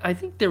I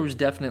think there was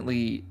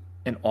definitely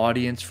an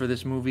audience for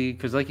this movie,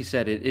 because like you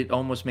said, it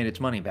almost made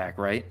its money back,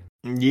 right?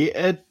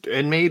 Yeah,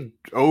 it made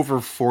over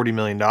 $40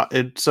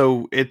 million.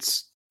 So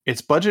its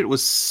budget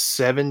was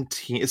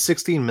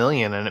 16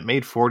 million, and it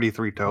made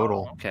 43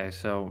 total. Oh, okay,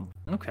 so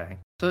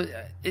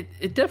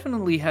it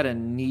definitely had a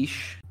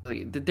niche.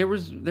 Like, there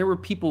were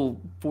people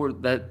for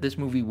that this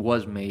movie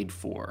was made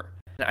for.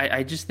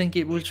 I just think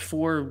it was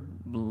for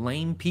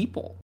lame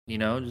people,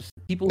 just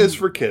people. It's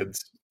for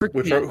kids,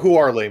 who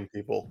are lame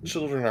people.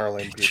 Children are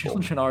lame people.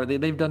 Children are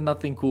they've done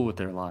nothing cool with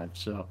their lives,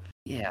 so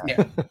yeah.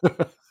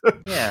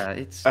 Yeah,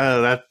 it's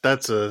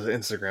that's an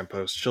Instagram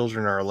post.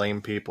 Children are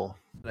lame people.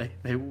 They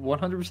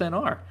 100%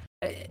 are.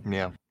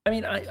 Yeah. I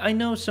mean, I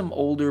know some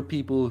older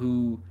people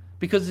who,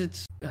 because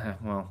it's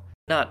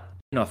not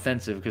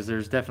offensive, because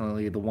there's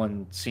definitely the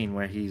one scene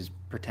where he's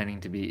pretending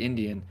to be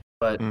Indian,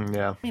 but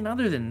yeah. I mean,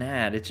 other than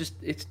that,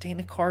 it's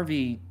Dana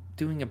Carvey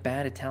doing a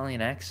bad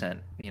Italian accent.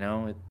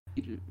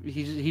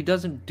 He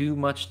doesn't do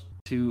much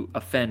to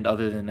offend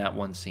other than that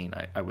one scene.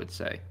 I would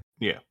say.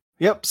 Yeah.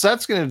 Yep. So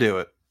that's gonna do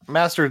it.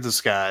 Master of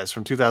Disguise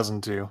from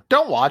 2002.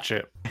 Don't watch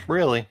it.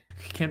 Really.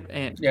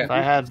 If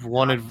I had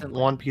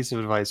one piece of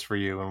advice for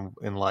you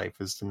in life,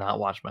 is to not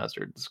watch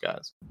Master of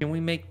Disguise. Can we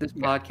make this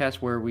podcast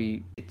where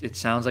it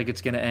sounds like it's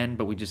going to end,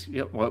 but we just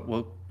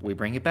we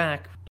bring it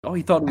back? Oh,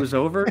 you thought it was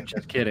over?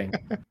 Just kidding.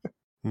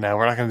 No,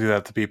 we're not going to do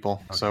that to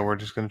people. Okay. So we're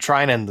just going to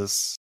try and end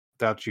this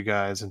without you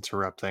guys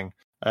interrupting.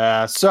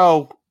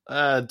 So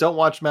don't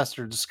watch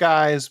Master of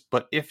Disguise,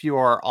 but if you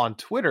are on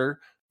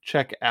Twitter,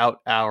 check out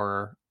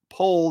our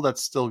poll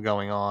that's still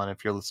going on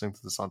if you're listening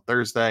to this on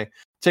Thursday.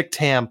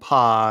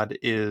 TicTamPod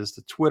is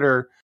the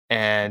Twitter,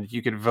 and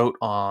you can vote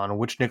on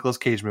which Nicolas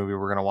Cage movie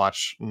we're going to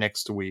watch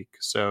next week.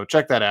 So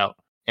check that out.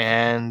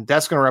 And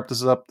that's going to wrap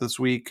this up this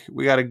week.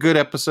 We got a good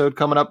episode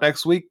coming up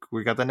next week.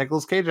 We got the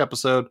Nicolas Cage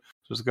episode.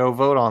 Just go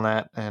vote on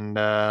that. And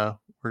we're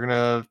going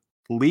to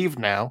leave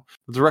now.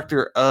 The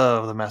director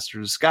of The Master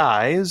of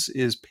Disguise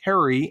is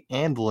Perry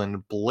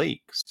Andlin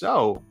Blake.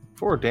 So,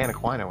 for Dan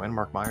Aquino and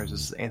Mark Myers,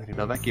 this is Anthony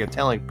Delvecchio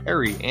telling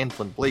Perry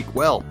Andlin Blake,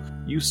 well,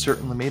 you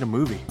certainly made a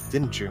movie,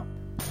 didn't you?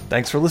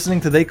 Thanks for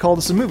listening to They Called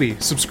Us a Movie.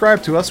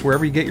 Subscribe to us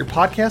wherever you get your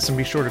podcasts, and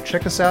be sure to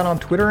check us out on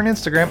Twitter and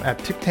Instagram at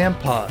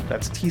TicTamPod.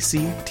 That's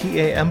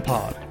TCTAM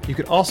Pod. You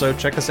can also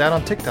check us out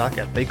on TikTok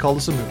at They Called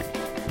Us a Movie.